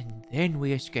and then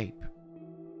we escape.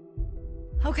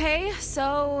 Okay,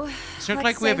 so It's not let's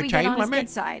like we say have a get time on his limit. good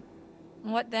side.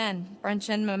 What then? Brunch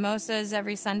and mimosas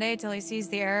every Sunday till he sees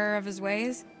the error of his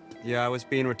ways? Yeah, I was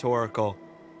being rhetorical.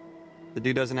 The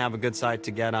dude doesn't have a good side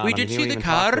to get on. We I mean, did he see don't the even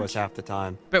talk to card, us half the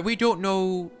time. but we don't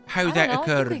know how I that don't know, I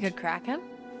occurred. think we could crack him.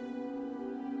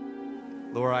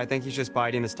 Laura, I think he's just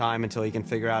biding his time until he can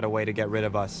figure out a way to get rid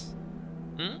of us.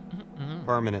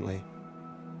 Permanently.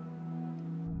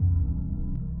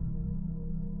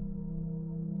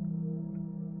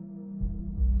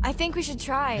 I think we should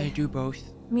try. They do both.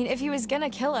 I mean, if he was gonna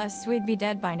kill us, we'd be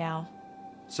dead by now.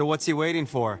 So what's he waiting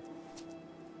for?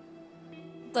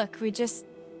 Look, we just...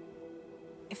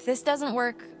 If this doesn't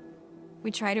work,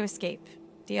 we try to escape.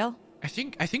 Deal? I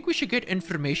think we should get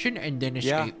information and then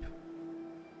Yeah. escape.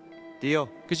 Deal.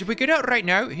 Because if we get out right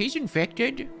now, he's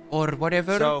infected or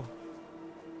whatever. So,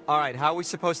 alright, how are we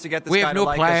supposed to get this We guy have to no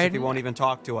like us plan. if he won't even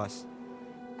talk to us?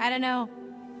 I don't know.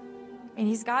 I mean,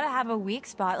 he's gotta have a weak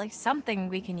spot, like something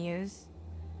we can use.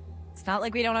 It's not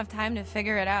like we don't have time to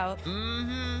figure it out.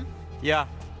 Mm-hmm. Yeah.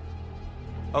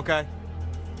 Okay.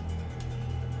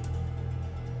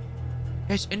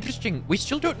 It's interesting. We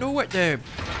still don't know what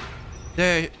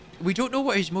we don't know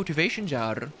what his motivations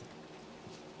are.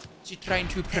 Is he trying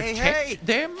to protect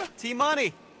them?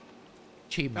 T-Money.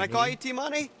 T-Money. Can I call you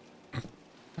T-Money?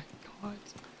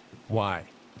 Why?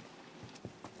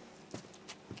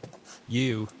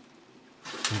 You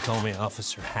can call me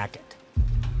Officer Hackett.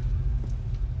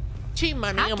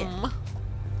 T-Money.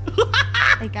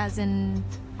 Like as in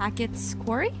Hackett's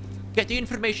Quarry? Get the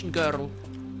information, girl.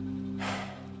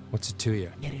 What's it to you?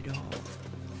 Get it all.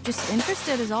 Just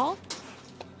interested is all.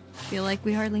 Feel like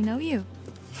we hardly know you.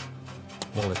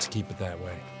 Well, let's keep it that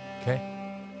way, okay?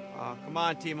 Oh, come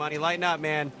on, T-Money, lighten up,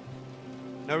 man.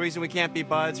 No reason we can't be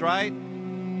buds, right?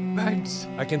 Buds.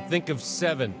 I can think of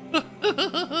 7.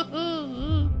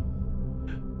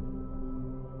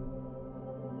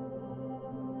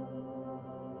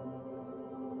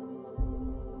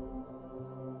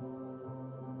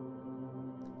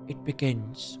 It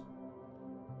begins.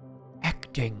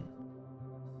 Acting.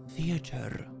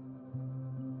 Theater.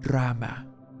 Drama.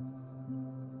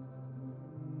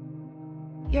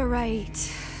 You're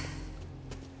right.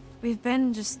 We've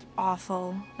been just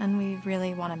awful, and we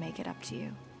really want to make it up to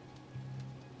you.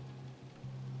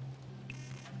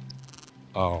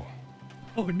 Oh.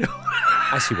 Oh no.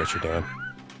 I see what you're doing.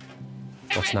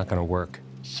 That's not gonna work.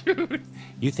 Shoot.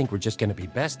 You think we're just gonna be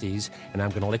besties, and I'm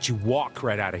gonna let you walk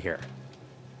right out of here.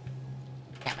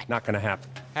 Not gonna happen.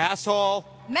 Asshole!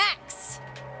 Max!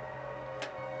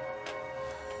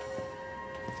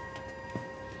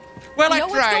 Well, we I know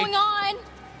tried. what's going on.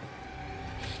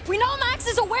 We know Max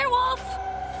is a werewolf.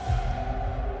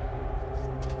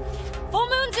 Full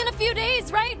moon's in a few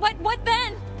days, right? What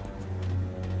then?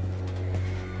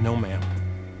 No, ma'am.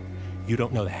 You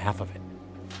don't know the half of it.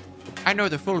 I know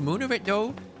the full moon of it,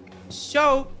 though.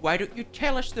 So, why don't you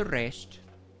tell us the rest?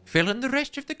 Fill in the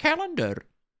rest of the calendar.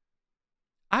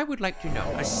 I would like to know.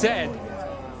 I said,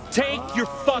 take your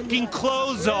fucking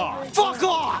clothes off! Fuck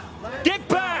off! Get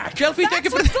back! Selfie, thank you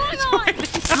for What's going on?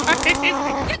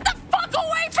 Get the fuck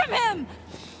away from him!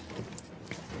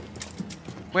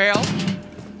 Well,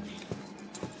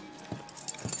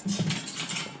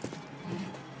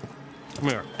 Come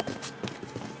here.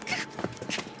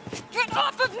 Get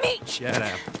off of me! Shut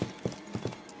up.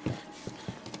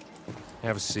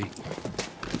 Have a seat.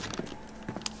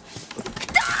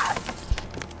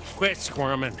 Quit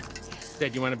squirming.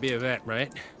 Said you want to be a vet,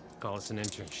 right? Call us an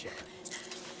internship.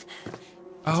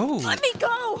 oh. Let me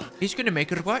go! He's gonna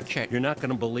make her watch it. You're not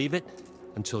gonna believe it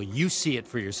until you see it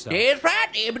for yourself. That's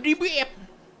right,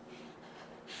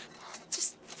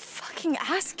 Just fucking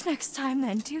ask next time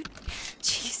then, dude.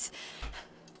 Jeez.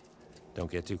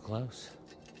 Don't get too close.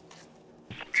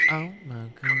 Oh my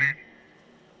god. Come in.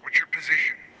 What's your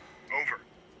position? Over.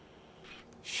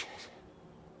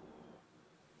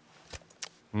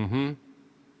 Mm-hmm.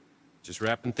 Just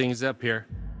wrapping things up here.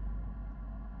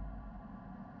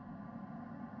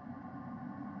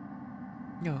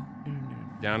 No.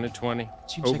 Down to 20.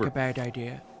 Seems Over. like a bad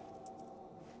idea.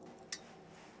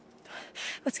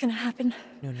 What's gonna happen?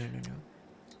 No.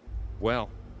 Well,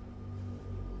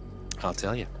 I'll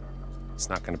tell you. It's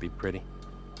not gonna be pretty.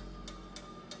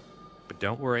 But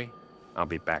don't worry. I'll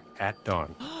be back at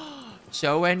dawn.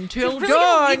 So until You really gonna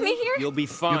dawn, leave me here? You'll be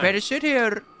fine. you better sit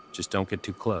here. Just don't get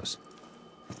too close.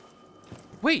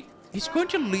 Wait, he's going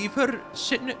to leave her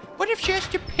sitting. What if she has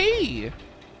to pee?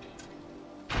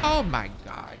 Oh my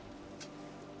god.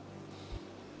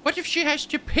 What if she has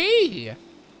to pee?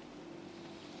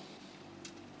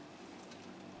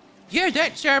 Yeah,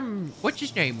 that's, what's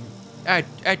his name? Ted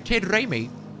Raimi.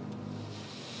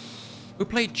 Who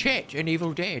played Chet in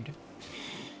Evil Dead.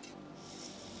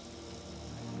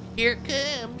 Here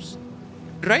comes.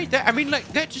 Right, I mean, like,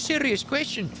 that's a serious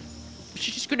question. Is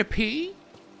she just gonna pee?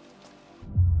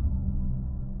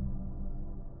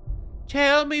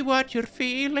 Tell me what you're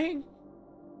feeling.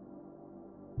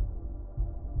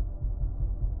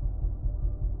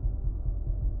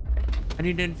 I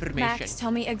need information. Max,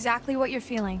 tell me exactly what you're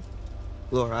feeling.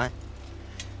 Laura,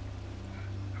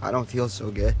 I don't feel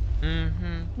so good.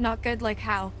 Mm-hmm. Not good like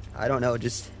how? I don't know,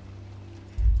 just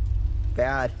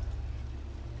bad.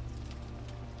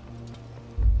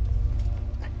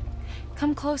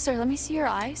 Come closer, let me see your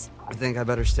eyes. I think I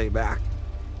better stay back.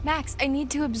 Max, I need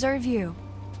to observe you.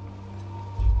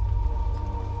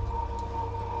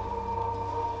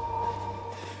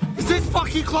 Is this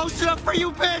fucking close enough for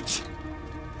you, bitch?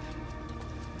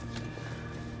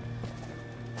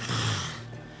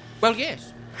 Well,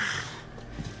 yes.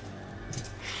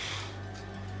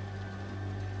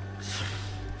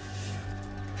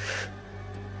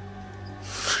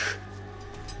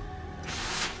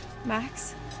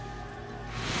 Max?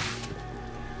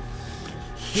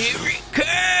 Here it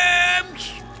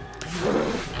comes!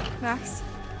 Max?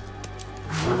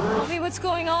 Tell me what's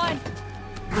going on.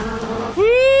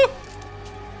 Woo!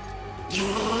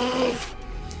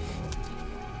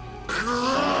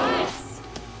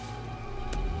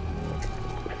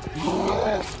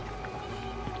 Max!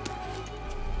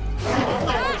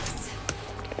 Max!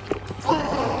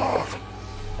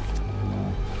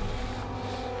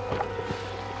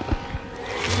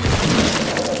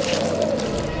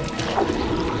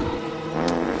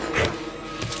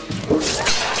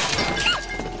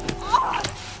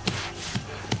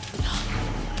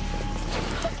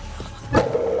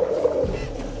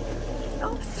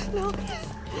 No.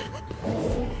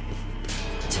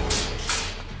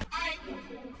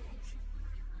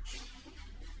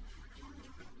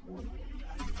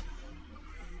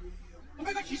 Oh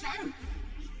my god, she's out!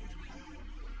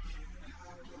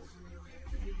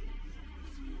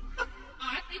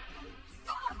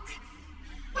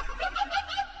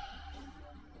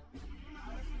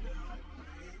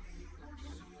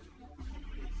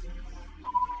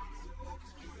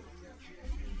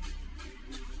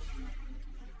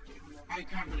 I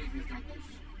can't believe you've done this.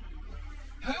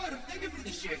 Her, thank you for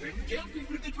the 7, Jelfie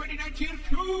for the 29 tier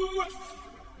 2,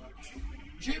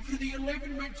 Jeff for the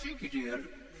 11 𝐊𝐃𝐄𝐿 dear.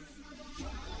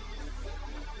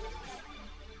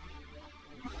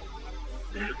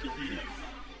 Back again.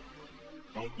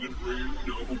 Outlet Rave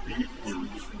double beef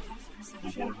burgers. The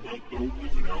one month old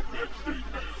and Outback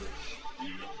Steakhouse.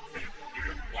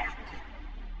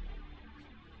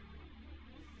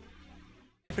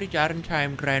 Every darn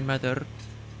time, grandmother.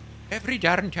 Every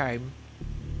darn time.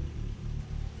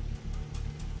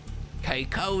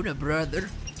 𝐂𝐄𝐑, brother.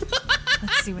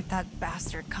 Let's see what that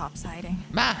bastard cop's hiding.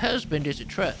 My husband is a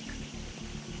truck.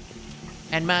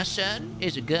 And my son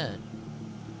is a gun.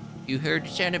 You heard the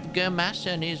sound of a gun, my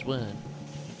son is one.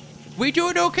 We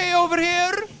doing okay over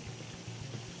here?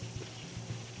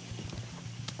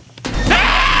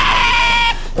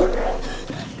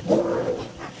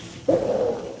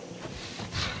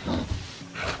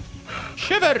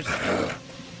 Shivers!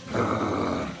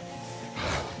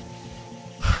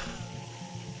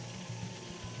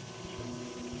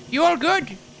 You all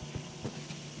good?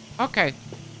 Okay.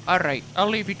 Alright, I'll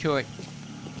leave you to it.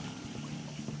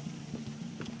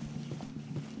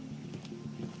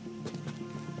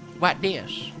 What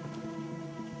this?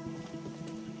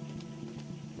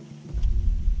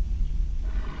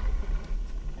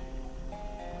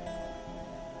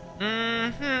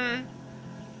 Mm-hmm.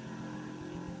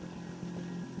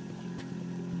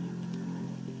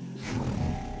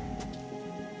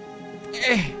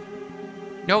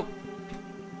 Nope.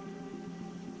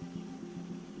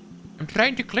 I'm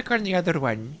trying to click on the other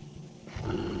one.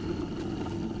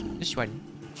 This one.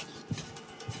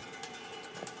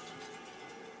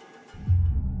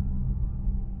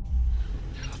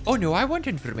 Oh no, I want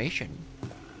information.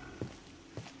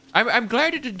 I'm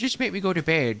glad it didn't just make me go to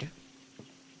bed.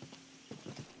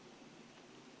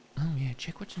 Oh yeah,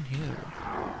 check what's in here.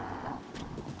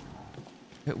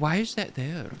 Wait, why is that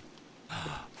there?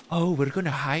 Oh, we're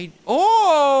gonna hide.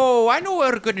 Oh, I know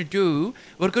what we're gonna do.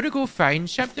 We're gonna go find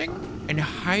something and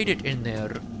hide it in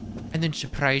there. And then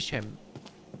surprise him.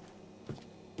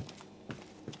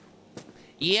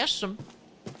 Yes.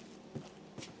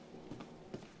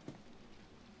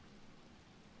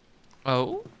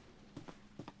 Oh.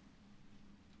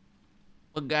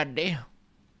 Well, goddamn.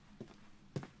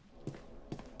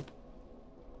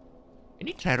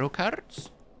 Any tarot cards?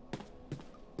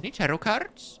 Any tarot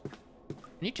cards?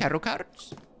 Any tarot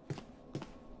cards?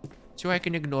 So I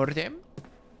can ignore them?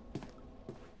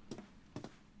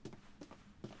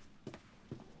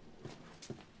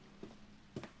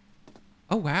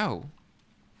 Oh, wow.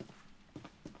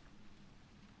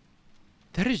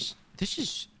 This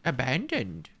is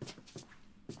abandoned.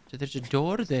 So there's a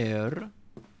door there.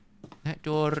 That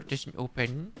door doesn't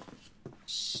open.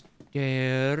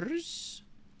 Stairs.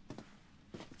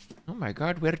 Oh my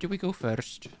god, where do we go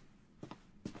first?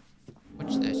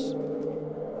 What's this?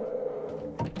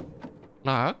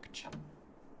 Locked.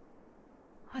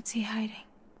 What's he hiding?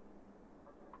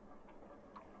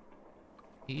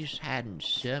 He's hiding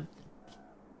something.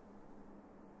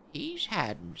 He's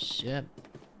hiding something.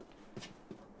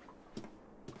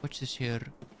 What's this here?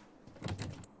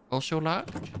 Also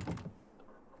locked?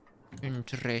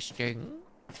 Interesting.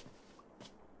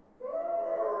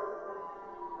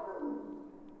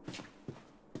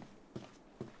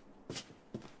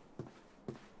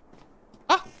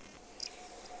 Ah!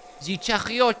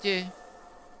 𝐒𝐂𝐄𝐒𝐒.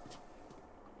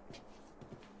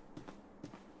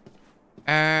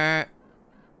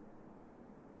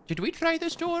 Did we try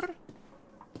this door?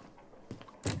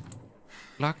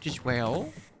 Locked as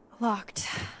well. Locked.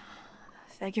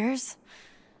 Figures.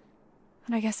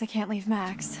 And I guess I can't leave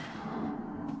Max.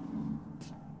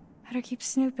 Better keep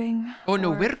snooping. Oh no,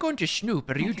 we're going to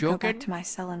snoop. Are you joking? Go back to my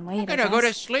cell and wait. I'm gonna go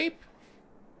to sleep.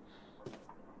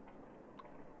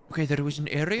 Okay, there was an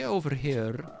area over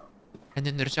here. And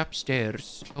then there's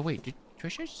upstairs. Oh wait, did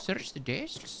Trisha search the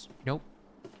desks? Nope.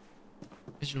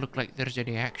 Doesn't look like there's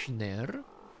any action there.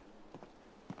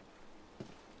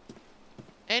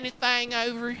 Anything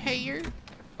over here?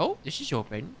 Oh, this is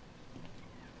open.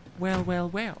 Well, well,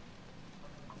 well.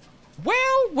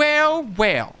 Well, well,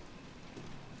 well.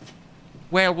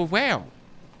 Well, well, well.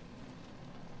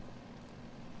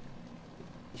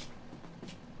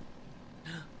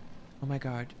 Oh my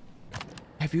god.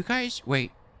 Have you guys...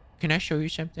 Wait. Can I show you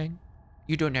something?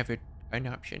 You don't have an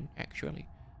option, actually.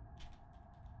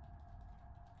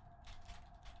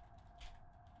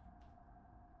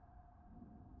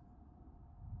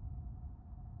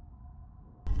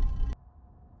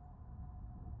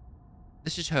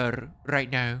 This is her, right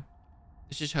now.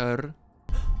 This is her.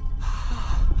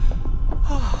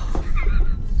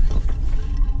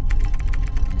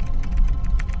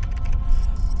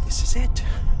 This is it.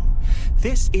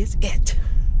 This is it.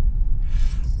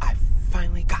 I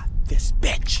finally got this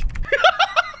bitch.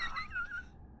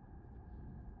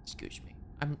 Excuse me.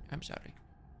 I'm sorry.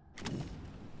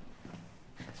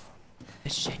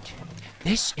 This is it.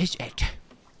 This is it.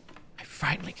 I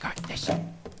finally got this.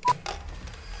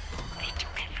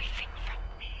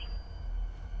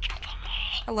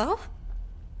 Hello?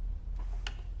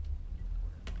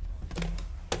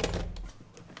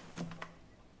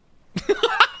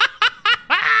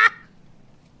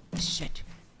 This is it.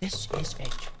 This is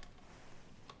it.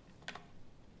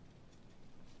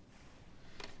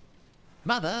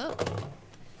 Mother.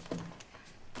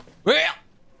 Well.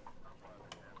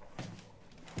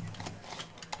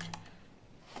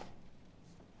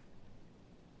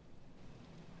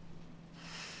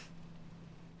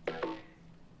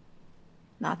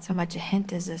 Not so much a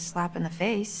hint as a slap in the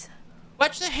face.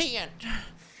 What's the hint?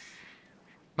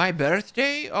 My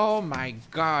birthday? Oh my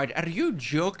god. Are you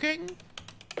joking?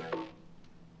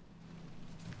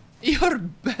 Your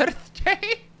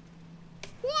birthday?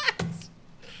 What?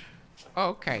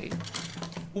 Okay.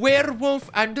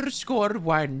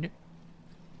 Werewolf_1.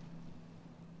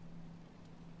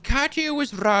 Katya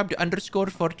was robbed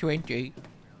 _420.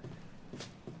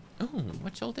 Oh,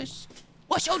 what's all this?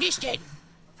 What's all this then?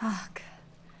 Fuck.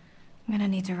 I'm gonna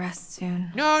need to rest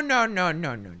soon. No.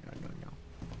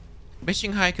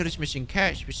 Missing hikers, missing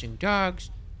cats, missing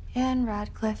dogs. Anne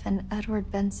Radcliffe and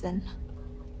Edward Benson.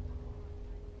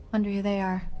 Wonder who they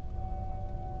are.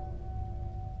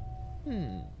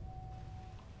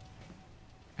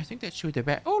 I think that's who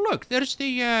they're Oh, look, there's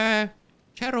the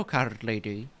tarot card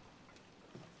lady.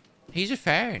 He's a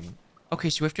fan. Okay,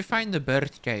 so we have to find the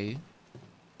birthday.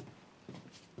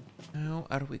 How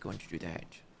are we going to do that?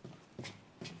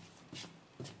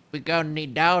 We're gonna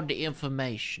need all the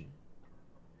information.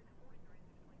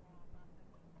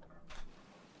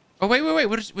 Oh, wait.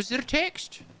 Was there a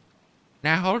text?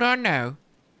 Now, hold on now.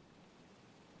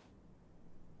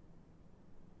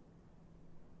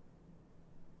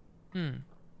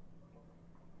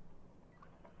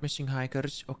 Missing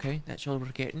hikers. Okay, that's all we're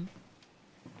getting.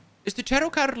 Is the tarot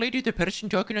card lady the person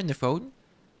talking on the phone?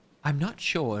 I'm not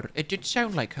sure. It did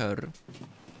sound like her.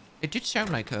 It did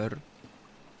sound like her.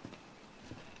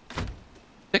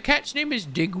 The cat's name is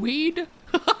Digweed?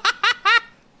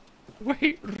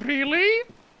 Wait, really?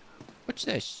 What's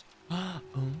this? Oh,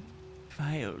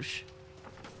 files.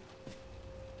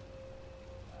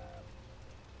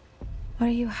 What are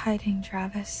you hiding,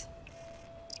 Travis?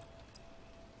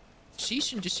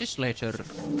 Cease and desist letter.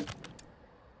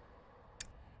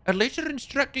 A letter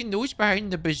instructing those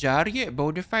behind the bizarre yet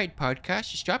bona fide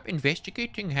podcast to stop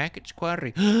investigating Hackett's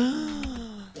Quarry.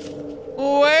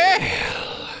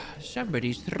 Well,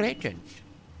 somebody's threatened.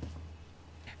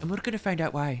 And we're gonna find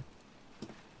out why.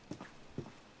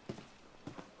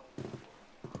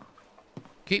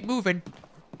 Keep moving.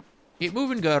 Keep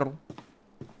moving, girl.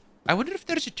 I wonder if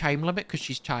there's a time limit because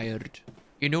she's tired.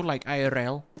 You know, like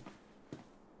IRL.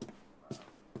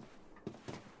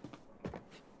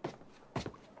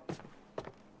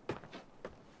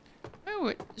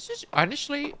 Oh, this is...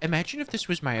 Honestly, imagine if this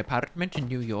was my apartment in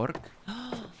New York.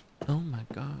 Oh my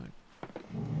god.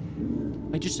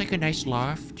 Like just like a nice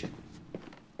loft.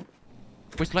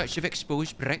 With lots of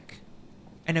exposed brick.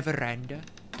 And a veranda.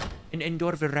 An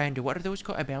indoor veranda. What are those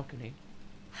called? A balcony.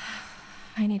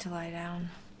 I need to lie down.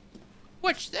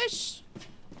 What's this?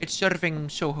 It's serving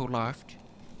Soho Loft.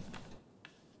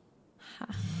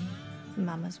 Huh.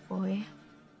 Mama's boy.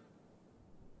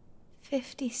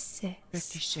 56.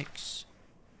 56.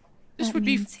 This would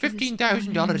be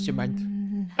 $15,000 a month.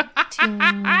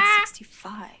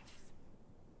 1965.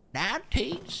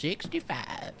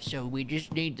 1965. So we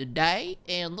just need the day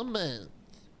and the month.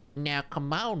 Now,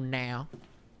 come on now.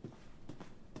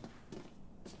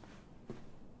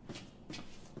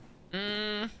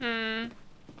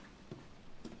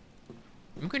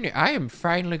 I am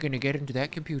finally gonna get into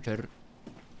that computer.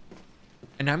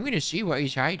 And I'm gonna see what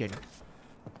he's hiding.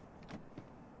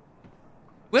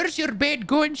 Where's your bed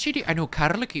going, City? I know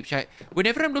Carla keeps out.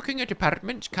 Whenever I'm looking at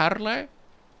apartments, Carla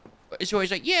is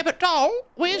always like, yeah, but doll,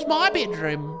 where's my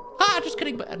bedroom? Ah, just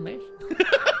kidding, but unless.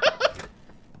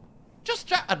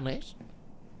 Just unless.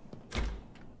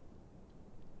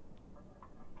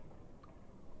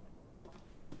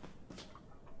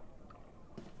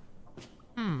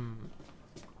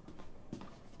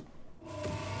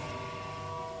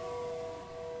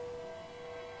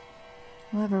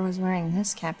 Whoever was wearing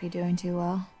this can't be doing too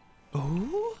well.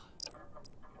 Oh?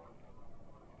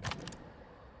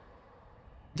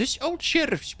 This old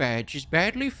sheriff's badge is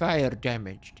badly fire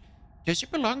damaged. Does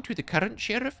it belong to the current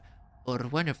sheriff or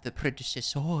one of the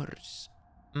predecessors?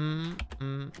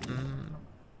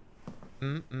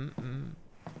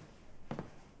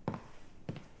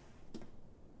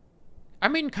 I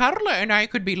mean, Carla and I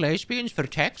could be lesbians for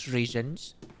tax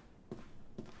reasons.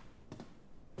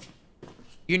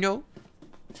 You know?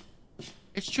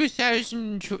 It's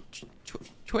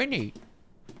 2020.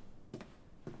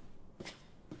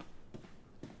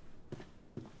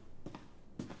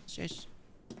 Says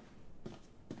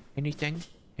anything?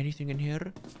 Anything in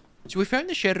here? So we found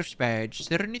the sheriff's badge. Is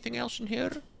there anything else in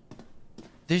here?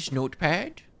 This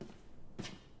notepad?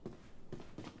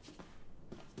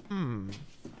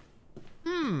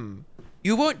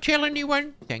 You won't tell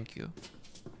anyone? Thank you.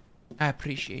 I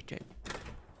appreciate it.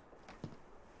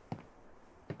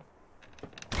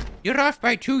 You're off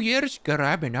by 2 years? Girl,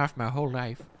 I've been off my whole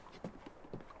life.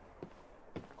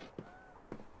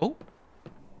 Oh.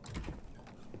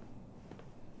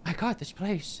 My god, this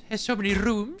place has so many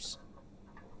rooms.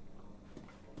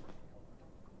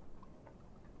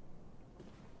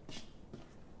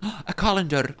 A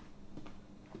colander.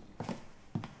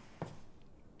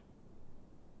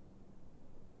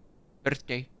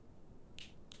 Birthday.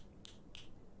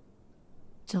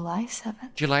 July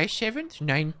 7th. July 7th,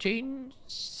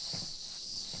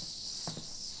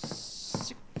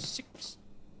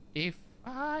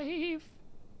 1965.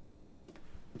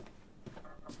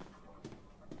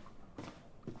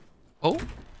 Oh?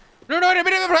 No, I don't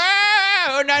mean to,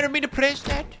 oh, no, I don't mean to press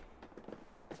that.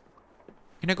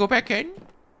 Can I go back in?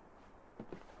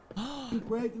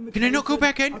 Can I not go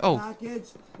back in? Oh.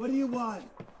 What do you want?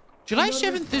 July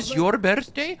 7th is your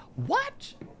birthday?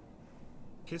 What?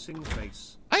 Kissing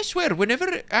face. I swear,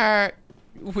 whenever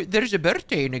there's a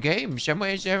birthday in a game,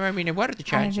 somewhere, I mean, what are the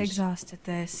chances? I've exhausted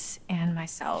this and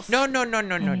myself. No.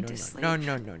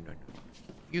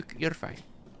 You're fine.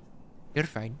 You're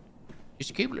fine.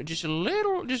 Just keep, just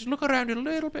look around a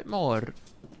little bit more.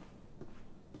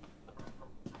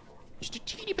 Just a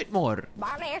teeny bit more.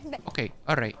 Okay,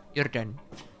 alright, you're done.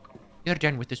 You're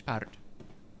done with this part.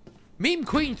 Meme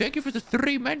Queen, thank you for the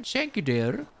 3 months. Thank you,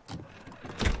 dear.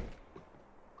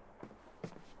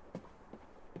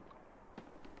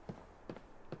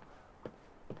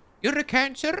 You're a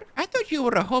cancer? I thought you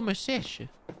were a homosexual.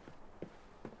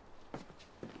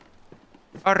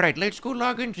 Alright, let's go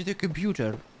log into the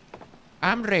computer.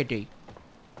 I'm ready.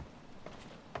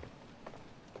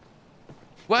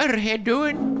 What her head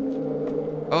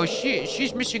doing? Oh,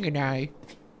 she's missing an eye.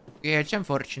 Yeah, it's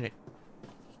unfortunate.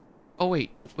 Oh,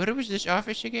 wait. Where was this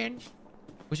office again?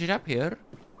 Was it up here?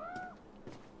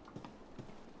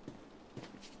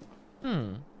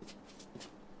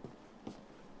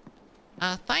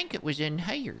 I think it was in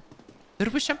here. There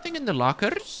was something in the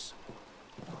lockers?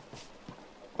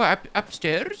 What,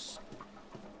 upstairs?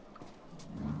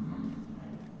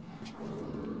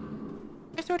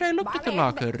 I thought I looked at the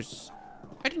lockers.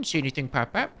 I didn't see anything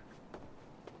pop up.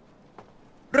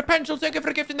 Rapunzel, thank you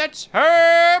for gifting that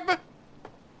herb!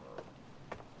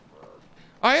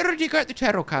 I already got the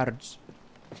tarot cards.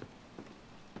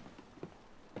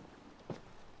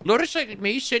 Laura's like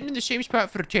me, sitting in the same spot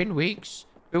for 10 weeks.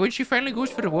 But when she finally goes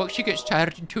for a walk, she gets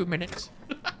tired in 2 minutes.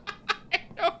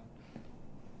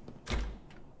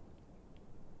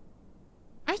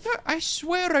 I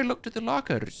swear I looked at the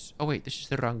lockers. Oh wait, this is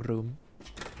the wrong room.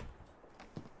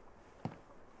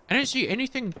 I didn't see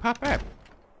anything pop up.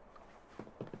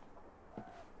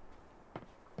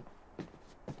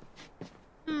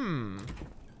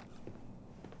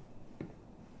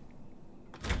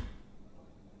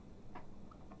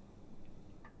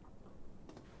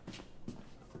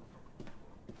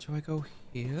 So I go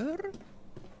here.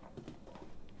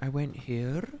 I went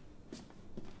here.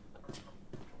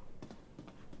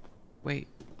 Wait.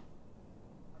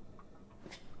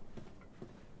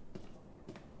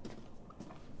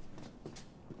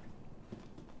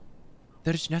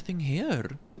 There's nothing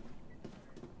here.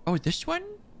 Oh, this one?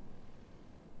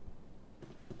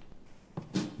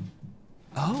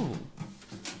 Oh.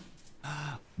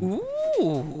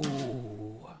 Ooh.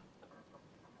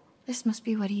 This must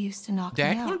be what he used to knock me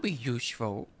out. That will be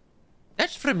useful.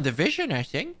 That's from the vision, I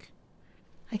think.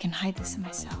 I can hide this in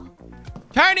my cell.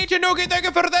 Tiny Tanuki, thank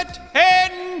you for the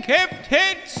 10 gift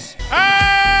hits.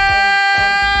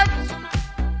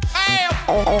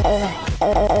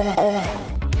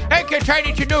 Thank you,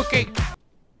 Tiny Tanuki.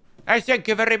 I thank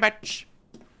you very much.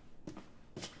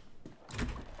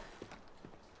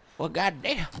 Well,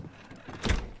 goddamn.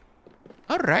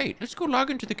 All right, let's go log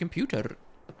into the computer.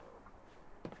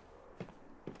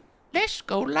 Let's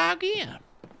go log in.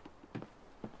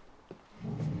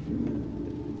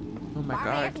 Oh my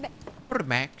god. Poor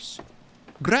Max.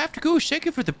 Graft Goose, thank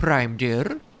you for the prime,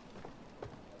 dear.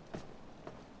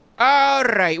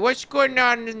 Alright, what's going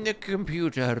on in the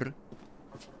computer?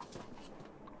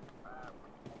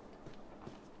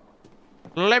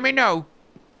 Let me know.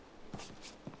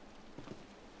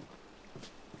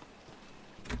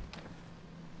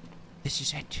 This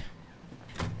is it.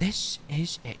 This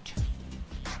is it.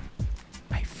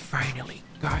 I finally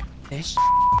got this.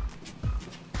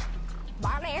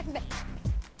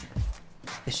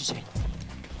 This is it.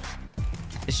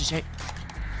 This is it.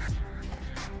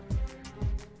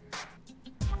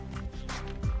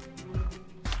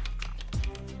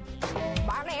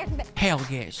 Hell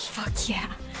yes. Fuck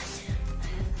yeah.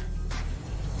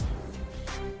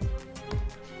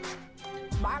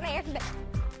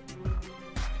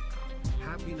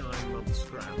 Happy 9 months,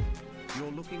 Gran.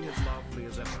 You're looking as lovely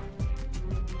as ever.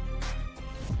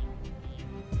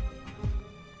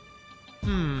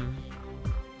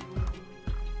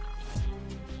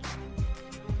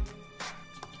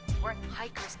 Weren't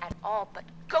hikers at all, but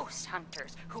ghost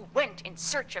hunters who went in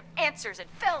search of answers and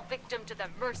fell victim to the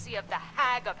mercy of the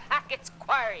hag of Hackett's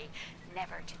Quarry,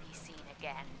 never to be seen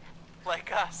again.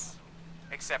 Like us.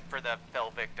 Except for the fell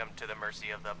victim to the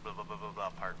mercy of the blah blah blah blah blah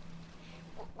part.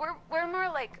 We're more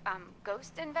like,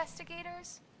 ghost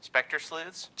investigators? Spectre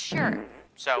sleuths? Sure.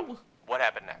 So, what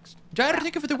happened next? Jar,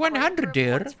 thank you for the 100,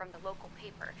 dear. From the local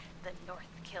paper, the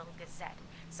𝐻𝐾 Gazette.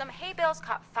 Some hay bales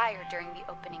caught fire during the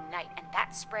opening night, and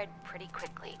that spread pretty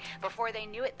quickly. Before they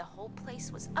knew it, the whole place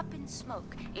was up in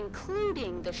smoke,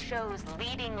 including the show's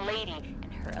leading lady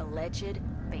and her alleged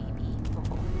baby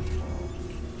boy.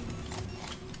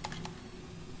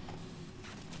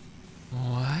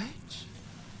 What?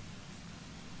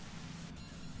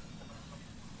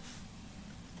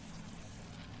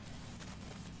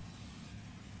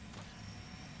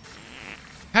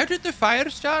 How did the fire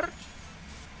start?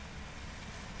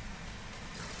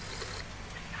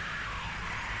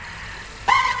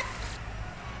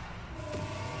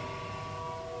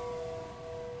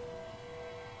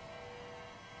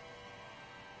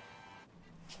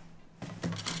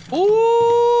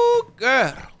 Ooh,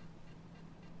 girl.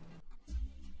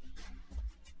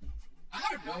 I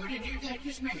don't know what any of that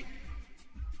just meant.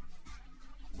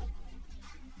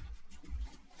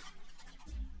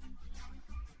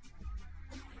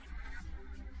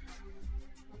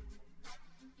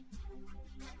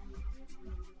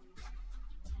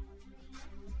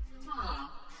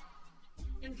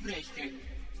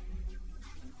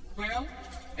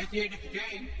 At the end of the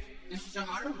day, this is a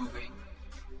horror movie.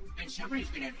 And somebody's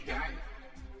gonna have to die.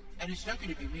 And it's not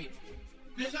gonna be me.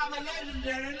 Because I'm a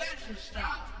legendary legend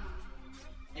star.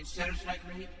 And stars like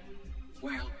me,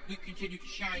 well, we continue to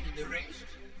shine in the rest.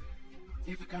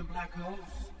 They become black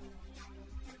holes.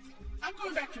 I'm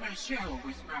going back to my cell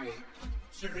with my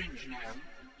syringe now.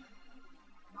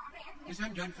 Because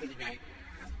I'm done for the night.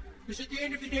 Because at the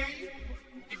end of the day,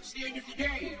 it's the end of the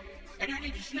day. And I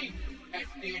need to sleep at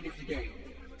the end of the day.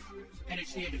 And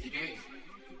it's the end of the day.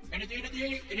 And at the end of the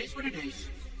day, it is what it is.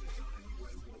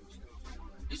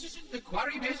 This isn't the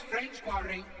Quarry best friends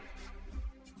Quarry.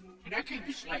 And I came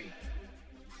to slay.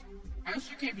 I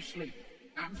also came to sleep.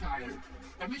 I'm tired.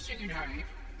 I'm missing an eye.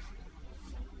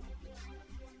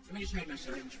 Let me just hide my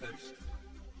syringe first.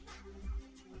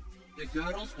 The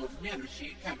girls will never see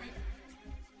it coming.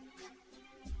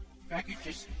 If I could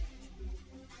just...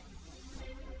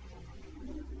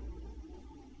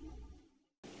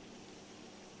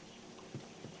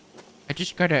 I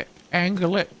just gotta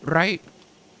angle it right.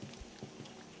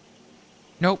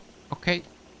 Nope. Okay.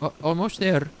 Almost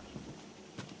there.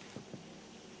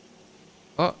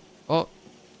 Oh.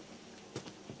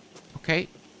 Okay.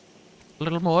 A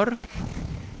little more.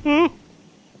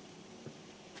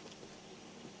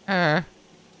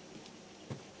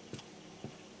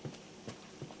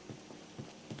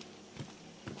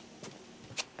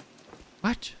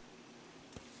 What?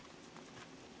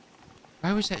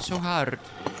 Why was that so hard?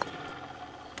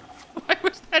 Why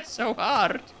was that so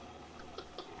hard?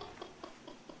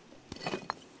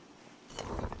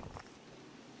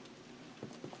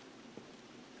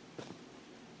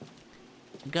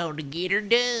 Gonna get her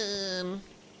done.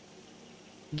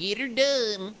 Get her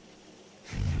done.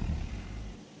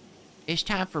 It's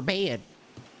time for bed.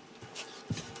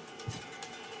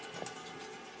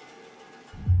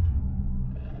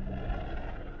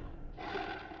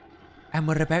 And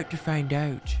we're about to find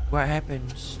out what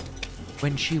happens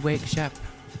when she wakes up.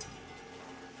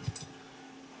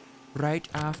 Right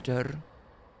after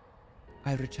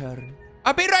I return.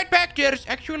 I'll be right back, dears.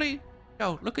 Actually,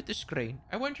 no, look at the screen.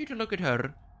 I want you to look at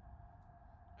her.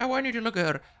 I want you to look at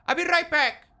her. I'll be right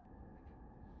back.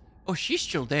 Oh, she's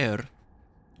still there.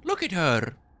 Look at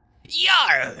her.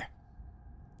 Yar!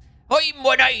 I'm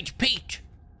One-Eyed Pete.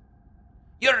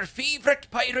 Your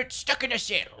favourite pirate stuck in a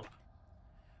cell.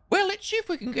 Well, let's see if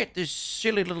we can get this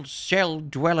silly little cell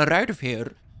dweller out of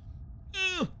here.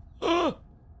 Oh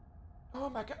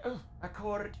my god. Oh, a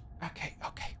cord. Okay.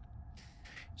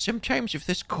 Sometimes if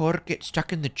this cord gets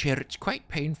stuck in the chair, it's quite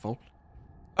painful.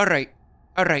 Alright.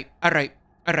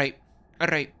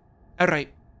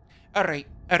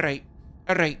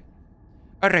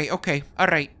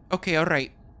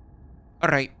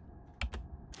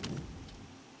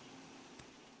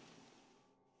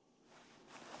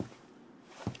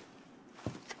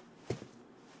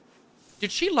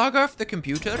 Did she log off the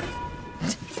computer?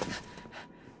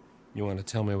 You want to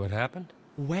tell me what happened?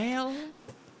 Well,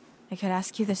 I could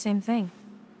ask you the same thing.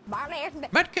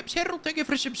 𝐷𝐿𝐃𝐄𝐒, thank you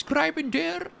for subscribing,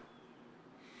 dear.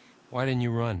 Why didn't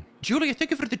you run? Julia,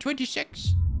 thank you for the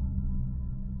 26.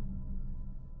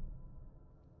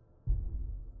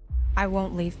 I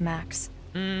won't leave Max.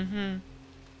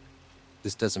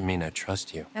 This doesn't mean I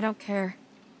trust you. I don't care.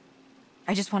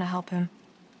 I just want to help him.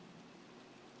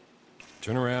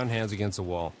 Turn around, hands against the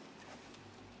wall.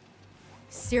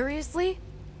 Seriously?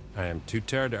 I am too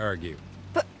tired to argue.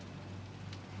 But...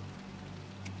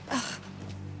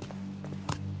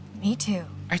 Me too.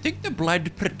 I think the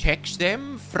blood protects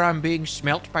them from being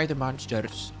smelt by the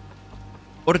monsters.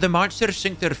 Or the monsters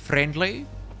think they're friendly.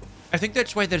 I think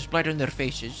that's why there's blood on their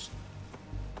faces.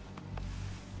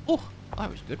 Oh, that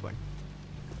was a good one.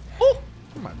 Oh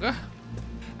my god.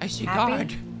 I see Happy?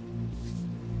 God.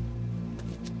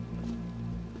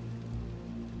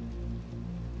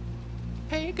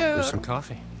 Hey, girl. There's some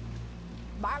coffee.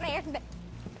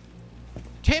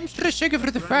 Tempstress, thank you for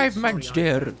the 5 months,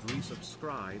 dear.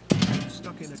 Resubscribe. I'm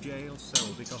stuck in a jail cell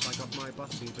because I got my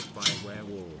butt bit by a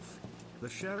werewolf. The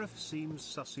sheriff seems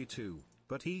sussy too,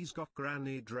 but he's got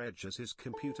Granny Dredge as his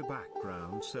computer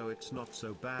background, so it's not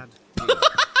so bad.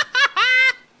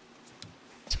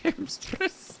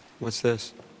 Tempstress. What's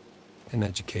this? An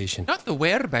education. Not the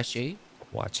werebushy.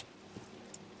 Watch.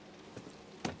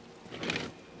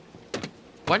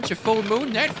 Once a full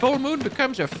moon, that full moon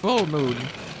becomes a full moon.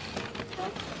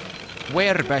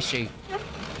 Werebushy.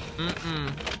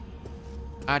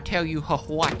 I tell you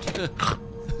what.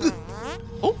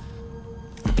 Oh.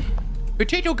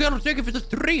 Potato Girl, thank you for the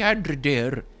 300,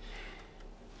 dear.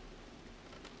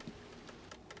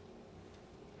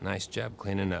 Nice job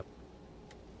cleaning up.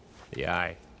 The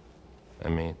eye. I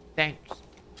mean. Thanks.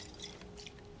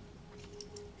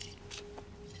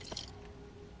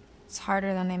 It's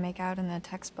harder than they make out in the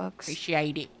textbooks.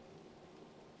 Appreciate it.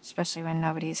 Especially when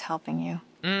nobody's helping you.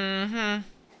 Mm-hmm.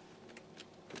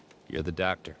 You're the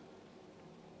doctor.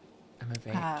 I'm a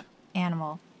vet.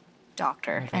 Animal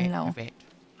doctor. I'm a vet, And no, a vet.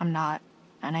 I'm not.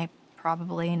 And I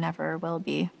probably never will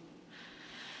be.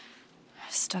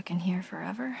 Stuck in here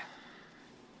forever.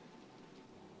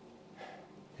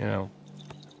 You know,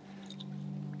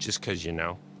 just because you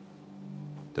know,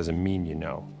 doesn't mean you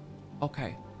know.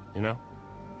 Okay. You know?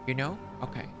 You know?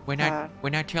 Okay. When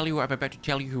I tell you what I'm about to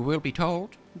tell you, you will be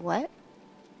told. What?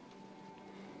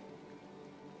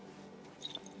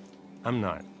 I'm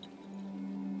not.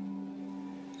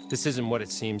 This isn't what it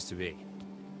seems to be.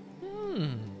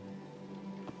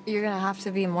 You're gonna have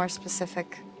to be more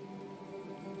specific.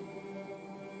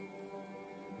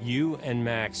 You and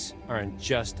Max are in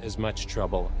just as much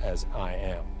trouble as I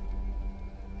am.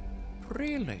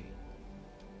 Really?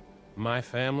 My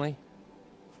family?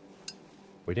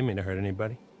 We didn't mean to hurt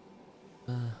anybody.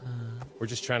 We're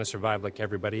just trying to survive like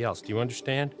everybody else. Do you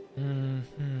understand?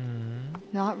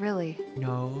 Not really.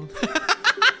 No.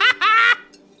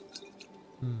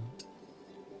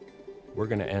 We're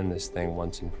gonna end this thing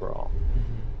once and for all.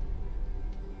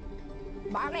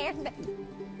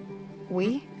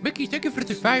 We? Mickey, thank you for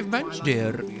the 5 months,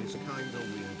 dear. Is kinda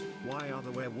weird. Why are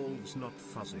the werewolves not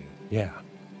fuzzy? Yeah.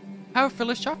 How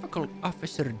philosophical,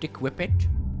 Officer Dick Whippet.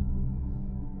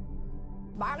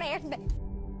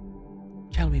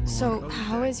 Tell me more. So,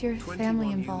 how is your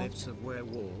family involved? Units of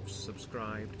werewolves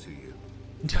subscribe to you.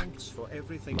 Thanks for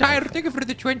everything. Tyre, thank you for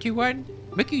the 21.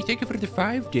 Mickey, thank you for the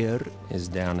 5, dear. Is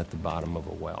down at the bottom of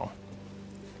a well.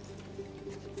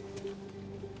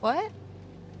 What?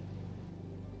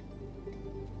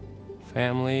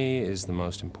 Family is the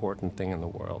most important thing in the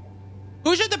world.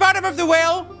 Who's at the bottom of the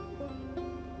well?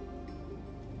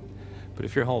 But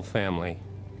if your whole family,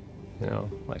 you know,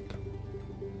 like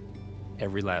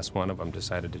every last one of them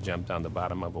decided to jump down the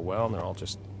bottom of a well and they're all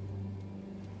just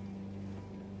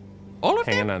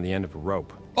hanging on the end of a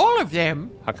rope. All of them?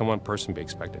 How can one person be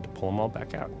expected to pull them all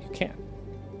back out? You can't.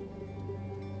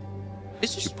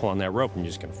 You pull on that rope and you're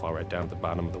just going to fall right down at the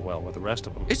bottom of the well with the rest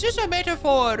of them. Is this a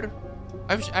metaphor?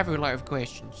 I have a lot of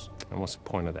questions. And what's the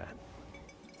point of that?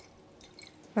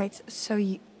 Right, so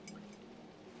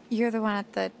you're the one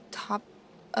at the top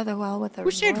of the well with the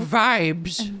Who said rope?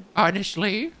 vibes,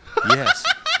 honestly? Yes.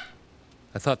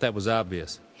 I thought that was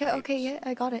obvious. Yeah, okay, yeah,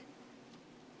 I got it.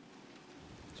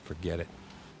 Just forget it.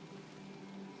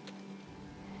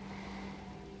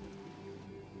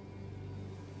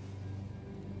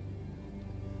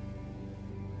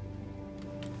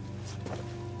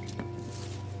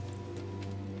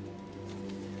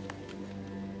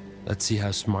 Let's see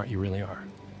how smart you really are.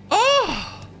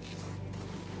 Oh!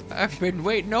 I've been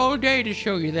waiting all day to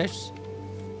show you this.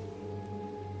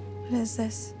 What is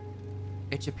this?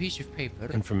 It's a piece of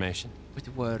paper. Information.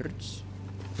 With words.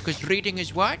 Because reading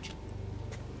is what?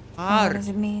 What Hard. does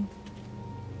it mean?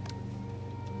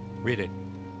 Read it.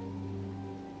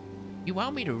 You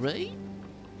want me to read?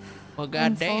 Well,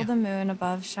 When full goddamn. the moon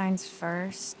above shines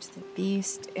first, the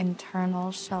beast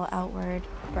internal shall outward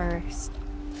burst.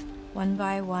 One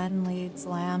by one leads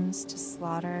lambs to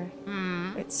slaughter.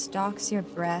 It stalks your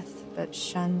breath, but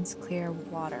shuns clear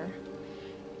water.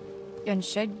 And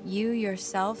should you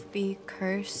yourself be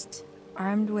cursed,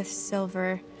 armed with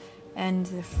silver and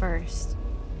the first,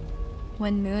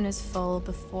 when moon is full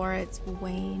before its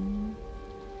wane,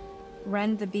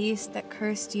 rend the beast that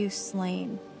cursed you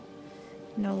slain.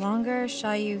 No longer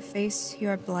shall you face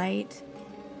your blight,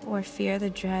 or fear the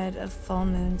dread of full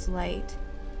moon's light.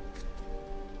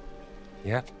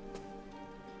 Yeah.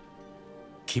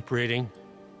 Keep reading.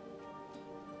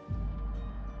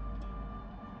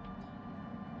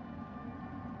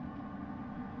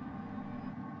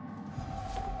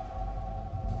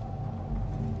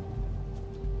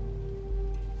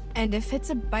 And if it's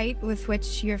a bite with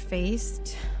which you're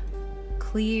faced,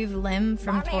 cleave limb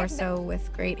from torso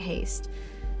with great haste.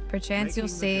 Perchance you'll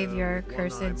save your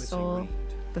cursed soul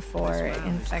before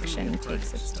infection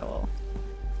takes its toll.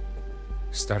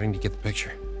 Starting to get the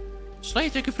picture. Slay,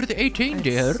 thank you for the 18,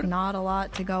 dear. It's not a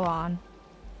lot to go on.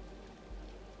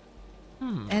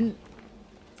 And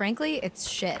frankly, it's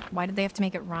shit. Why did they have to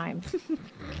make it rhyme?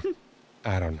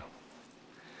 I don't know.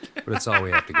 But it's all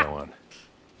we have to go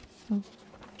on.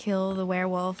 Kill the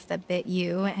werewolf that bit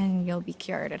you and you'll be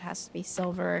cured. It has to be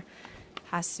silver,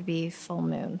 has to be full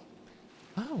moon.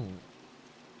 Oh.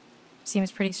 Seems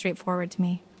pretty straightforward to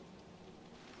me.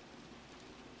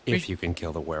 If you can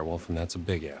kill the werewolf, and that's a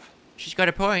big if. She's got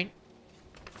a point.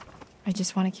 I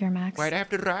just want to cure Max. Why'd I have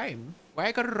to rhyme? Why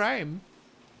I gotta rhyme?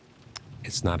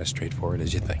 It's not as straightforward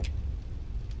as you think.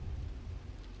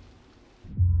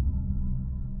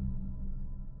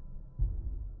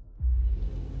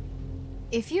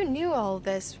 If you knew all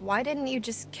this, why didn't you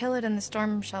just kill it in the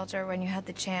storm shelter when you had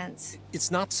the chance? It's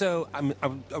not so. I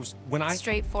was when I.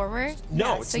 Straightforward?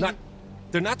 No, Yeah, it's so not.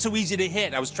 They're not so easy to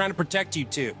hit. I was trying to protect you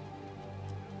too.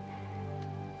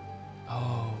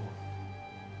 Oh.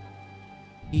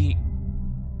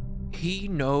 He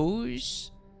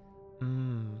knows.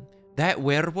 That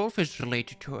werewolf is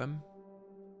related to him.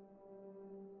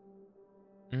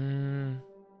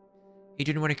 He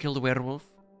didn't want to kill the werewolf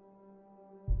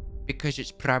because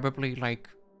it's probably like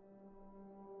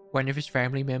one of his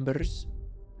family members.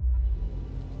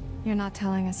 You're not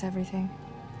telling us everything.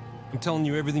 I'm telling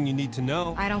you everything you need to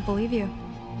know. I don't believe you.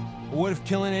 What if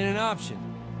killing ain't an option?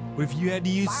 What if you had to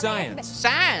use science?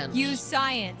 Science? Use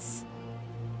science.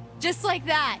 Just like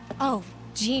that. Oh,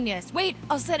 genius. Wait,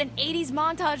 I'll set an 80s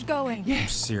montage going. I'm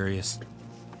serious.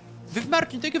 Viv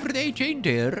Martin, thank you for the 18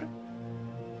 there.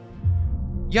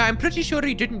 Yeah, I'm pretty sure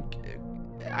he didn't.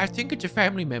 I think it's a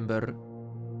family member.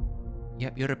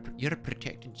 Yep, you're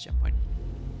protecting someone.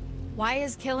 Why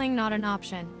is killing not an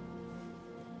option?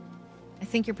 I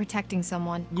think you're protecting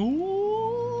someone.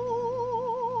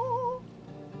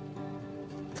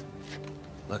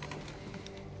 Look,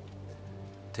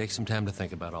 take some time to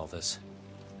think about all this.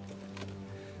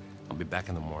 I'll be back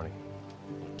in the morning.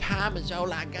 Time is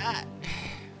all I got.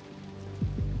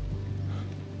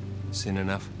 Seen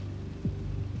enough?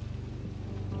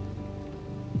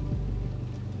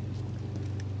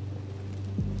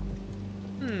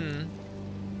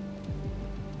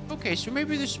 Okay, so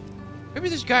maybe this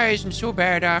guy isn't so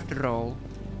bad after all.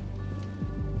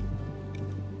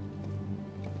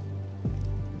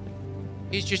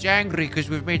 He's just angry because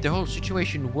we've made the whole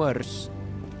situation worse.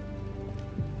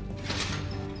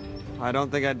 I don't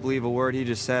think I'd believe a word he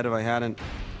just said if I hadn't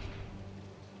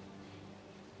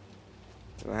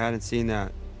seen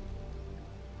that.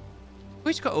 Oh,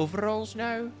 he's got overalls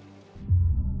now.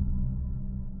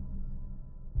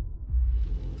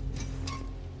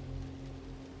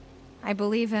 I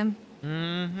believe him.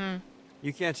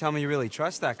 You can't tell me you really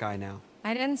trust that guy now.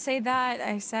 I didn't say that.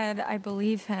 I said I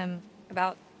believe him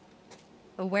about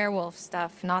the werewolf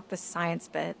stuff, not the science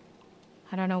bit.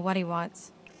 I don't know what he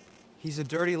wants. He's a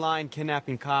dirty lying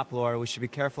kidnapping cop, Laura. We should be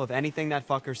careful of anything that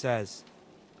fucker says.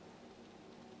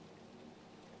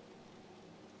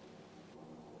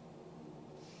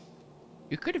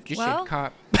 You could have just Well, said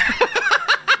cop.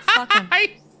 Fuck him.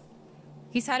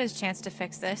 He's had his chance to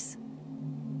fix this.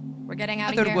 We're getting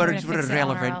out of Other here. We're words gonna were fix it on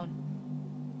our irrelevant. own.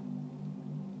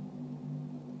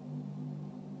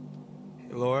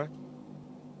 Hey, Laura?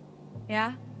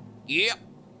 Yeah? Yep.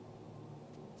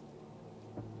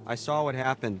 I saw what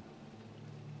happened.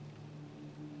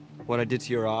 What I did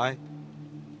to your eye.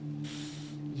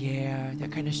 Yeah,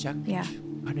 that kind of sucked. Yeah.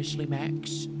 Honestly,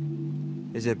 Max.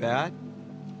 Is it bad?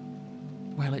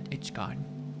 Well, it's gone.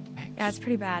 Max. Yeah, it's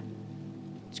pretty bad.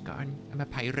 It's gone. I'm a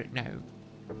pirate now.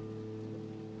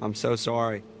 I'm so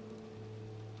sorry.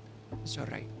 It's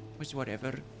alright. It was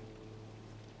whatever.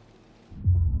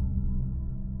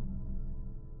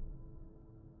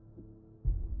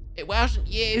 It wasn't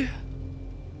you.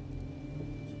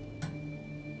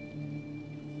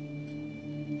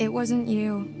 It wasn't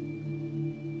you.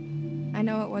 I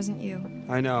know it wasn't you.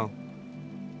 I know.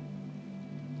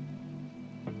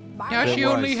 Now It she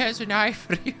was. only has an eye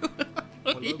for you.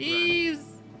 Please.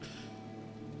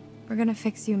 We're gonna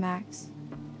fix you, Max.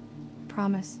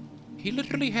 Promise. He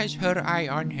literally has her eye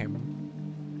on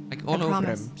him. Like all over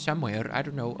promise. him. Somewhere. I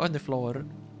don't know. On the floor.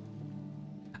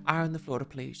 Eye on the floor,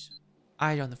 please.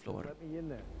 Eye on the floor. Let me in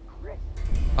there. Chris.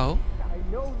 Oh? I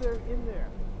know they're in there.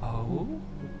 Oh?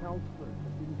 The counselor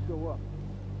didn't show up.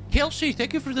 Kelsey,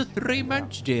 thank you for the 3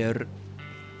 months, dear.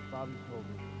 Bobby told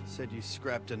me. Said you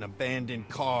scrapped an abandoned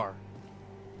car.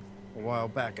 A while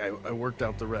back, I worked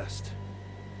out the rest.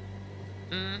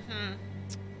 Mm-hmm.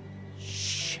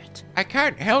 Shit. I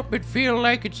can't help but feel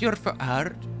like it's your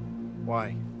fault.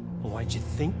 Why? Why'd you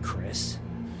think, Chris?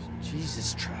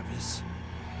 Jesus, Travis.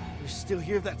 You're still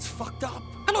here? That's fucked up.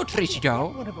 Hello, Tracy doll.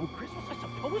 One of them, Chris, what's I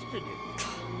supposed to do?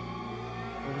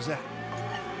 What was that?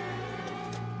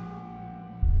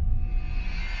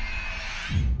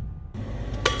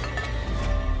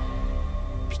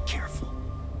 Be careful.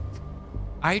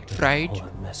 I tried. Hold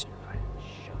on, messenger.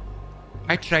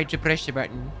 I tried to press the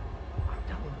button. I'm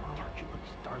telling you, don't you look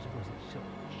stars wasn't silver.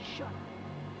 Shut.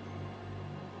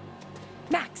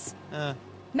 Max!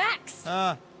 Max!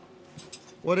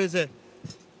 What is it?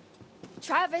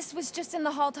 Travis was just in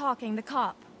the hall talking, the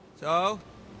cop. So?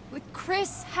 With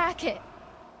Chris Hackett.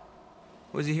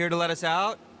 Was he here to let us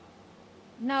out?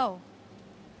 No.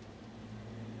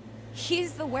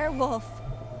 He's the werewolf,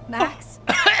 Max.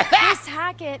 Chris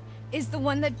Hackett is the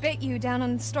one that bit you down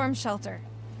on the storm shelter.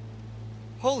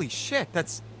 Holy shit,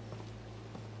 that's...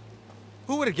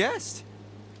 Who would have guessed?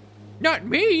 Not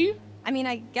me. I mean,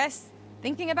 I guess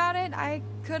thinking about it, I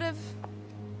could have...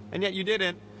 And yet you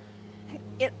didn't.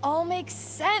 It all makes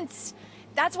sense.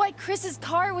 That's why Chris's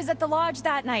car was at the lodge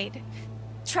that night.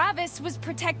 Travis was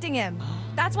protecting him.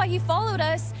 That's why he followed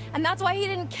us, and that's why he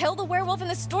didn't kill the werewolf in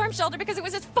the storm shelter, because it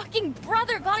was his fucking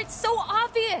brother. God, it's so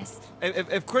obvious.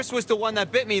 If Chris was the one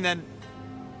that bit me, then...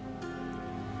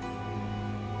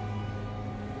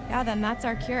 Yeah, then that's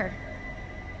our cure.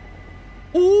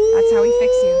 That's how we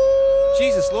fix you.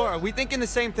 Jesus, Laura, are we thinking the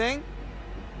same thing?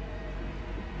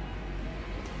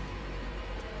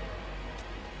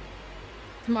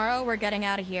 Tomorrow, we're getting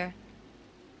out of here.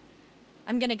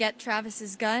 I'm gonna get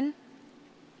Travis's gun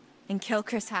and kill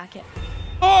Chris Hackett.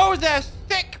 Oh, the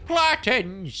thick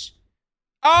plottings!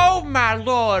 Oh, my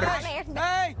lord!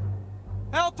 Hey!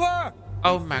 Help her!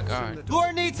 Oh, my god.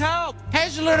 Laura needs help!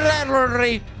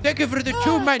 Heslery, thank you for the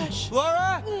 2 months.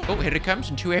 Laura? Oh, here it comes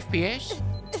in 2 FPS.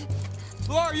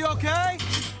 Laura, are you okay?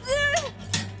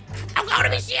 I'm going to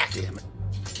be sick! Damn it.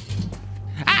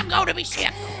 I'm going to be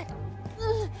sick!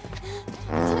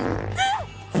 What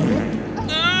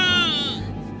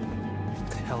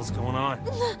the hell's going on?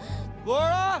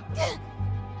 Laura?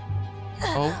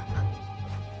 Oh.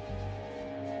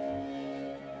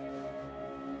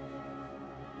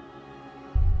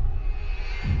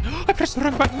 I pressed the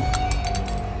wrong button.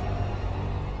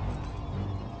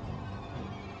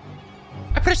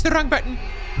 I pressed the wrong button.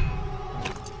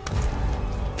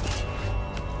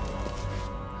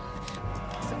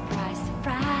 Surprise,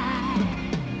 surprise.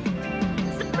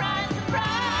 Surprise,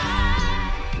 surprise.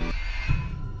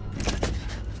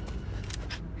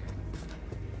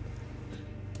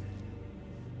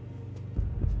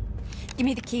 Give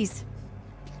me the keys.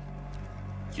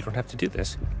 You don't have to do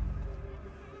this.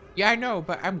 Yeah, I know,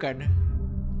 but I'm gonna.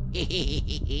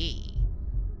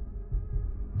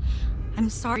 I'm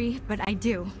sorry, but I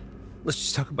do. Let's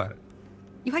just talk about it.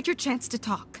 You had your chance to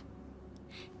talk.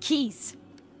 Keys.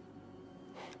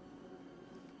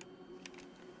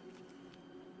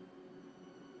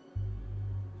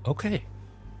 Okay.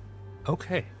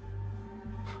 Okay.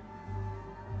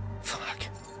 Fuck.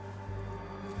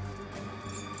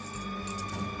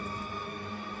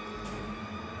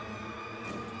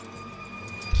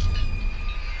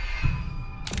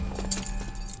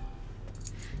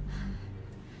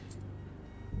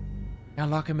 Now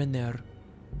lock him in there.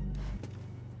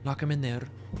 Lock him in there.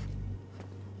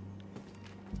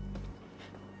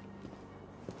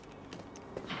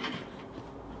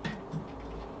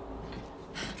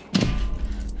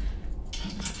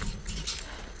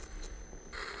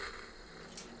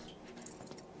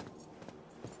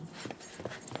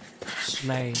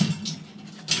 Slay.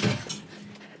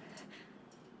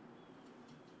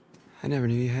 I never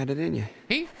knew you had it in you.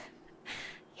 He?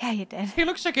 Yeah, you did. He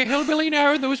looks like a hillbilly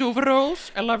now in those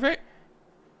overalls. I love it.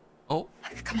 Oh.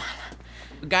 Come on.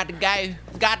 Got the guy.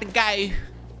 Got the guy.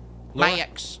 Laura, My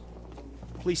ex.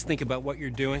 Please think about what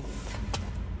you're doing.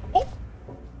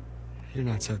 You're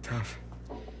not so tough.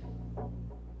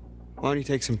 Why don't you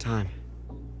take some time?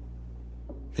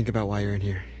 Think about why you're in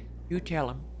here. You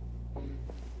tell him.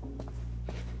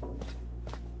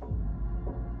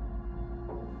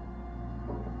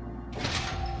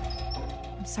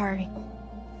 I'm sorry.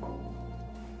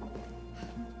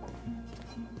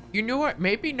 You know what?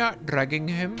 Maybe not drugging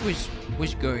him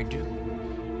was good.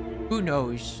 Who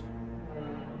knows?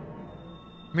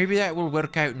 Maybe that will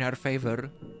work out in our favor.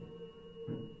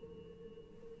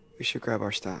 We should grab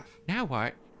our stuff. Now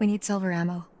what? We need silver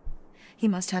ammo. He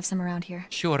must have some around here.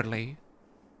 Surely.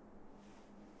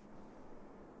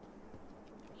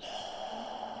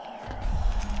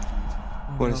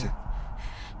 What is it?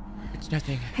 It's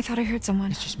nothing. I thought I heard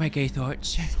someone. It's just my gay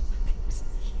thoughts.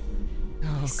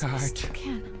 Oh, God.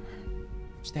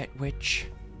 It's that witch.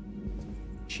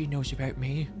 She knows about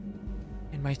me.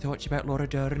 And my thoughts about Laura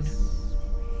Dern.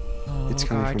 Oh, It's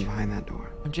coming God. from behind that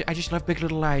door. I just love big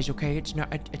little lies, okay? It's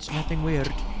nothing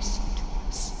weird.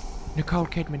 Nicole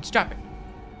Kidman, stop it.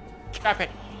 Stop it.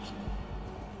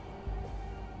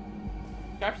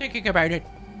 Stop thinking about it.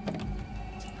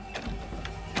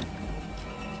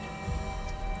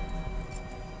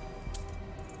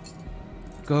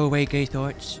 Go away, gay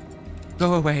thoughts.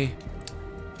 Go away.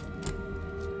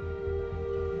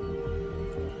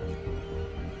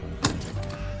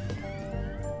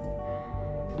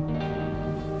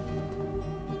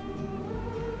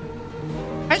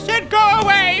 I said go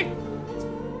away!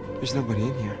 There's nobody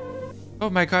in here. Oh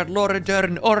my God, Laura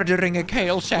Dern ordering a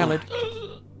kale salad.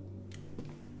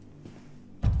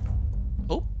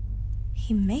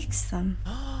 He makes them.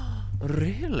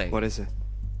 Really? What is it?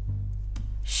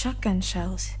 Shotgun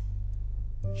shells.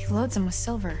 He loads them with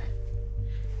silver.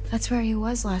 That's where he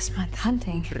was last month,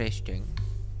 hunting. Interesting.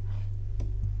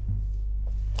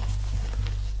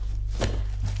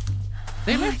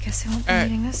 They Well, I left, guess I won't be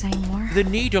needing this anymore. the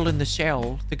needle in the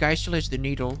cell. The guy still has the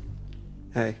needle.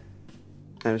 Hey,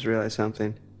 I just realized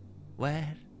something. What?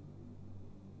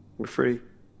 We're free.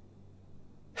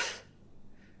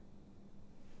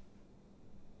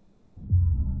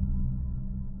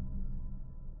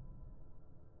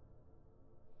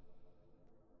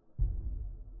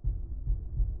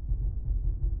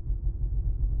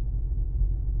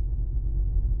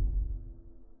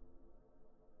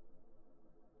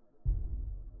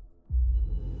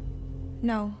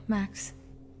 No, Max.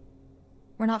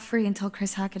 We're not free until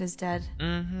𝐂𝐃𝐄𝐒 is dead.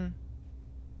 Mm-hmm. And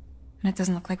it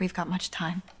doesn't look like we've got much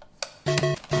time.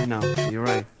 I know, you're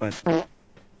right, but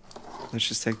let's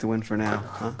just take the win for now,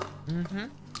 huh? Mm-hmm.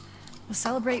 We'll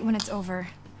celebrate when it's over.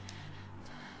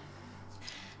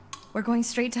 We're going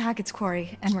straight to Hackett's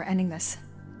Quarry, and we're ending this.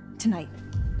 Tonight.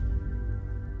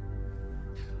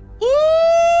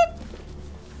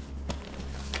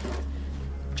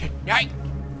 Tonight.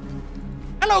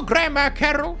 Hello, Grandma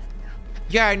Carol.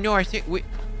 Yeah, no, I think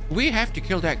we have to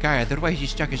kill that guy, otherwise he's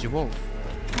stuck as a wolf.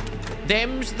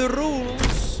 Them's the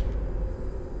rules.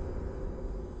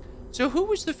 So who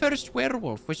was the first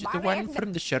werewolf? Was it the one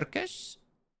from the circus?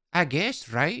 I guess,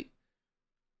 right?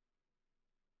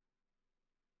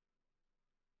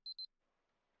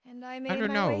 And I made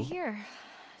don't my way know. here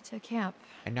to camp.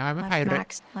 And now I'm a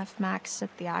pirate. Left Max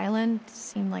at the island.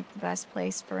 Seemed like the best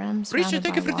place for him. Reese,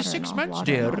 thank you for the water 6 and all, months,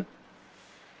 water and all. dear.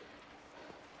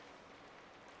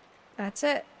 That's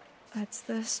it. That's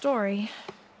the story.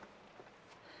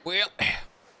 Well,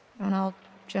 And I'll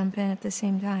jump in at the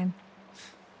same time.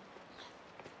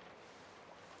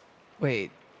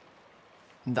 Wait,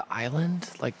 the island?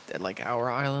 Like our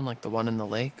island? Like the one in the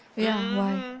lake? Yeah,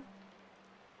 why?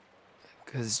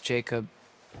 Because Jacob,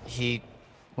 he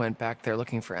went back there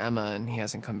looking for Emma and he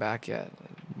hasn't come back yet.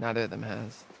 Neither of them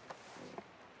has.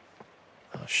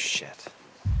 Oh, shit.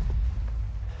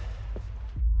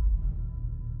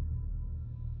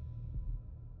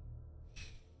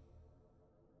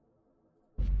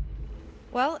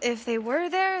 Well, if they were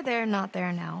there, they're not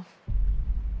there now.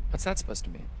 What's that supposed to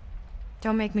mean?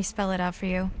 Don't make me spell it out for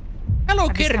you. Hello,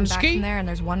 I've just come back Kirinski. from there and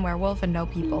there's one werewolf and no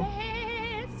people.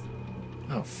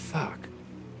 Oh, fuck.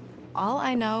 All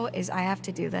I know is I have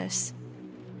to do this.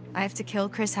 I have to kill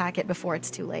𝐂𝐃𝐄𝐒 before it's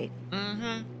too late.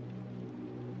 Mm-hmm.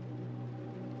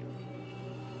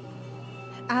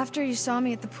 After you saw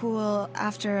me at the pool,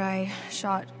 after I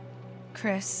shot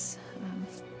Chris,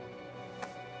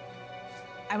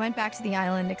 I went back to the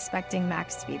island expecting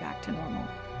Max to be back to normal.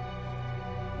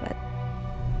 But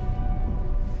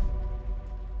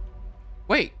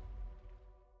Wait.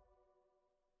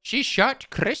 She shot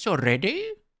Chris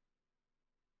already?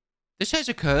 This has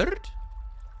occurred?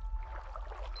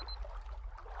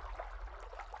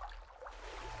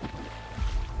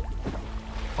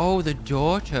 Oh, the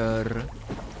daughter.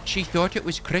 She thought it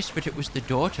was Chris, but it was the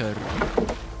daughter.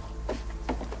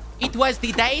 It was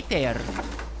the daughter.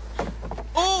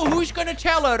 Oh, who's gonna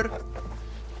tell her?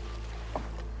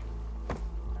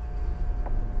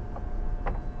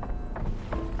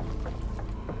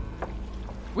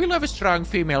 We'll have a strong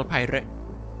female pirate.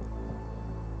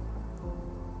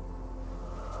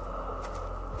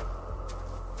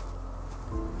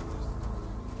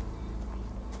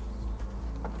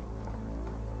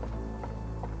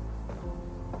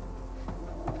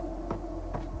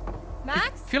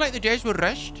 Max? Feel like the days were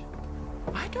rushed?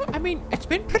 I mean, it's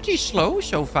been pretty slow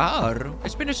so far.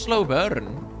 It's been a slow burn.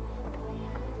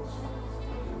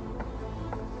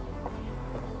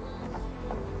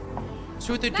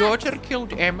 So the daughter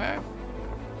killed Emma?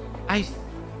 I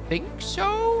think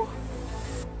so?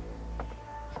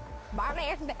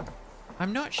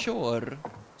 I'm not sure.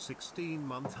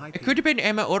 16-month hype. It could have been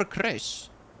Emma or Chris.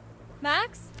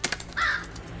 Max?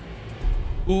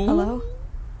 Ooh. Hello?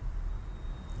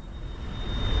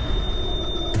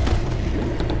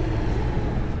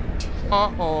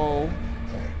 Uh-oh.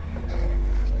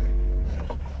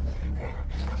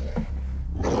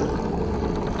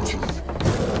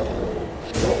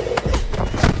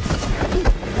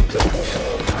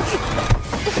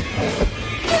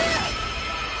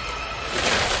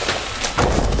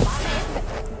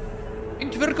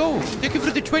 Thank you for go. Thank you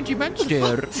for the 20 months,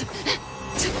 dear.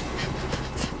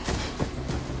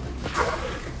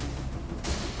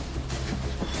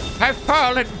 I've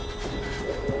fallen.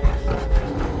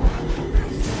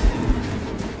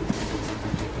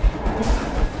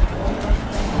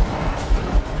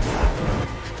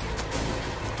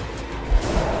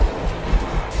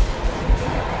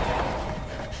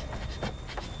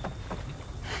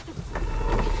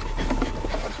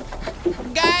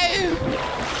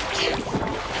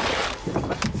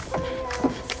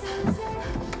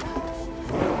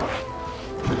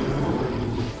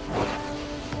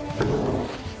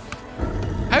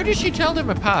 does she tell them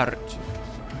apart?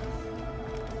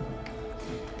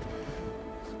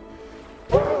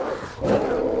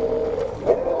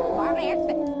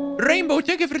 Rainbow,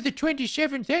 thank you for the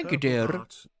 27. Thank you, dear.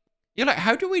 You're like,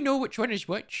 how do we know which one is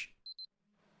which?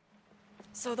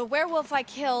 So the werewolf I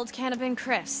killed can't have been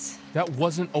Chris. That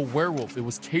wasn't a werewolf. It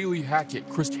was 𝐂𝐍𝐿𝐃𝐄𝐒,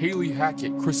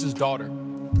 𝐂𝐍𝐿𝐃𝐄𝐒, Chris's daughter.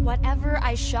 Whatever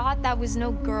I shot, that was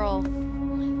no girl.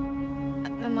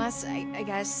 Unless, I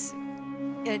guess,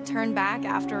 it turned back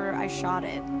after I shot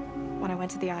it, when I went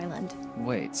to the island.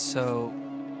 Wait, so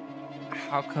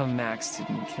how come Max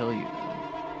didn't kill you?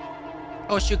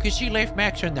 Oh, so because she left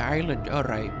Max on the island. All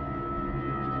right.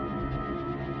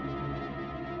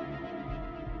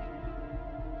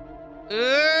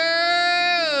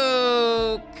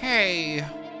 Okay.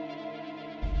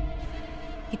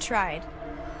 He tried.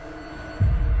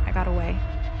 I got away.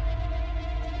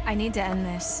 I need to end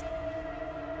this.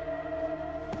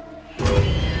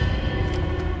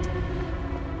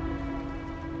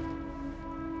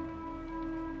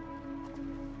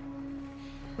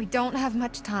 We don't have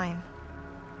much time.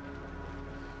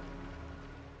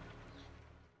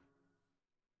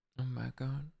 Oh my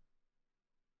god.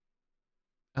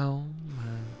 Oh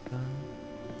my god.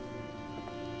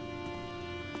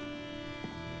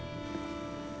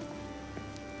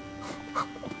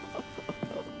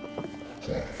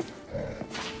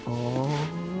 Oh,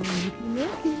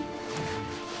 looky.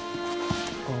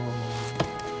 Oh.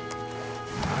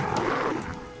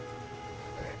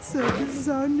 So this is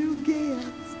our new guest.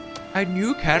 A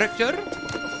new character?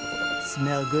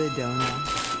 Smell good, don't I?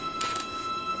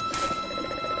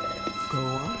 Go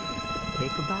on,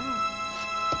 take a bite.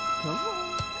 Go on.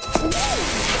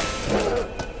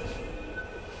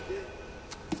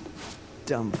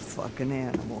 Dumb fucking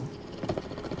animal.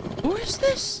 Who is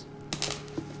this?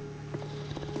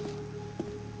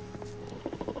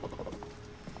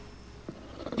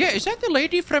 Yeah, is that the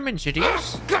lady from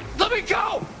Insidious? God, let me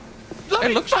go! Let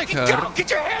me looks like her. Go! Get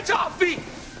your hands off me!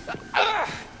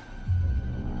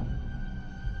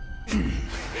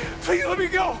 Please let me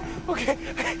go! Okay,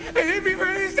 I didn't mean for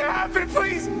this to happen,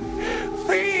 please!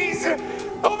 Please!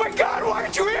 Oh my god, why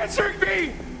aren't you answering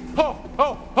me?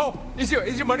 Oh, is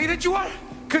your money that you want?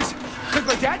 Cause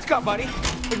my dad's got money.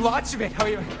 Like lots of it.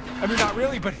 I mean, not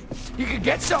really, but you can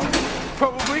get some,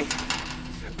 probably.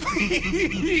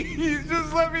 Please,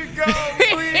 just let me go,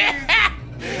 please!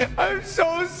 I'm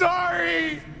so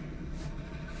sorry!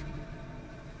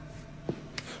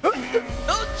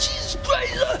 Oh, Jesus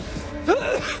Christ!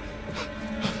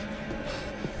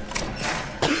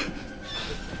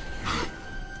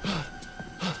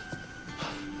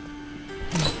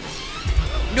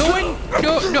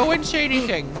 No one say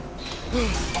anything.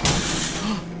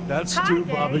 That's Stu,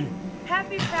 Bobby.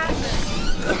 Happy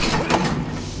Passion.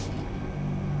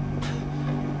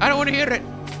 I don't want to hear it.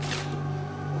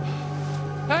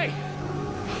 Hey!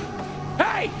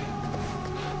 Hey!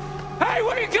 Hey,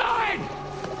 where are you going?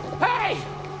 Hey!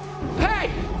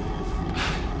 Hey!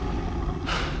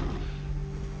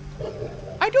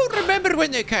 I don't remember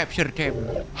when they captured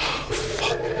him.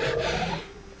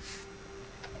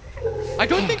 I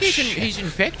don't think he's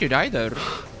infected either.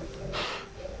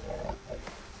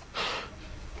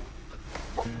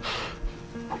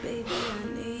 Baby, I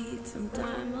need some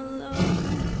time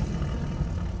alone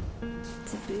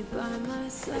to be by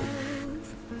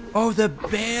myself. Oh, the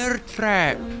bear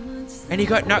trap. And he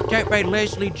got knocked out by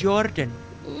Leslie Jordan.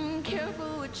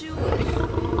 Careful what you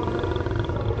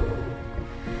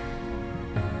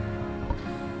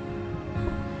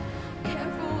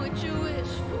Careful what you wish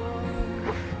for.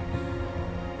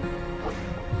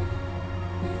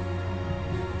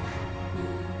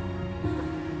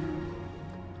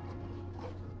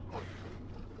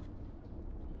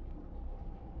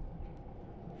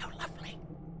 How lovely.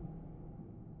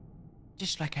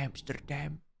 Just like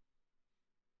Amsterdam.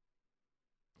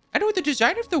 I know the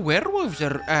design of the werewolves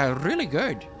are really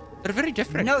good. They're very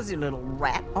different. Nosy little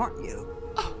rat, aren't you?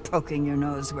 Poking your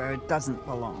nose where it doesn't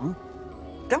belong.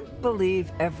 Don't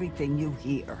believe everything you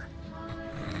hear.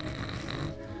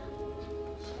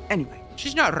 Anyway.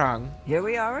 She's not wrong. Here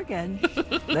we are again.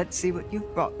 Let's see what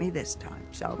you've brought me this time,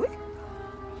 shall we?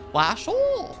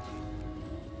 Lasso.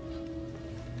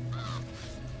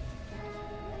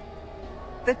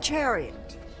 The chariot.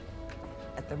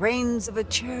 At the reins of a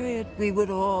chariot, we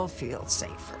would all feel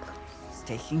safer.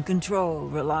 Taking control,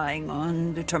 relying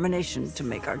on determination to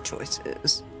make our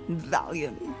choices.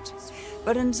 Valiant,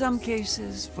 but in some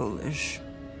cases, foolish.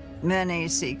 Many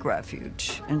seek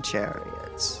refuge in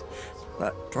chariots.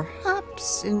 But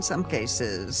perhaps, in some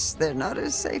cases, they're not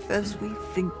as safe as we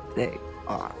think they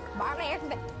are.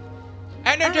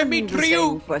 Anna And the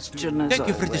Demetriou. same question as Thank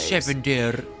you for the always. 7,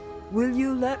 dear. Will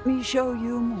you let me show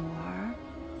you more?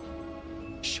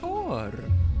 Sure.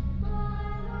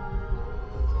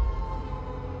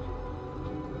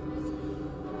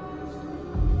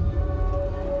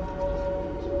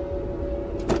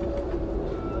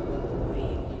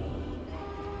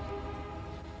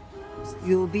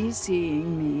 You'll be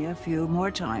seeing me a few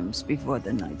more times before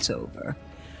the night's over.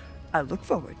 I look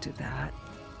forward to that,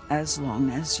 as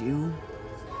long as you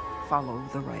follow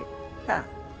the right path,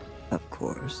 of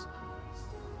course.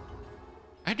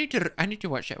 I need to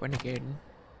watch that one again.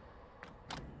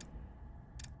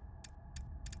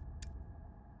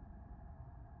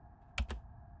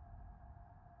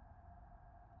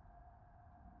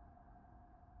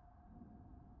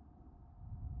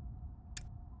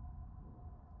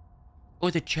 Oh,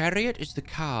 the chariot is the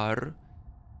car.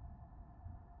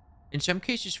 In some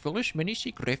cases, foolish many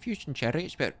seek refuge in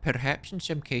chariots, but perhaps in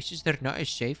some cases they're not as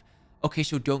safe. Okay,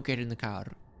 so don't get in the car.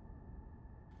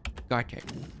 Got it.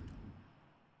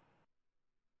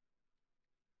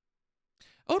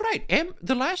 Oh, right.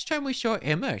 The last time we saw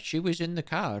Emma, she was in the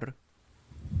car.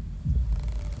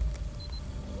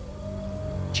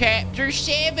 Chapter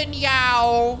 7,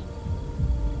 y'all.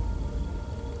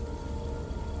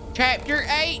 Chapter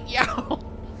 8, y'all.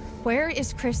 Where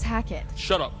is Chris Hackett?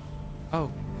 Shut up.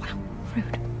 Oh. Wow,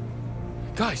 rude.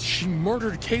 Guys, she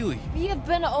murdered Kaylee. We have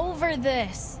been over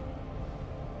this.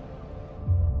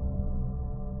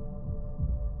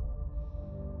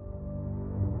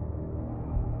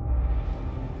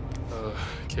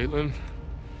 Caitlin,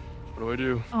 what do I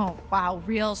do? Oh, wow.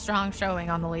 Real strong showing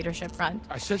on the leadership front.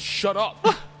 I said shut up.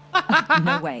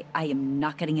 No way. I am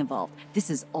not getting involved. This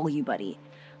is all you, buddy.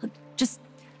 Look, just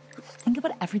think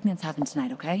about everything that's happened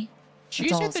tonight, okay?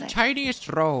 She's in the tiniest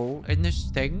role in this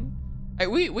thing.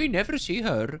 We never see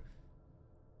her.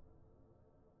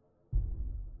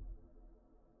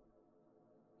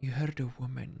 You heard a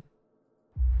woman.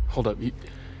 Hold up.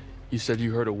 You said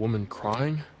you heard a woman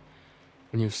crying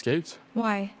when you escaped?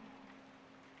 Why?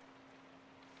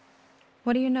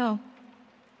 What do you know?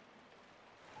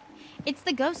 It's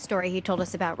the ghost story he told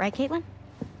us about, right, Caitlin?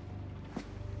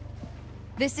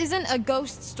 This isn't a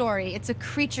ghost story. It's a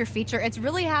creature feature. It's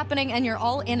really happening and you're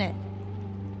all in it.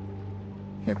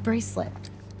 Your bracelet.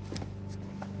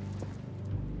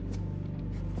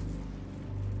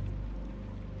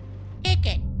 Take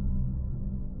it.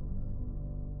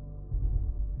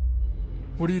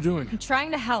 What are you doing? I'm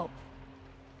trying to help.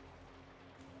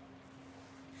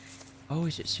 Oh,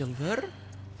 is it silver?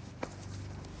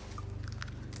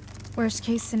 Worst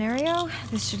case scenario,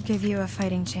 this should give you a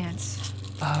fighting chance.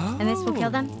 Oh. And this will kill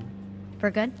them?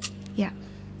 For good? Yeah.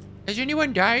 Has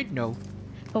anyone died? No.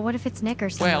 But what if it's Nick or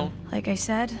someone? Well, like I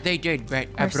said, they did, but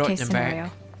I worst brought case them scenario.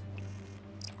 back.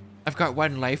 I've got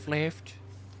one life left.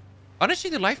 Honestly,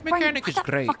 the life mechanic is Put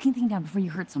that great. fucking thing down before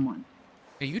you hurt someone.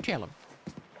 Hey, you tell him.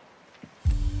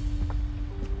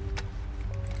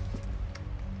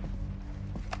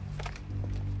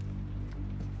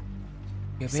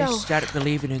 You best So, start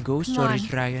believing in ghost come on.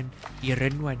 stories, Ryan. You're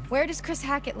in one. Where does Chris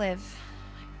Hackett live?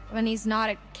 When he's not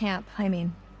at camp, I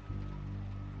mean.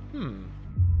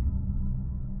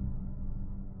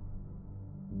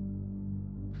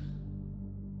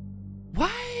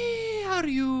 Why are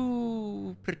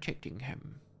you protecting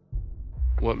him?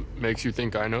 What makes you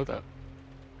think I know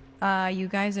that? You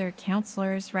guys are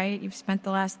counselors, right? You've spent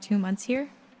the last 2 months here?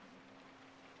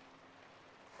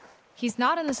 He's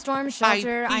not in the storm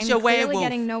shelter. He's I'm a clearly werewolf.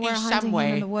 getting nowhere He's hunting him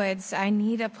somewhere. in the woods. I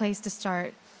need a place to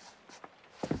start.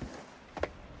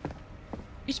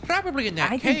 He's probably in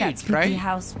that I think that cage, spooky right?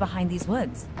 house behind these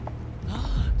woods.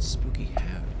 Spooky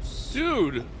house.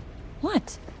 Dude!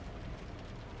 What?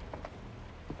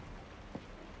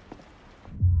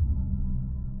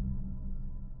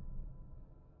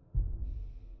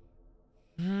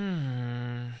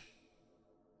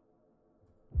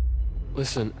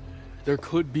 Listen, there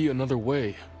could be another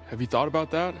way. Have you thought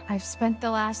about that? I've spent the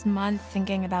last month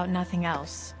thinking about nothing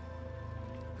else.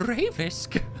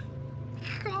 Ravisk.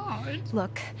 God.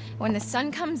 Look, when the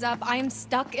sun comes up, I am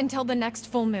stuck until the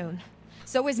next full moon.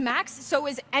 So is Max, so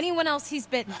is anyone else he's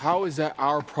bitten. How is that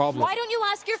our problem? Why don't you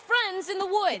ask your friends in the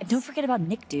woods? And don't forget about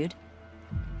Nick, dude.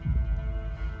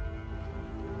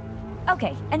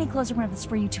 Okay, any closer, we're gonna have to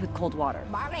spray you two with cold water.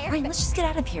 Ryan, let's just get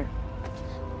out of here.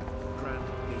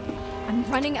 I'm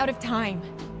running out of time.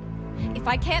 If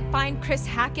I can't find Chris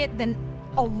Hackett, then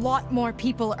a lot more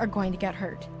people are going to get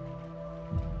hurt.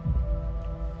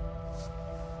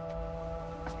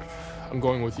 I'm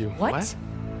going with you. What?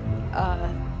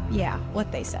 Yeah,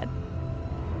 what they said.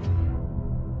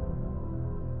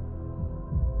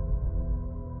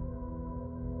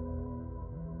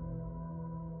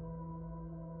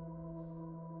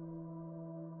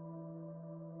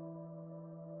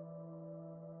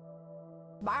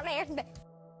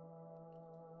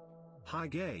 Hi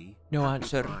gay. No Happy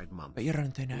answer. Pride Month. But you're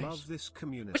on thin ice. Love this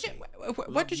community.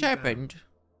 What just happened?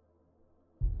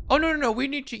 Oh, no. We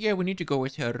need to go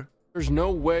with her. There's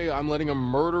no way I'm letting a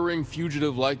murdering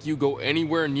fugitive like you go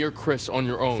anywhere near Chris on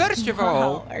your own. First of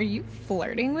all... Are you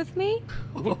flirting with me?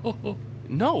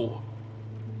 No.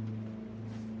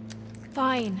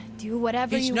 Fine. Do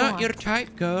whatever He's you not want. your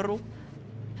type, girl.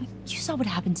 You saw what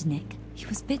happened to Nick. He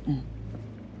was bitten.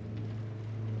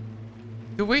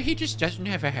 The way he just doesn't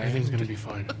have a hand. Everything's gonna be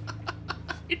fine.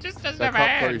 He just doesn't That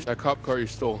have a hand. that cop car you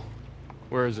stole.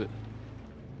 Where is it?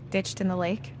 Ditched in the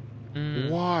lake.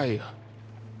 Why?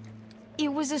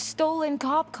 It was a stolen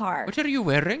cop car. What are you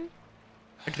wearing?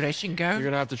 A dressing gown? You're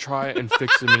gonna have to try and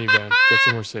fix the minivan. Get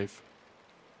somewhere safe.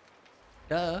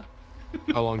 Duh.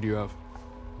 How long do you have?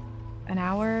 An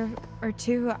hour or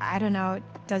two? I don't know. It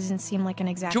doesn't seem like an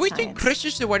exact Do we science. think Chris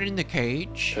is the one in the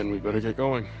cage? Then we better get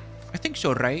going. I think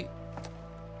so, right?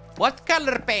 What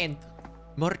color paint?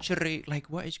 Mortuary. Like,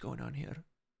 what is going on here?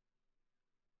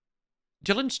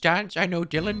 Dylan's stance. I know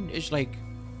Dylan is like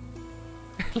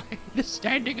the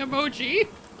standing emoji.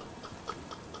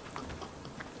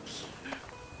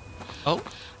 Oh.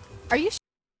 Are you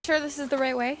sure this is the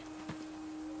right way?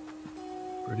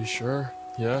 Pretty sure.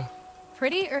 Yeah.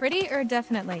 Pretty or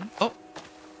definitely? Oh.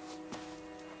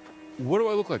 What do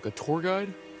I look like? A tour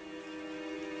guide?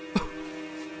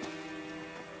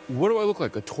 What do I look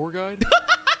like? A tour guide?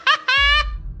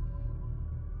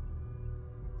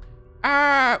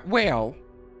 Well.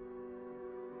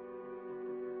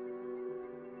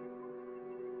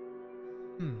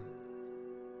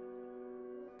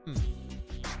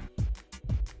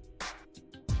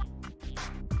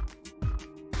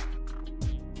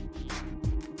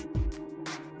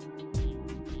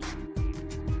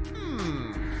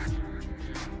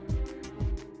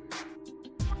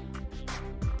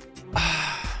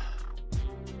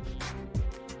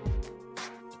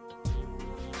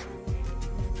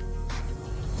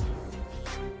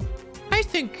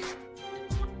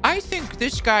 I think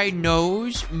this guy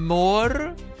knows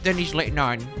more than he's letting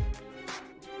on.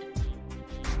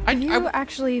 Have you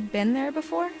actually been there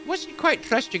before? Wasn't quite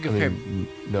trusting of him.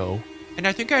 No. And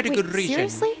I think I had a good reason.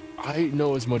 Seriously? I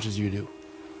know as much as you do.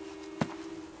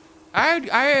 I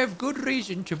have good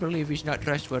reason to believe he's not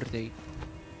trustworthy.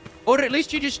 Or at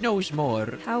least he just knows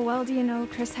more. How well do you know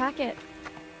Chris Hackett?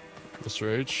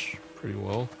 Mr. H, pretty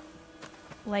well.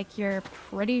 Like you're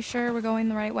pretty sure we're going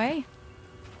the right way?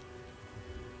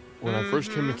 When I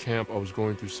first came to camp, I was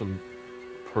going through some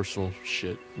personal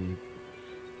shit, and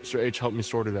Mr. H helped me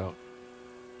sort it out.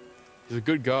 He's a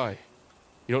good guy.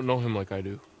 You don't know him like I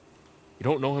do. You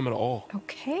don't know him at all.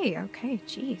 Okay,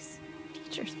 jeez.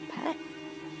 Teacher's pet.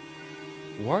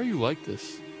 Why are you like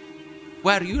this?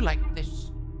 Why are you like this?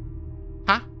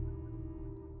 Huh?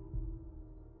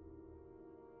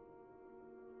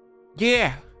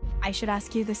 Yeah. I should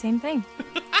ask you the same thing.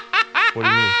 What do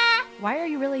you mean? Why are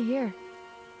you really here?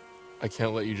 I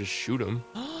can't let you just shoot him.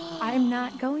 I'm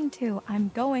not going to. I'm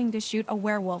going to shoot a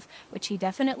werewolf, which he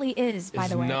definitely is, by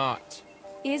the way. It's not.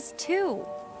 Is too.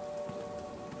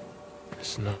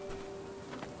 It's not.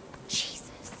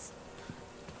 Jesus.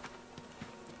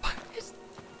 What is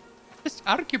this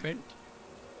argument?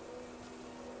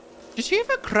 Does he have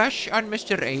a crush on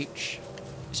Mr. H?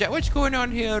 Is that what's going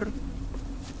on here?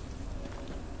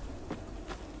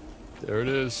 There it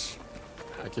is.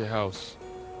 Hackett House.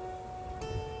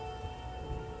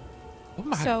 Oh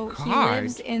my So God. he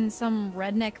lives in some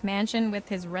redneck mansion with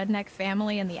his redneck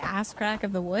family in the ass crack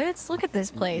of the woods? Look at this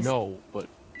place. No, but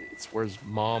it's where his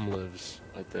mom lives,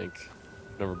 I think.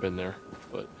 Never been there,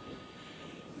 but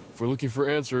if we're looking for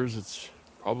answers, it's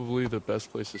probably the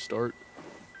best place to start.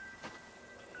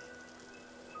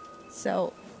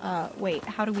 So, wait,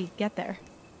 how do we get there?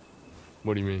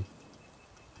 What do you mean?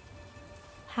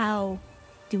 How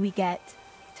do we get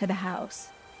to the house?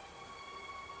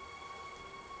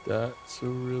 That's a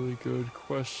really good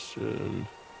question.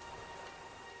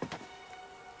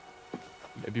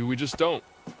 Maybe we just don't.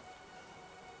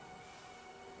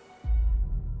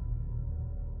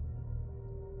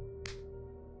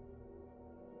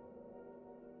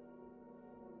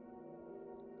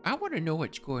 I want to know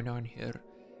what's going on here.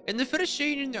 In the first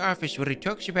scene in the office where he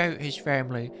talks about his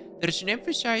family, there's an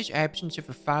emphasized absence of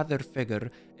a father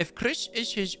figure. If Chris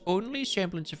is his only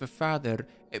semblance of a father,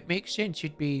 it makes sense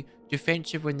he'd be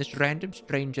defensive when this random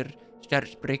stranger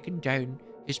starts breaking down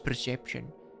his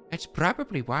perception. That's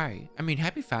probably why. I mean,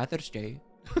 happy Father's Day.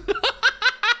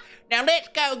 Now let's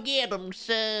go get him,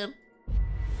 son.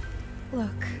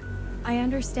 Look, I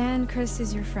understand Chris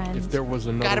is your friend. If there was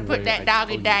another Gotta put way, that I'd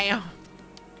doggy tell you. down.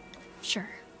 Sure.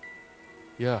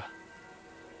 Yeah.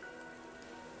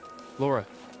 Laura,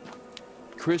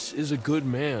 Chris is a good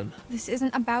man. This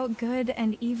isn't about good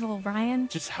and evil, Ryan.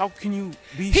 Just how can you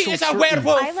be He so is a certain?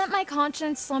 werewolf! I let my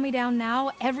conscience slow me down now.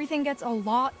 Everything gets a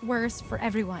lot worse for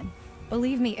everyone.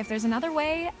 Believe me, if there's another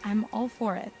way, I'm all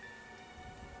for it.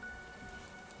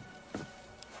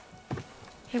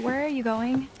 Hey, where are you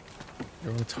going?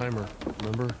 You're on a timer,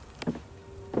 remember?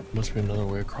 Must be another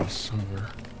way across somewhere.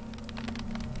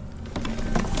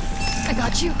 I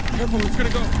got you. Careful, it's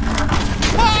gonna go.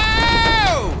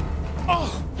 Whoa!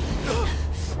 Oh!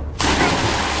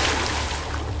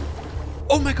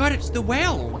 Oh my god, it's the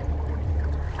well!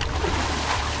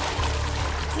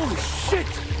 Holy shit!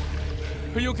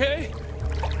 Are you okay?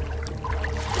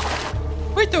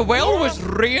 Wait, the well was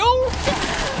real?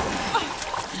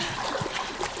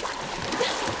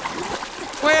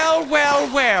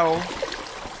 Well.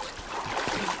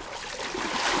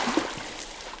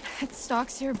 It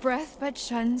stalks your breath but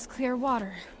shuns clear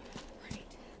water.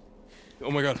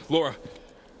 Oh my god, Laura.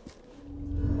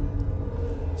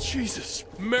 Jesus,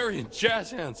 Marion,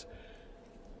 jazz hands.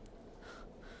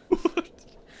 What?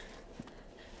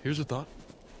 Here's a thought.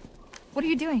 What are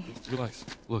you doing? Relax.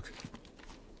 Look.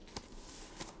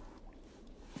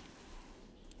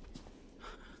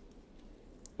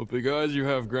 What big eyes you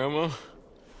have, Grandma.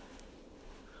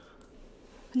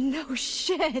 No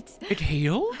shit. It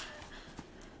healed?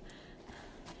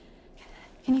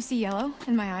 Can you see yellow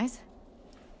in my eyes?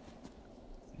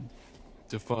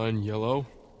 Define yellow.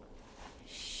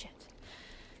 Shit.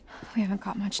 We haven't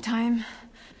got much time.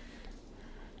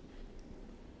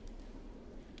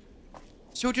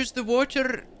 So does the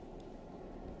water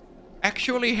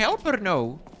actually help or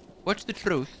no? What's the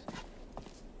truth?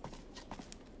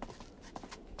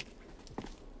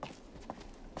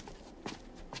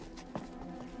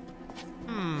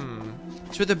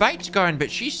 So the bite's gone, but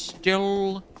she's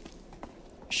still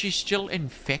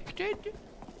infected?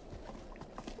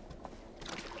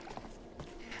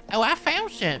 Oh, I found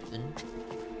something.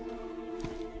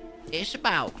 It's a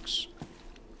box.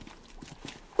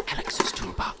 Alex's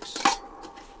toolbox.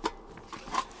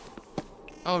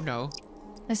 Oh no.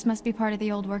 This must be part of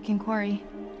the old working quarry.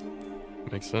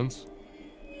 Makes sense.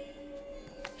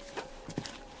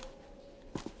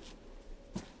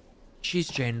 She's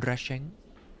gen rushing.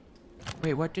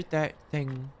 Wait, what did that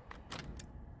thing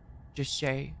just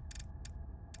say?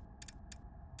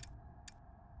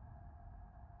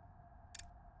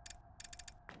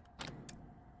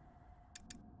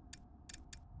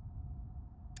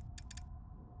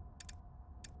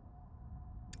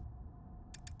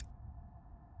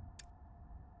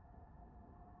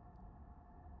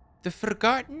 The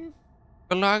forgotten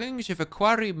belongings of a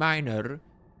quarry miner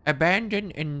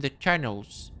abandoned in the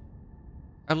channels.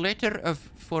 A letter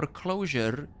of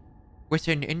foreclosure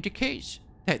within indicates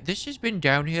that this has been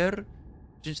down here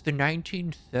since the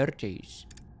 1930s.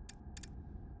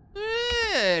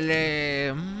 Really?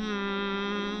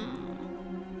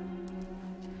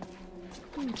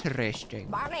 Interesting.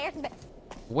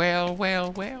 Well.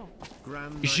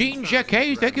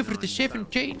 𝐂𝐃𝐄𝐒, thank you for the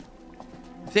 17.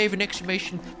 If they have an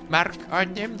exclamation mark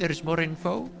on them, there's more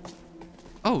info.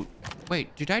 Oh,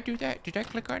 wait, did I do that? Did I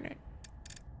click on it?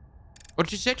 Or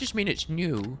does that just mean it's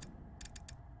new?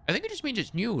 I think it just means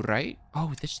it's new, right?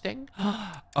 Oh, this thing?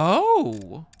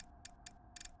 Oh!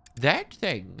 That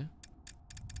thing.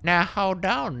 Now, hold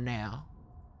on now.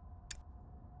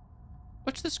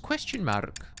 What's this question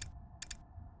mark?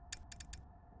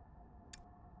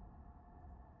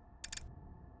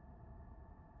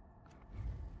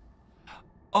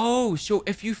 Oh, so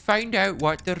if you find out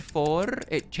what they're for,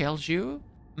 it tells you?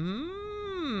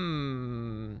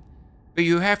 But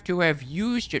you have to have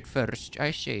used it first,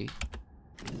 I see.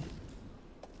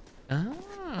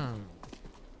 Ah.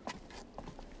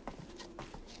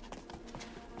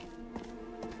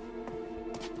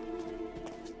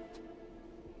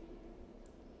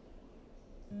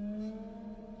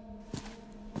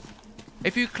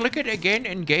 If you click it again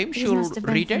in game, These she'll must have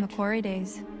been read from it. the quarry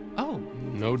days. Oh.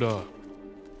 No duh.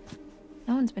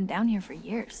 No one's been down here for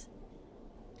years.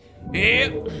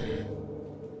 Yep.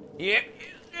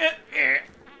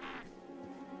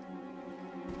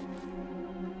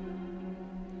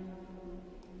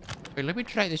 Wait, let me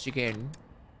try this again.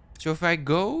 So if I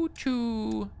go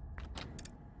to...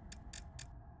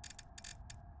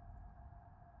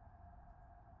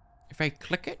 If I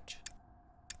click it...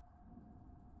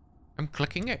 I'm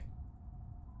clicking it.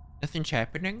 Nothing's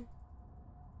happening.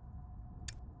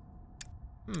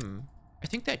 I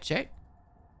think that's it.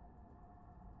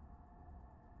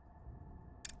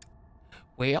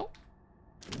 Well,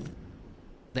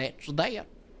 that's that.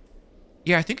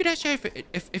 Yeah, I think it has to have,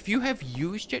 if you have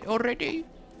used it already,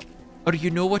 or you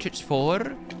know what it's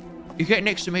for, You get an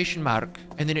exclamation mark,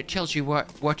 and then it tells you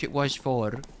what it was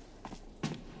for.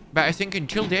 But I think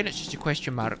until then, it's just a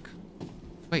question mark.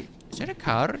 Wait, is that a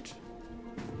card?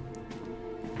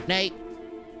 Night.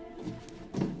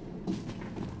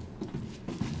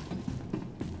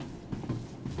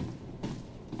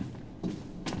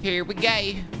 Here we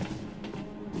go.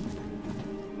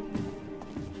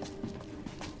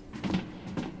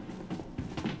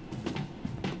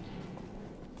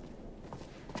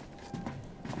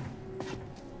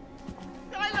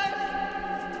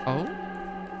 Oh?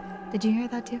 Did you hear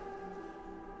that too?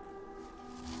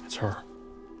 It's her.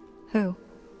 Who?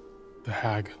 The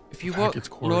hag. If you The hag walk gets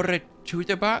Quarry. Laura to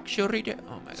the back, she'll read it.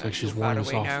 Oh my It's god, like she's so far warning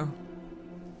us away off. now.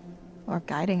 Or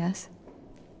guiding us.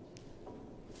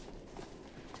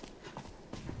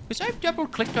 Because I've double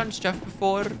clicked on stuff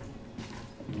before.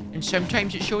 And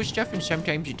sometimes it shows stuff and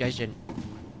sometimes it doesn't.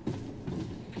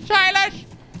 Silas!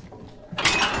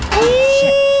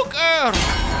 Ooh, girl!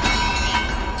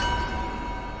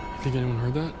 You think anyone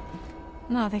heard that?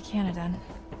 No, they can't have done.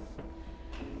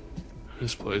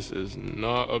 This place is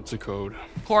not up to code.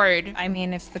 Quarried. I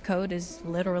mean, if the code is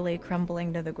literally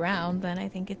crumbling to the ground, then I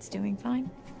think it's doing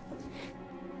fine.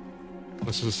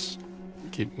 Let's just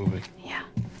keep moving. Yeah.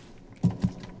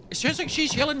 It sounds like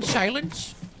she's yelling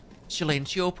silence.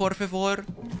 Silencio, por favor.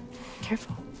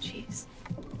 Careful, jeez.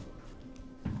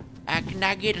 Can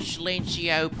I get a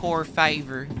silencio, por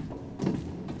favor?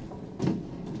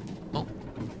 Oh.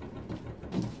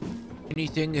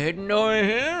 Anything hidden over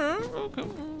here? Okay.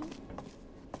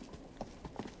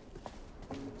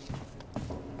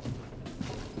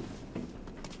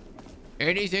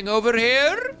 Anything over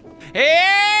here?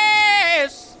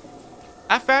 Yes!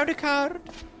 I found a card.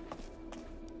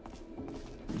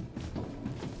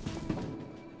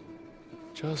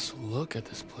 Just look at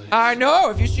this place. I know.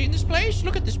 Have you seen this place?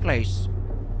 Look at this place.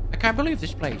 I can't believe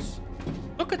this place.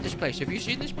 Look at this place. Have you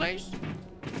seen this place?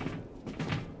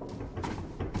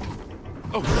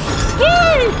 Oh.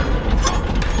 Woo!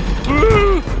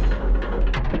 Woo!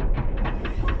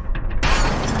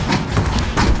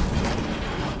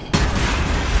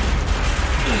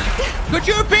 Could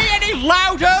you be any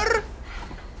louder?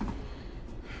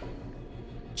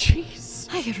 Jeez.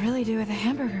 I could really do with a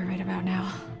hamburger right about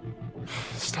now.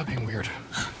 Stop being weird.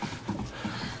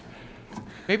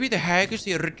 Maybe the hag is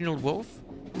the original wolf,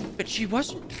 but she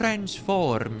wasn't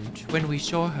transformed when we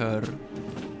saw her.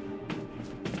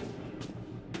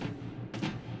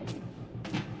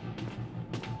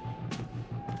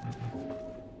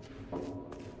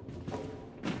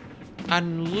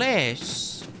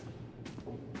 Unless...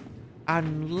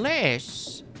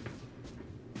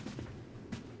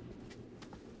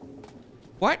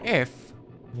 What if...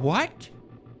 What?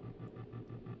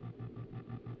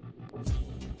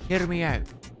 Hear me out.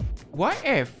 What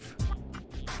if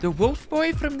the wolf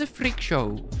boy from the freak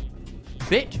show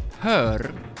bit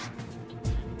her,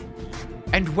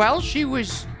 and while she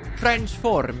was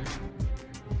transformed,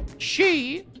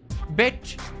 she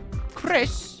bit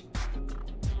Chris,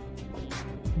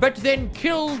 but then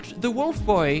killed the wolf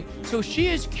boy, so she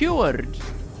is cured.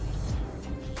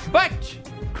 But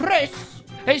Chris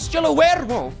is still a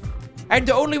werewolf, and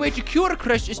the only way to cure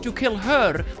Chris is to kill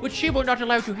her, which she will not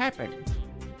allow to happen.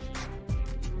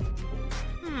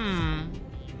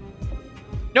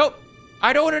 Nope.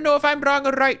 I don't want to know if I'm wrong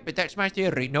or right, but that's my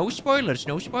theory. No spoilers,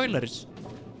 no spoilers.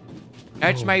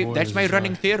 That's my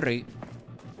running theory.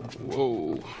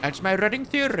 Whoa. That's my running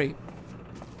theory.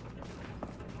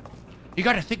 You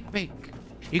gotta think big.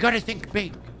 You gotta think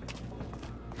big.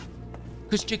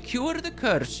 Because to cure the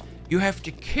curse, you have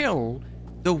to kill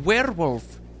the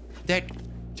werewolf that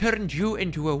turned you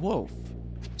into a wolf.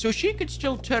 So she could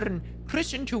still turn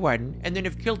Chris into one and then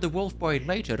have killed the wolf boy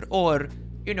later, or,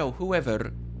 you know,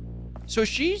 whoever. So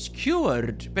she's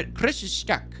cured, but Chris is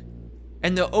stuck.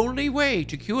 And the only way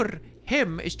to cure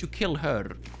him is to kill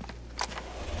her.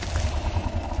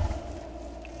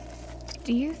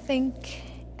 Do you think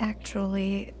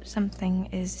actually something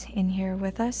is in here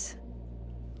with us?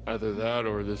 Either that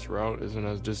or this route isn't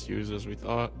as disused as we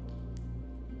thought.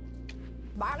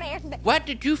 What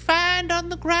did you find on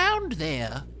the ground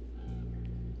there?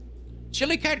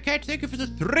 Silly cat, thank you for the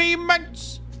 3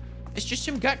 months. It's just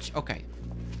some guts. Okay.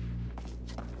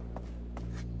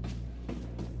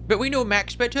 But we know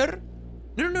Max bit her.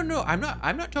 No. I'm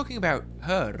not talking about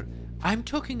her. I'm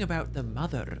talking about the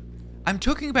mother. I'm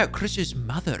talking about Chris's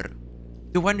mother.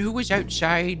 The one who was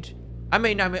outside. I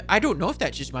mean, I don't know if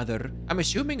that's his mother. I'm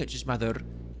assuming it's his mother.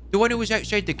 The one who was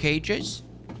outside the cages.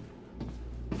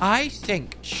 I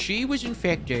think she was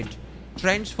infected,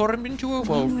 transformed into a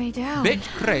wolf, bit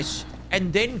Chris,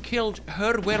 and then killed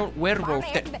her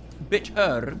werewolf that bit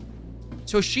her.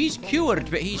 So she's cured,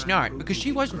 but he's not, because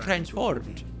she wasn't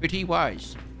transformed, but he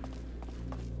was.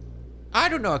 I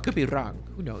don't know, I could be wrong.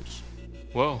 Who knows?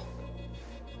 Well,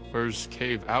 where's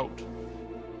Cave out?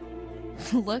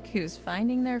 Look who's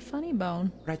finding their funny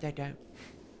bone. Write that down.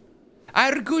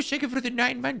 Argus, thank you for the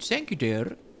 9 months. Thank you,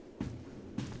 dear.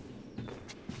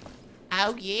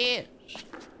 Oh, yes.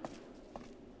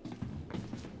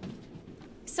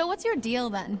 So what's your deal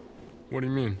then? What do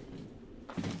you mean?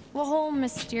 The whole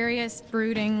mysterious,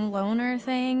 brooding loner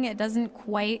thing, it doesn't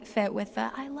quite fit with the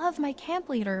I love my camp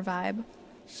leader vibe.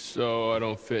 So I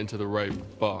don't fit into the right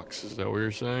box, is that what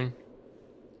you're saying?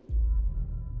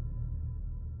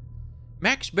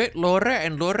 Max bit Laura,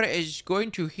 and Laura is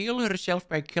going to heal herself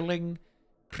by killing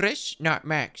Chris, not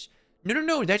Max.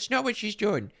 No, that's not what she's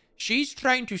doing. She's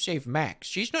trying to save Max.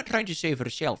 She's not trying to save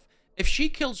herself. If she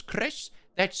kills Chris,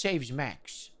 that saves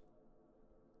Max.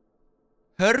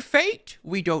 Her fate?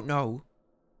 We don't know.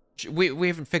 We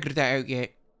haven't figured that out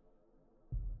yet.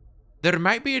 There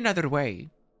might be another way.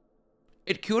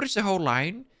 It cures the whole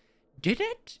line. Did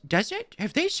it? Does it?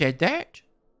 Have they said that?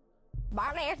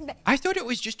 I thought it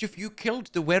was just if you killed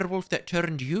the werewolf that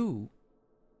turned you.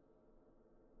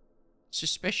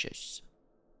 Suspicious.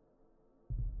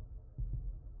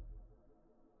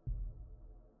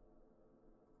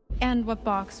 And what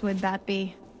box would that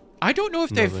be? I don't know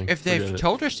if they've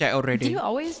told us that already. Do you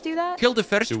always do that? Kill the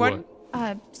first one?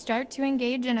 Start to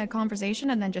engage in a conversation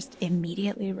and then just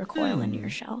immediately recoil into your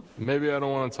shell. Maybe I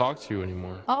don't want to talk to you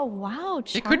anymore. Oh, wow,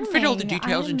 charming. They couldn't fit all the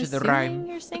details into the rhyme.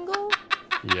 You're single?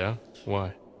 Yeah?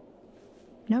 Why?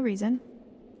 No reason.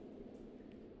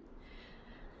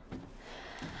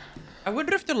 I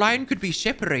wonder if the line could be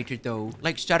separated, though.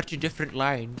 Like, start a different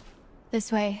line.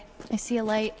 This way. I see a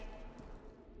light.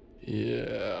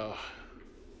 Yeah.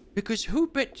 Because who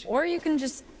bit... Or you can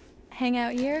just hang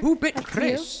out here. Who bit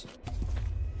Chris?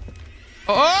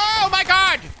 Oh my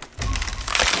god!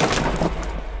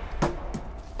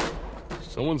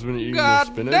 Someone's been eating their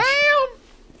spinach. Damn!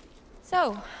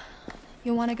 So,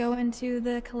 you want to go into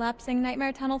the collapsing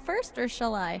nightmare tunnel first, or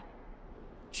shall I?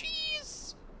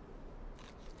 Jeez.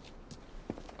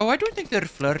 Oh, I don't think they're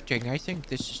flirting. I think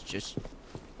this is just...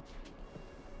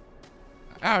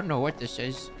 I don't know what this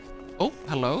is. Oh,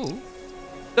 hello.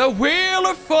 The Wheel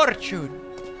of Fortune.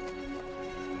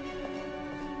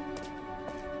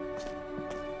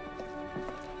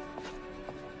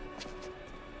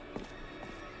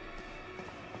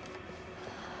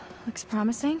 Looks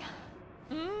promising.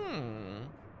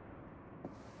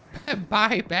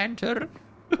 Bye, banter.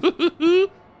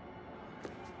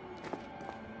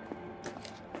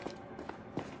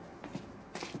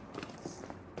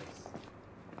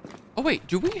 Oh wait,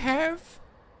 do we have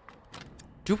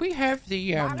the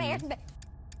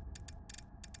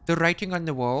writing on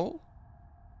the wall?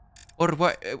 Or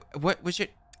what was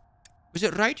it? Was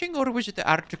it writing or was it the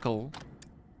article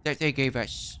that they gave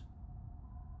us?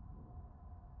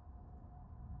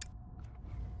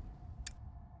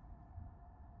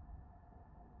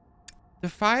 The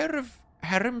fire of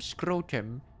Harem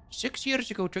Scrotum 6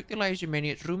 years ago took the lives of many.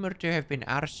 It's rumored to have been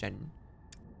arson.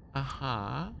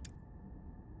 Uh-huh.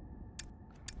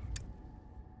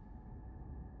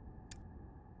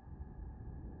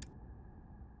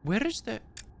 Where is the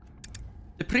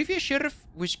previous sheriff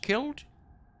was killed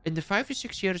in the 5 to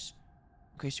 6 years.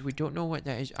 Okay, so we don't know what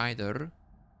that is either.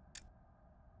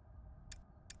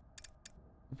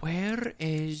 Where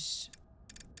is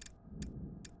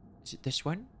it this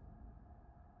one?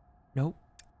 Nope.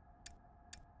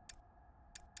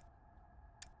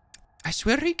 I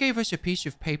swear he gave us a piece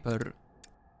of paper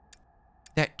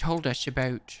that told us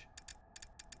about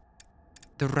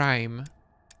the rhyme.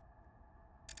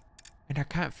 And I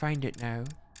can't find it now.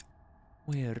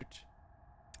 Weird.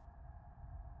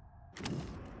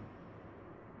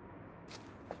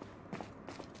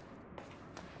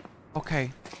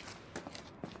 Okay.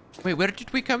 Wait, where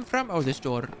did we come from? Oh, this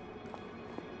door.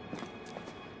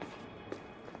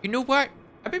 You know what?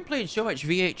 I've been playing so much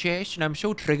VHS and I'm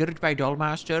so triggered by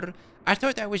Dollmaster. I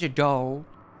thought that was a doll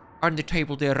on the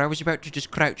table there. I was about to just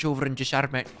crouch over and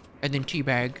disarm it and then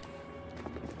teabag.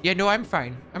 Yeah, no, I'm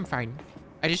fine. I'm fine.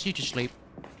 I just need to sleep.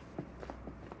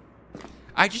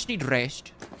 I just need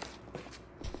rest.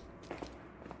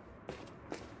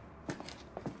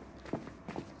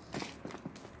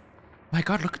 My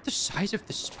god, look at the size of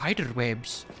the spider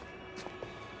webs.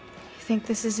 You think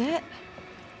this is it?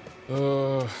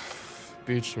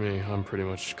 Beach me. I'm pretty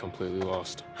much completely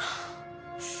lost.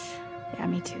 Yeah,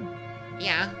 me too.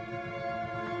 Yeah.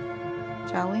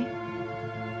 Shall we?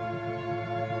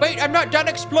 Wait, I'm not done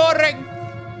exploring!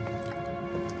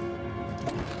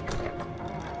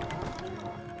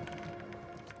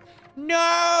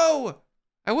 no!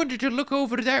 I wanted to look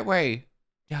over that way.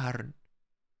 Darn.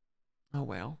 Oh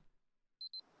well.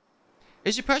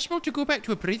 Is it possible to go back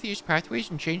to a previous pathways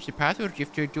and change the path, or do you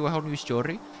have to do a whole new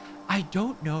story? I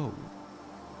don't know.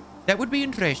 That would be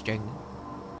interesting.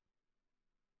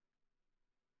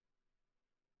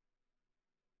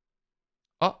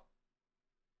 Oh.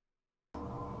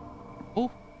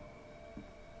 Oh.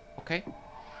 Okay.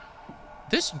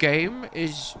 This game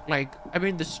is like, I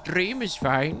mean, the stream is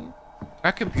fine.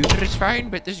 Our computer is fine,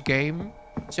 but this game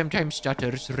sometimes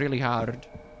stutters really hard.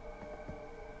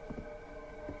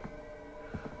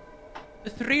 The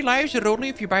 3 lives are only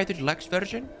if you buy the deluxe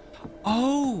version?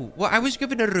 Oh, well, I was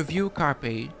given a review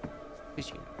copy.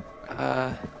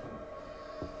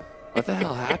 What the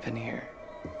hell happened here?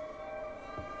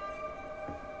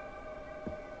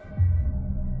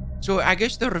 So I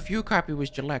guess the review copy was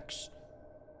deluxe.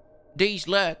 These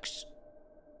lux.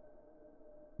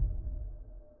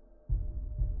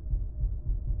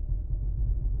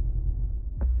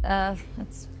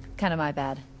 That's kind of my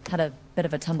bad. Had a bit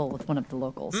of a tumble with one of the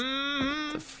locals.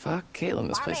 The fuck? Caitlin,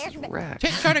 this place is wrecked.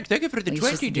 Tectonic, thank you for the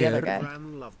 20, dear.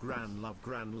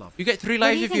 You get 3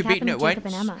 lives if you've beaten it once.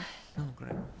 Oh,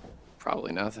 great.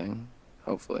 Probably nothing.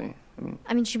 Hopefully.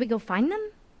 I mean, should we go find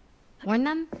them? Warn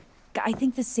them? I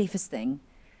think the safest thing,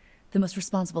 the most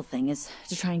responsible thing, is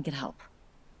to try and get help.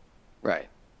 Right.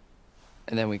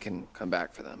 And then we can come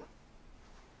back for them.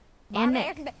 And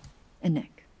Nick. And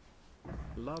Nick.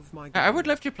 I would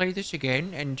love to play this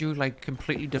again and do like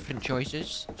completely different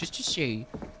choices just to see.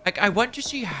 Like, I want to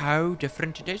see how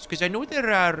different it is, because I know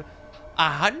there are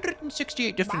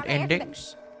 168 different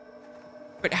endings,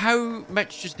 but how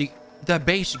much does the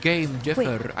base game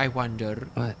differ? I wonder.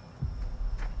 What?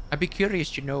 I'd be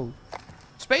curious to know.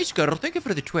 Space Girl, thank you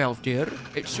for the 12, dear.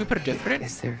 It's super different.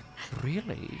 Is there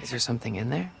really? Is there something in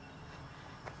there?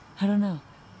 I don't know.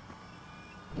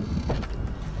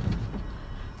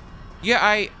 Yeah,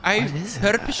 I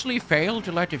purposely failed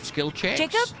a lot of skill checks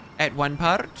Jacob? at one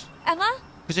part. Emma?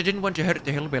 Because I didn't want to hurt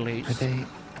the hillbillies. Are they...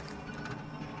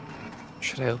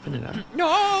 Should I open it up?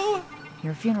 No!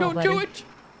 Your funeral, Don't do it!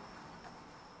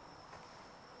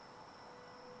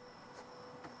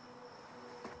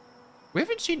 We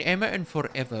haven't seen Emma in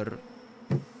forever.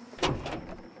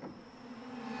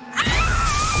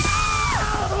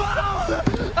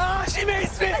 Oh, she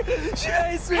maced me! She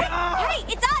maced me! Hey,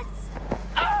 it's us!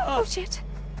 Oh, shit.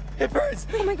 It burns!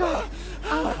 Oh my god.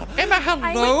 Emma,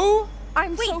 hello?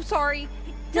 I'm so sorry.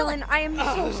 Dylan, I am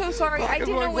so sorry. I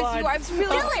didn't know it was you. I was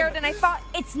really scared and I thought...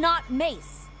 It's not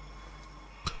mace.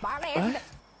 What?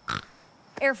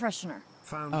 Air freshener.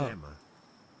 Found Emma.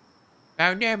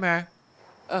 Found Emma.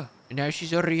 Oh. And now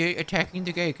she's already attacking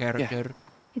the gay character. Yeah.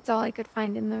 It's all I could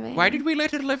find in the van. Why did we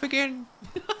let her live again?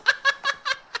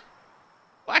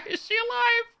 Why is she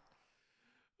alive?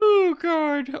 Oh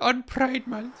god, on Pride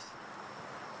Month.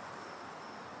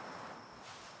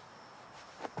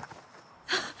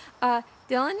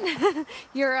 Dylan,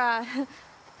 you're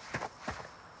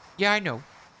Yeah, I know.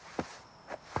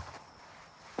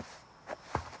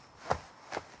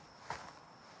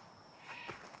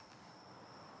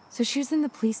 So she was in the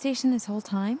police station this whole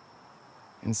time?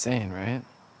 Insane, right?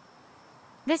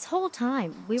 This whole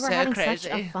time, we were So having crazy.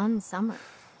 such a fun summer.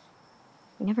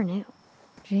 We never knew.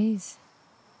 Jeez.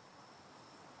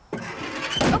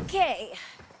 Okay.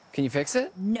 Can you fix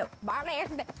it? No.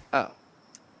 Oh.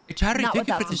 It's Harry, Not thank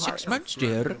you for without the some 6 parts. months,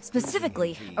 dear.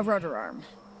 Specifically, a rotor arm.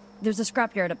 There's a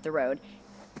scrapyard up the road.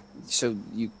 So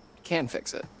you can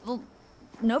fix it? Well,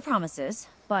 no promises,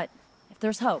 but if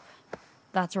there's hope,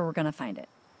 that's where we're gonna find it.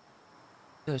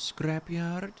 The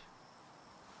scrapyard?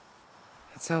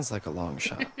 That sounds like a long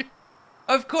shot.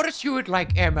 Of course you would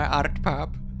like Emma, Art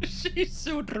Pop. She's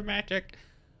so dramatic.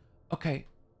 Okay.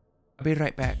 I'll be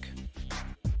right back.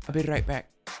 I'll be right back.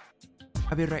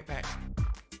 I'll be right back.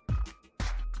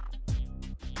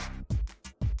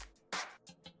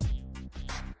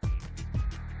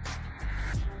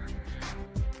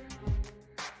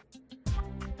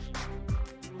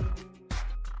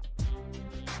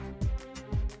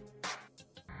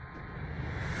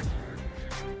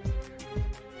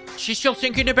 She's still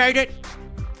thinking about it?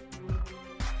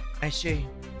 I see.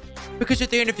 Because at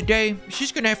the end of the day,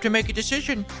 she's gonna have to make a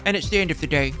decision. And it's the end of the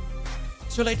day.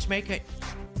 So let's make it.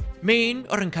 Mean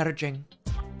or encouraging?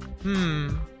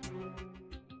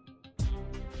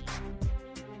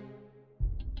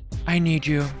 I need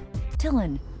you.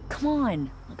 Dylan, come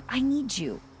on. Look, I need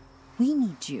you. We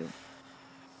need you.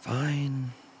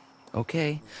 Fine.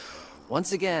 Okay.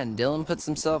 Once again, Dylan puts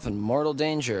himself in mortal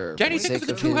danger Danny, for the thank you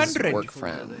sake for the of his 200. work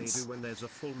friends. When there's a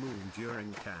full moon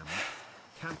during camp.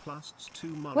 camp lasts 2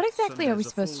 months. What exactly are we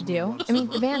supposed to do? I mean,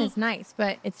 the van is nice,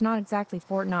 but it's not exactly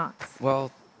Fort Knox.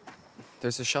 Well,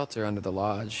 there's a shelter under the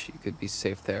lodge. You could be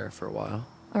safe there for a while.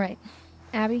 All right.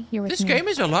 Abby, you're with This me. game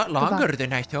is a lot longer Goodbye.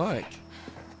 than I thought.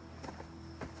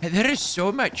 There is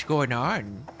so much going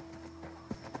on.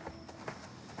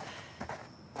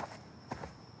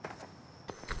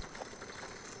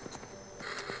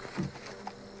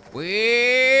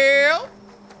 Well,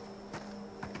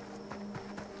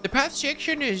 the path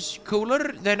section is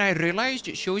cooler than I realized.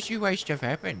 It shows you why stuff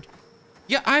happened.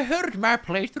 Yeah, I heard my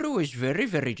playthrough is very,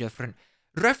 very different.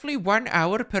 Roughly 1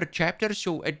 hour per chapter,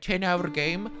 so a 10-hour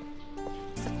game.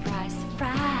 Surprise,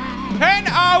 surprise. 10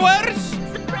 hours!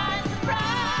 Surprise,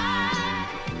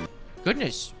 surprise.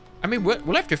 Goodness. I mean,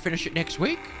 we'll have to finish it next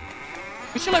week.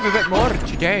 We still have a bit more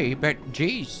today, but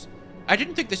geez. I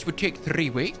didn't think this would take 3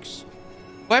 weeks.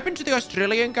 What happened to the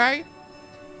Australian guy?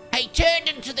 He turned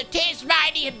into the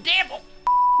Tasmanian devil.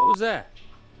 What was that?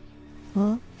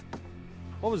 Huh?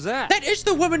 What was that? That is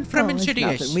the woman from It's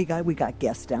Insidious. nothing. We got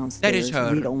guests downstairs. That is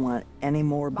her. We don't want any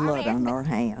more blood on our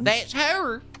hands. That's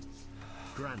her.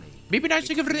 Granny. Maybe nice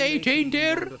to give her the 18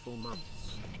 there.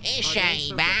 Hey,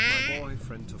 Shay, bye.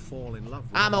 I'm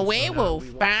I'm a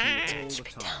werewolf, bye.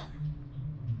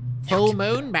 Full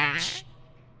moon, bye.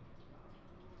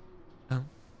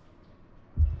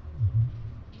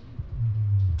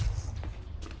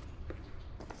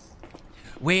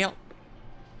 Well,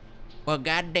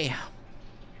 goddamn.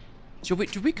 So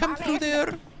did we come through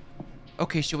there?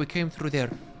 Okay, so we came through there.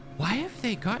 Why have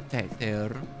they got that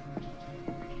there?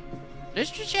 Let's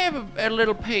just have a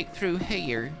little peek through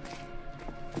here.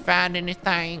 Find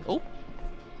anything? Oh.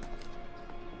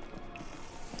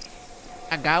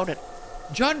 I got it.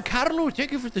 John Carlo,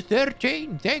 thank you for the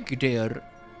 13. Thank you, dear.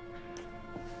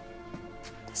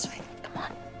 This way, come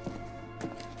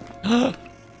on.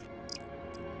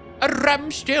 A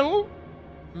rum still?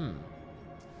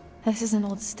 This is an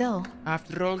old still.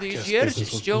 After all these Guess years, this is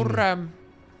it's what still we need. rum.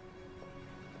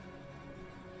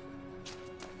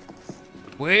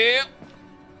 Well.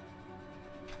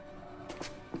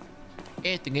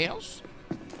 Anything else?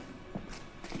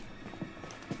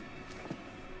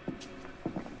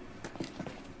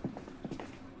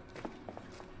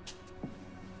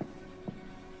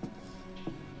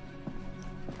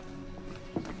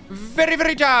 Very,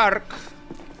 very dark.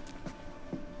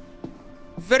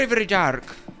 Very, very dark.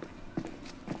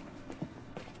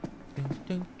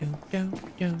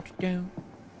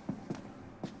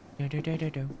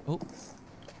 Oh.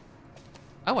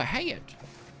 Oh, a hat.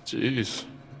 Jeez.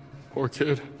 Poor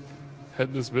kid.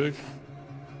 Head this big.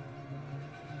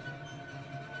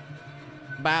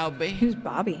 Bobby. Who's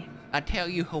Bobby? I tell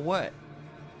you what.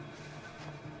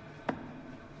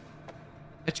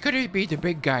 It's gonna be the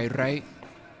big guy, right?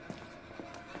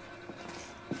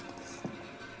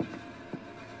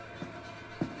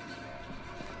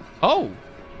 Oh!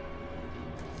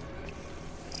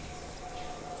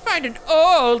 Finding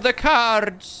all the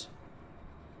cards!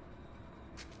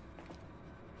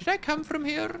 Did I come from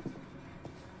here?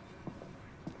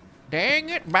 Dang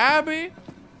it, Bobby!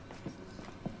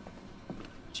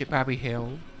 Is it Bobby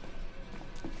Hill?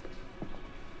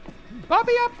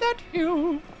 Bobby up that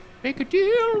hill, make a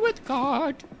deal with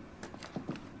God.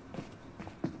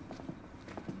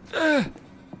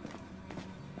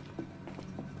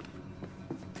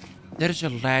 There's a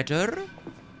ladder,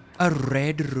 a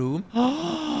red room.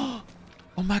 Oh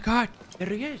my God, there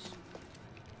he is.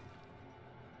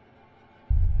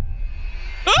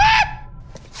 Ah!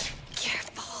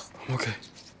 Careful. Okay.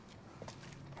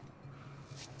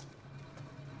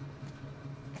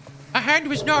 A hand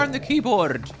was not on the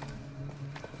keyboard.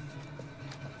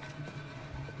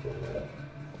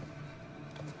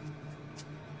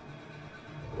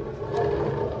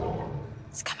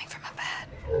 It's coming from a bed.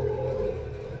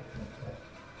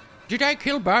 Did I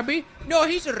kill Barbie? No,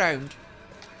 he's around.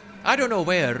 I don't know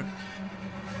where.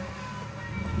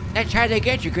 That's how they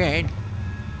get you, Gran.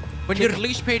 When you're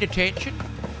least paid attention.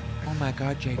 Oh my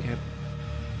God, Jacob.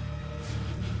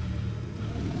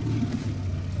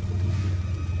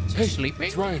 Is he sleeping?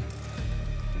 It's Ryan.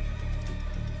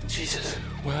 Jesus,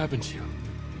 what happened to you?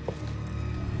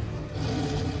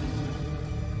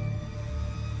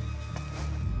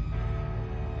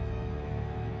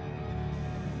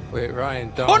 Wait,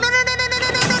 Ryan, don't. Oh, no, no, no, no, no, no,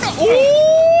 no, no, no.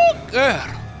 Oh,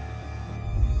 God.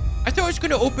 I thought I was going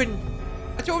to open...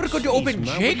 I thought we were going to open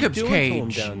Jacob's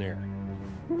cage. down there?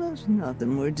 There's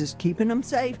nothing. We're just keeping them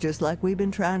safe, just like we've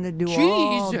been trying to do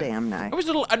all Jeez. damn night. It was a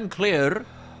little unclear.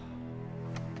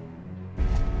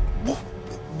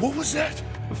 What was that?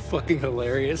 Fucking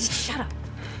hilarious. Shut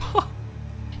up.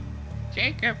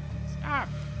 Jacob, stop.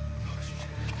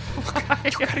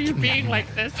 Why are you being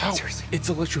like this? How? It's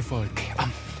electrified. Okay,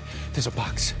 there's a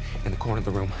box in the corner of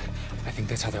the room. I think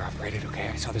that's how they're operated, okay?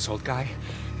 I saw this old guy,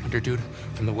 hunter dude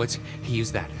from the woods. He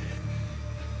used that.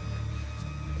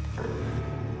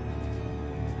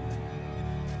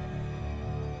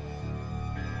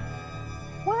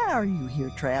 Why are you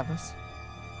here, Travis?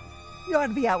 You ought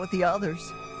to be out with the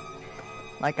others.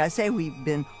 Like I say, we've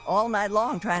been all night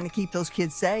long trying to keep those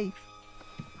kids safe.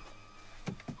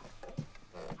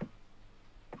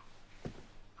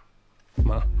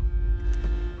 Ma.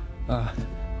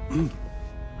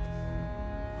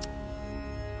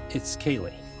 It's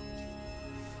Kaylee.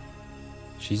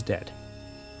 She's dead.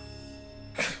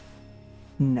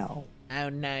 No. Oh,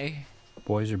 no.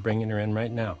 Boys are bringing her in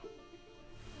right now.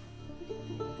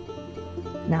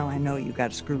 Now I know you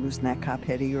got to screw loose in that cop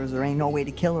head of yours. There ain't no way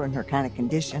to kill her in her kind of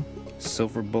condition.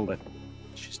 Silver bullet.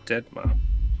 She's dead, Ma.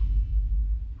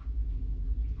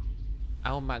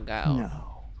 Oh, my God. No.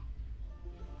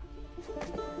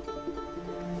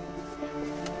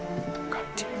 God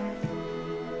damn.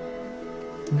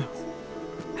 No.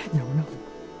 No.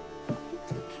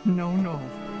 No, no.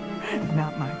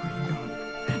 Not my granddaughter.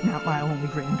 Not my only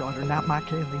granddaughter. Not my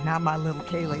Kaylee. Not my little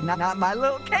Kaylee. Not my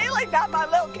little Kaylee. Not my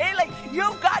little Kaylee.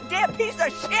 You goddamn piece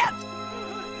of shit.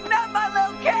 Not my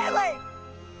little Kaylee.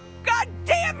 God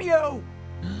damn you.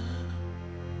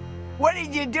 What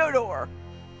did you do to her?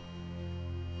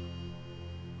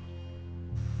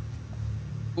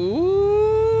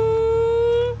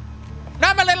 Ooh.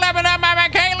 Not my little lemon, not my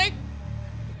Kaylee.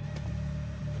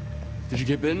 Did you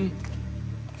get bitten?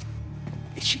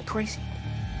 Is she crazy?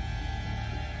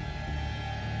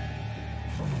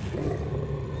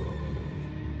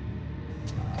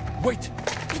 Wait!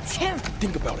 It's him!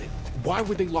 Think about it. Why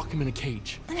would they lock him in a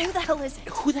cage? And who the hell is it?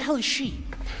 Who the hell is she?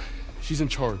 She's in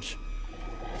charge.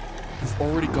 You've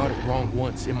already got it wrong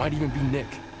once. It might even be Nick.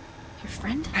 Your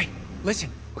friend? Hey, listen.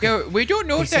 Okay. Yo, we don't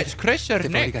know if that's Chris or they've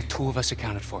Nick. already got 2 of us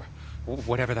accounted for.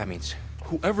 Whatever that means.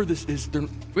 Whoever this is,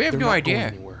 we have they're no not idea.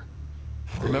 Going anywhere.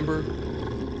 Remember?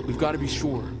 We've got to be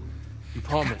sure. You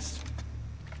promised.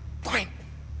 Brian!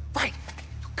 You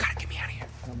gotta get me out of here.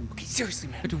 Okay, seriously,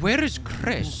 man. But where is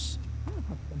Chris?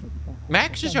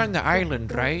 Max is on the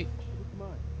island, right?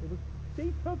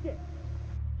 They took it!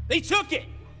 They took it!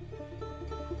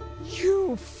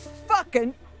 You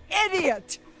fucking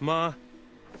idiot! Ma.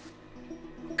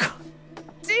 God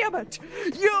damn it!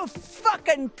 You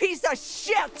fucking piece of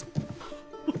shit!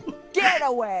 Get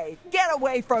away! Get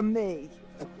away from me!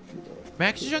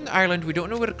 Max is on the island. We don't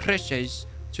know where Chris is,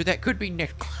 so that could be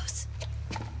Nick. Close.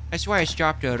 That's why I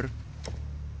stopped her.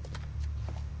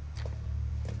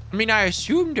 I mean, I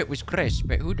assumed it was Chris,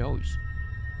 but who knows?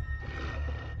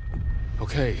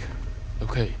 Okay.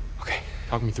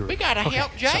 Talk me through We it. gotta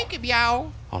help Jacob,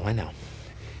 y'all. All I know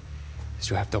is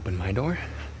you have to open my door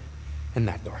and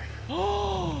that door.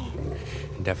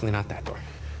 And definitely not that door.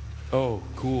 Oh,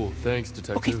 cool. Thanks,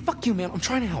 detective. Okay, fuck you, man. I'm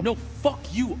trying to help. No, fuck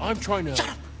you. I'm trying to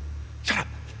help. Shut up.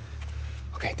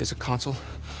 Okay, there's a console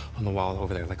on the wall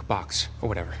over there, like a box or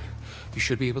whatever. You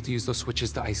should be able to use those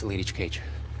switches to isolate each cage.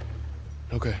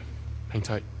 Okay. Hang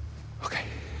tight. Okay.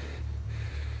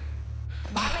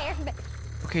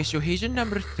 Okay, so he's in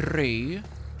number 3.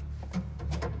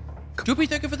 Do be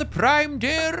thinking for the prime,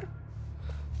 dear.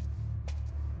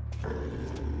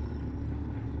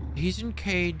 He's in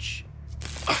cage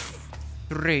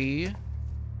 3.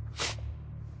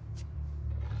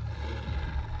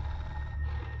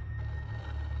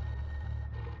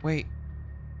 Wait.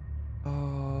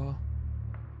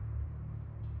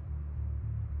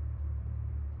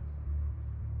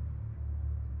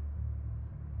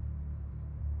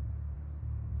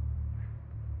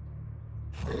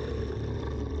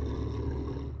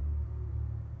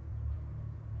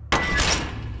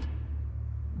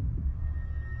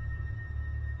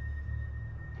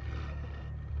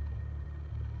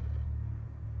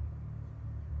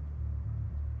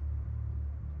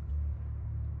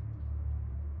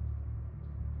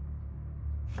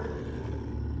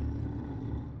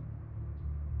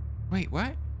 Wait,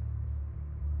 what?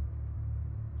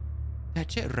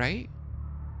 That's it, right?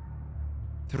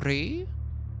 3?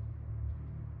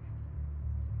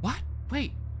 What?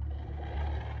 Wait.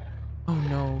 Oh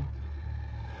no.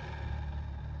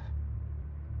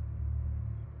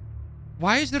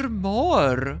 Why is there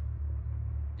more?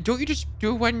 Don't you just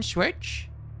do one switch?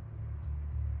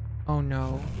 Oh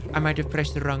no. I might have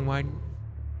pressed the wrong one.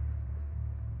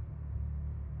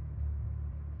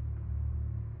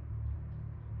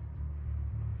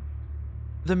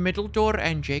 The middle door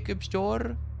and Jacob's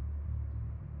door?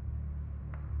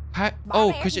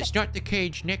 Oh, because it's not the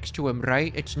cage next to him,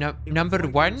 right? It's not number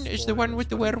 1 is the one with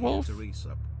the werewolf?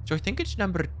 So I think it's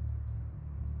number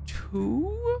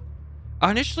 2?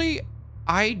 Honestly,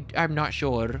 I'm not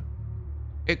sure.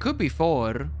 It could be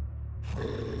 4.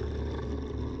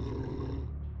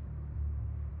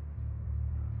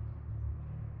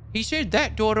 He said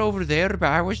that door over there, but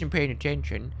I wasn't paying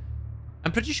attention.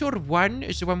 I'm pretty sure 1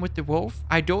 is the one with the wolf.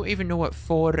 I don't even know what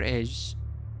 4 is.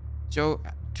 So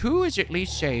 2 is at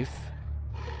least safe.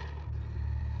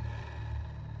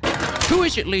 2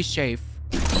 is at least safe.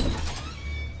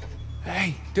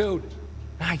 Hey, dude.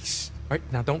 Nice. All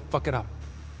right, now don't fuck it up.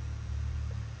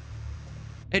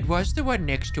 It was the one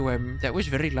next to him. That was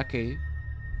very lucky.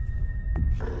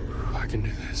 I can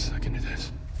do this. I can do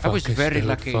this. I was very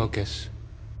lucky. Focus.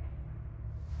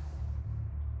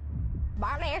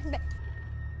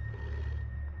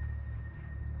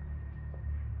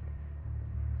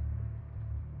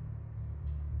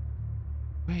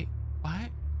 Wait, what?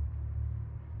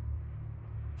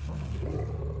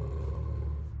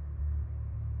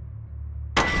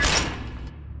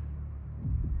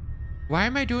 Why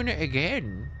am I doing it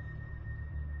again?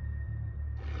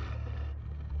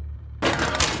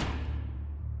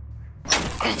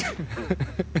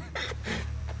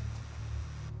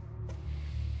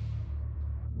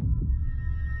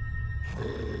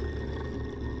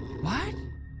 What?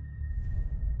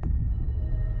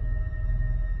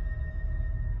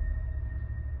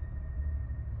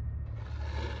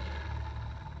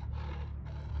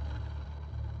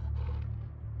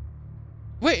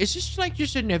 Wait, is this like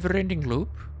just a never-ending loop?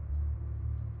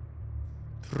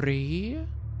 3?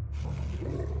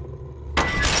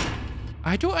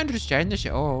 I don't understand this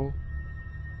at all.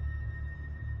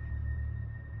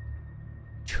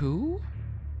 2?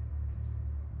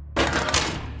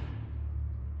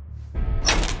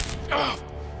 Oh,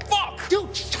 fuck!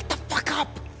 Dude, shut the fuck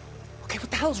up! Okay, what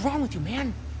the hell's wrong with you,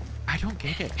 man? I don't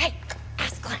get it. Hey,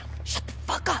 ass clown, shut the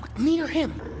fuck up! Me or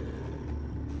him?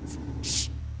 Shh.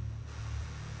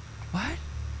 What?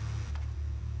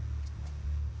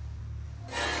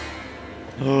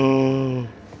 Oh.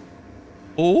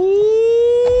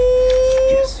 Oh,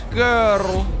 yes.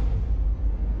 Girl.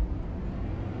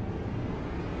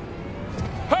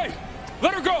 Hey,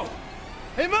 let her go!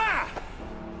 Hey, Ma!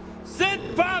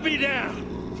 Sit Bobby down!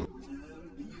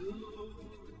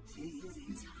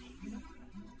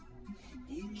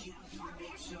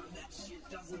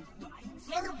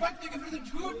 Let her butt nigga for the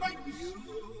tour bites.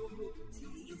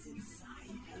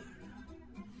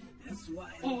 That's why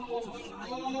I want to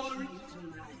find you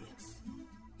tonight.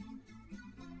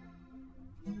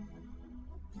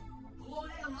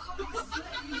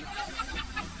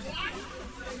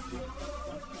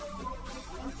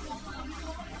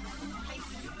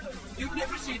 You've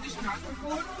never seen this cat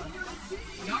before?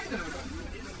 Neither.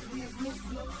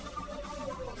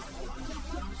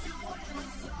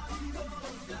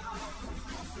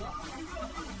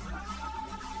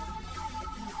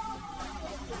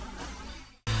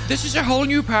 This is a whole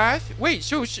new path? Wait,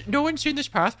 so no one's seen this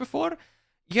path before?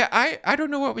 Yeah, I don't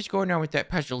know what was going on with that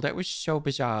puzzle. That was so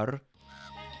bizarre.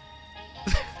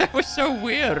 That was so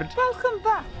weird. Welcome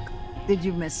back. Did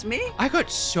you miss me? I got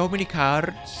so many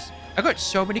cards. I got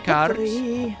so many cards.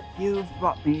 Hopefully, you've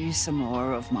brought me some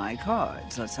more of my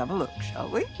cards. Let's have a look, shall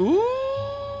we? Ooh.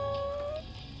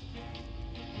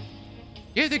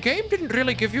 Yeah, the game didn't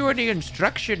really give you any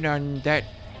instruction on that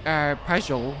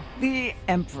puzzle. The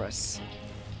Empress.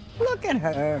 Look at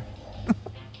her.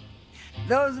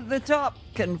 Those at the top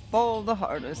can fall the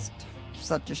hardest.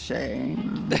 Such a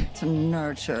shame to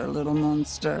nurture little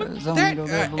monsters. That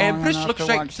Empress looks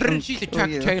like Trinity the Chuck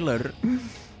Taylor.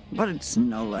 But it's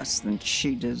no less than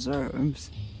she deserves.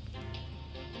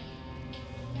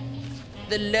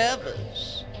 The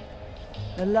lovers.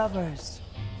 The lovers.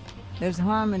 There's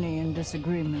harmony and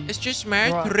disagreement. It's just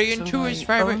math. 3 and 2 is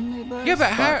 5. Yeah,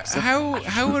 but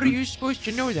how are you supposed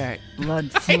to know that?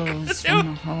 Blood flows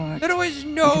from the heart. There was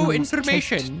no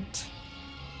information.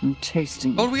 And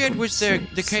tasting. All we had was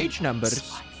the cage numbers.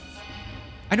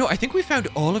 I know. I think we found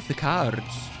all of the cards.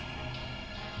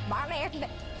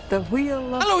 The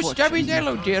wheel of Hello, fortune. Stubbies.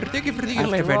 Hello, dear. Thank you for the After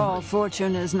 11. all,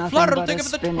 fortune is nothing Florel, but thank a you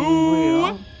for the spinning 2.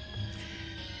 wheel.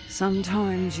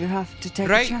 Sometimes you have to take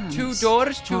a chance. 2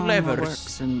 doors, 2 Karma levers.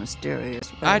 Works in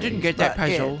mysterious ways, I didn't get that but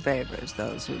puzzle. It favors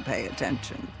those who pay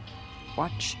attention.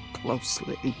 Watch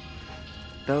closely.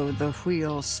 Though the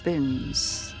wheel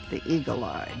spins, the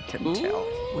eagle-eyed can tell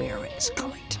where it's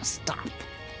going to stop.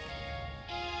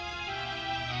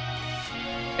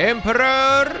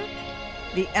 Emperor!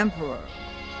 The Emperor.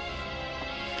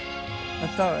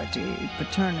 Authority,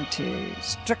 paternity,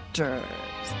 stricter,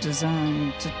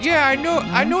 designed to... Yeah,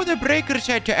 I know the breakers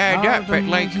had to add up, but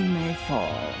like... He may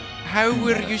fall, how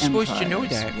were you supposed to know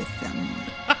that? With them.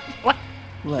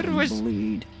 Let him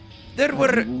bleed. There Let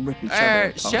were him rip each other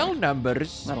apart. cell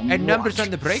numbers Let 'em and numbers rot.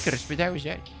 on the breakers, but that was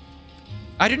it.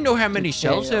 I didn't know how many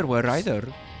cells there were either.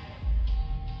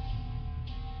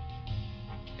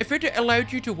 If it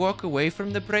allowed you to walk away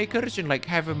from the breakers and like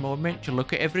have a moment to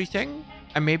look at everything,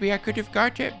 and maybe I could have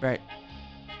got it, but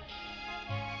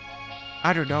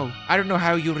I don't know. I don't know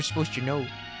how you were supposed to know.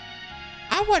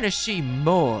 I want to see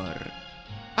more.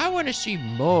 I want to see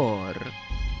more.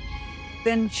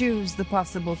 Then choose the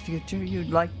possible future you'd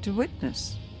like to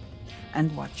witness.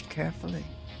 And watch carefully.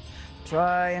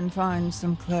 Try and find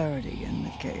some clarity in the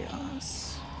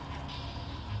chaos.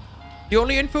 The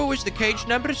only info was the cage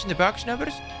numbers and the box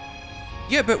numbers?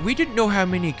 Yeah, but we didn't know how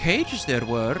many cages there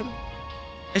were.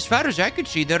 As far as I could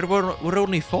see, there were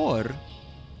only 4.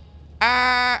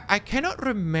 I cannot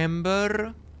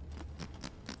remember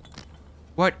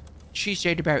what she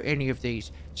said about any of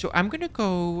these. So I'm going to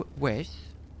go with...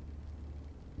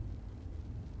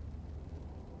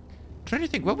 trying to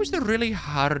think, what was the really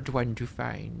hard one to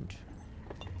find?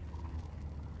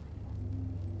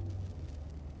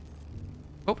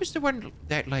 What was the one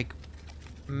that, like...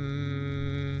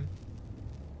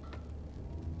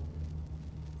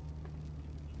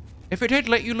 If it had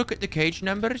let you look at the cage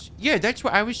numbers? Yeah, that's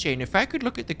what I was saying. If I could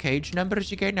look at the cage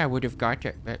numbers again, I would have got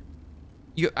it. But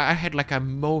I had like a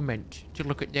moment to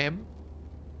look at them.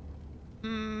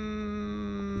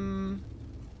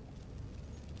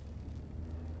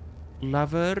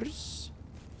 Lovers?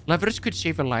 Lovers could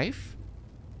save a life?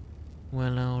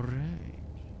 Well, alright.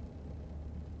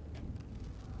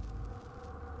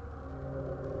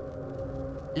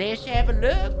 Let's have a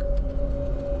look.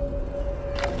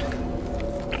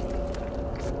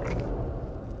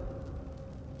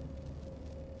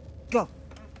 Go.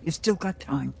 You've still got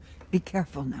time. Be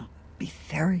careful now. Be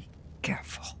very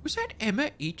careful. Was that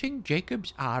Emma eating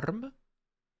Jacob's arm?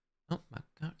 Oh my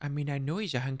god. I mean, I know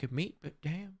he's a hunk of meat, but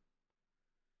damn.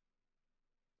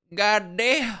 God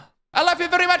damn. I love you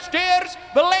very much, dears.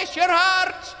 Bless your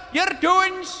hearts. You're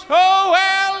doing so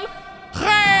well.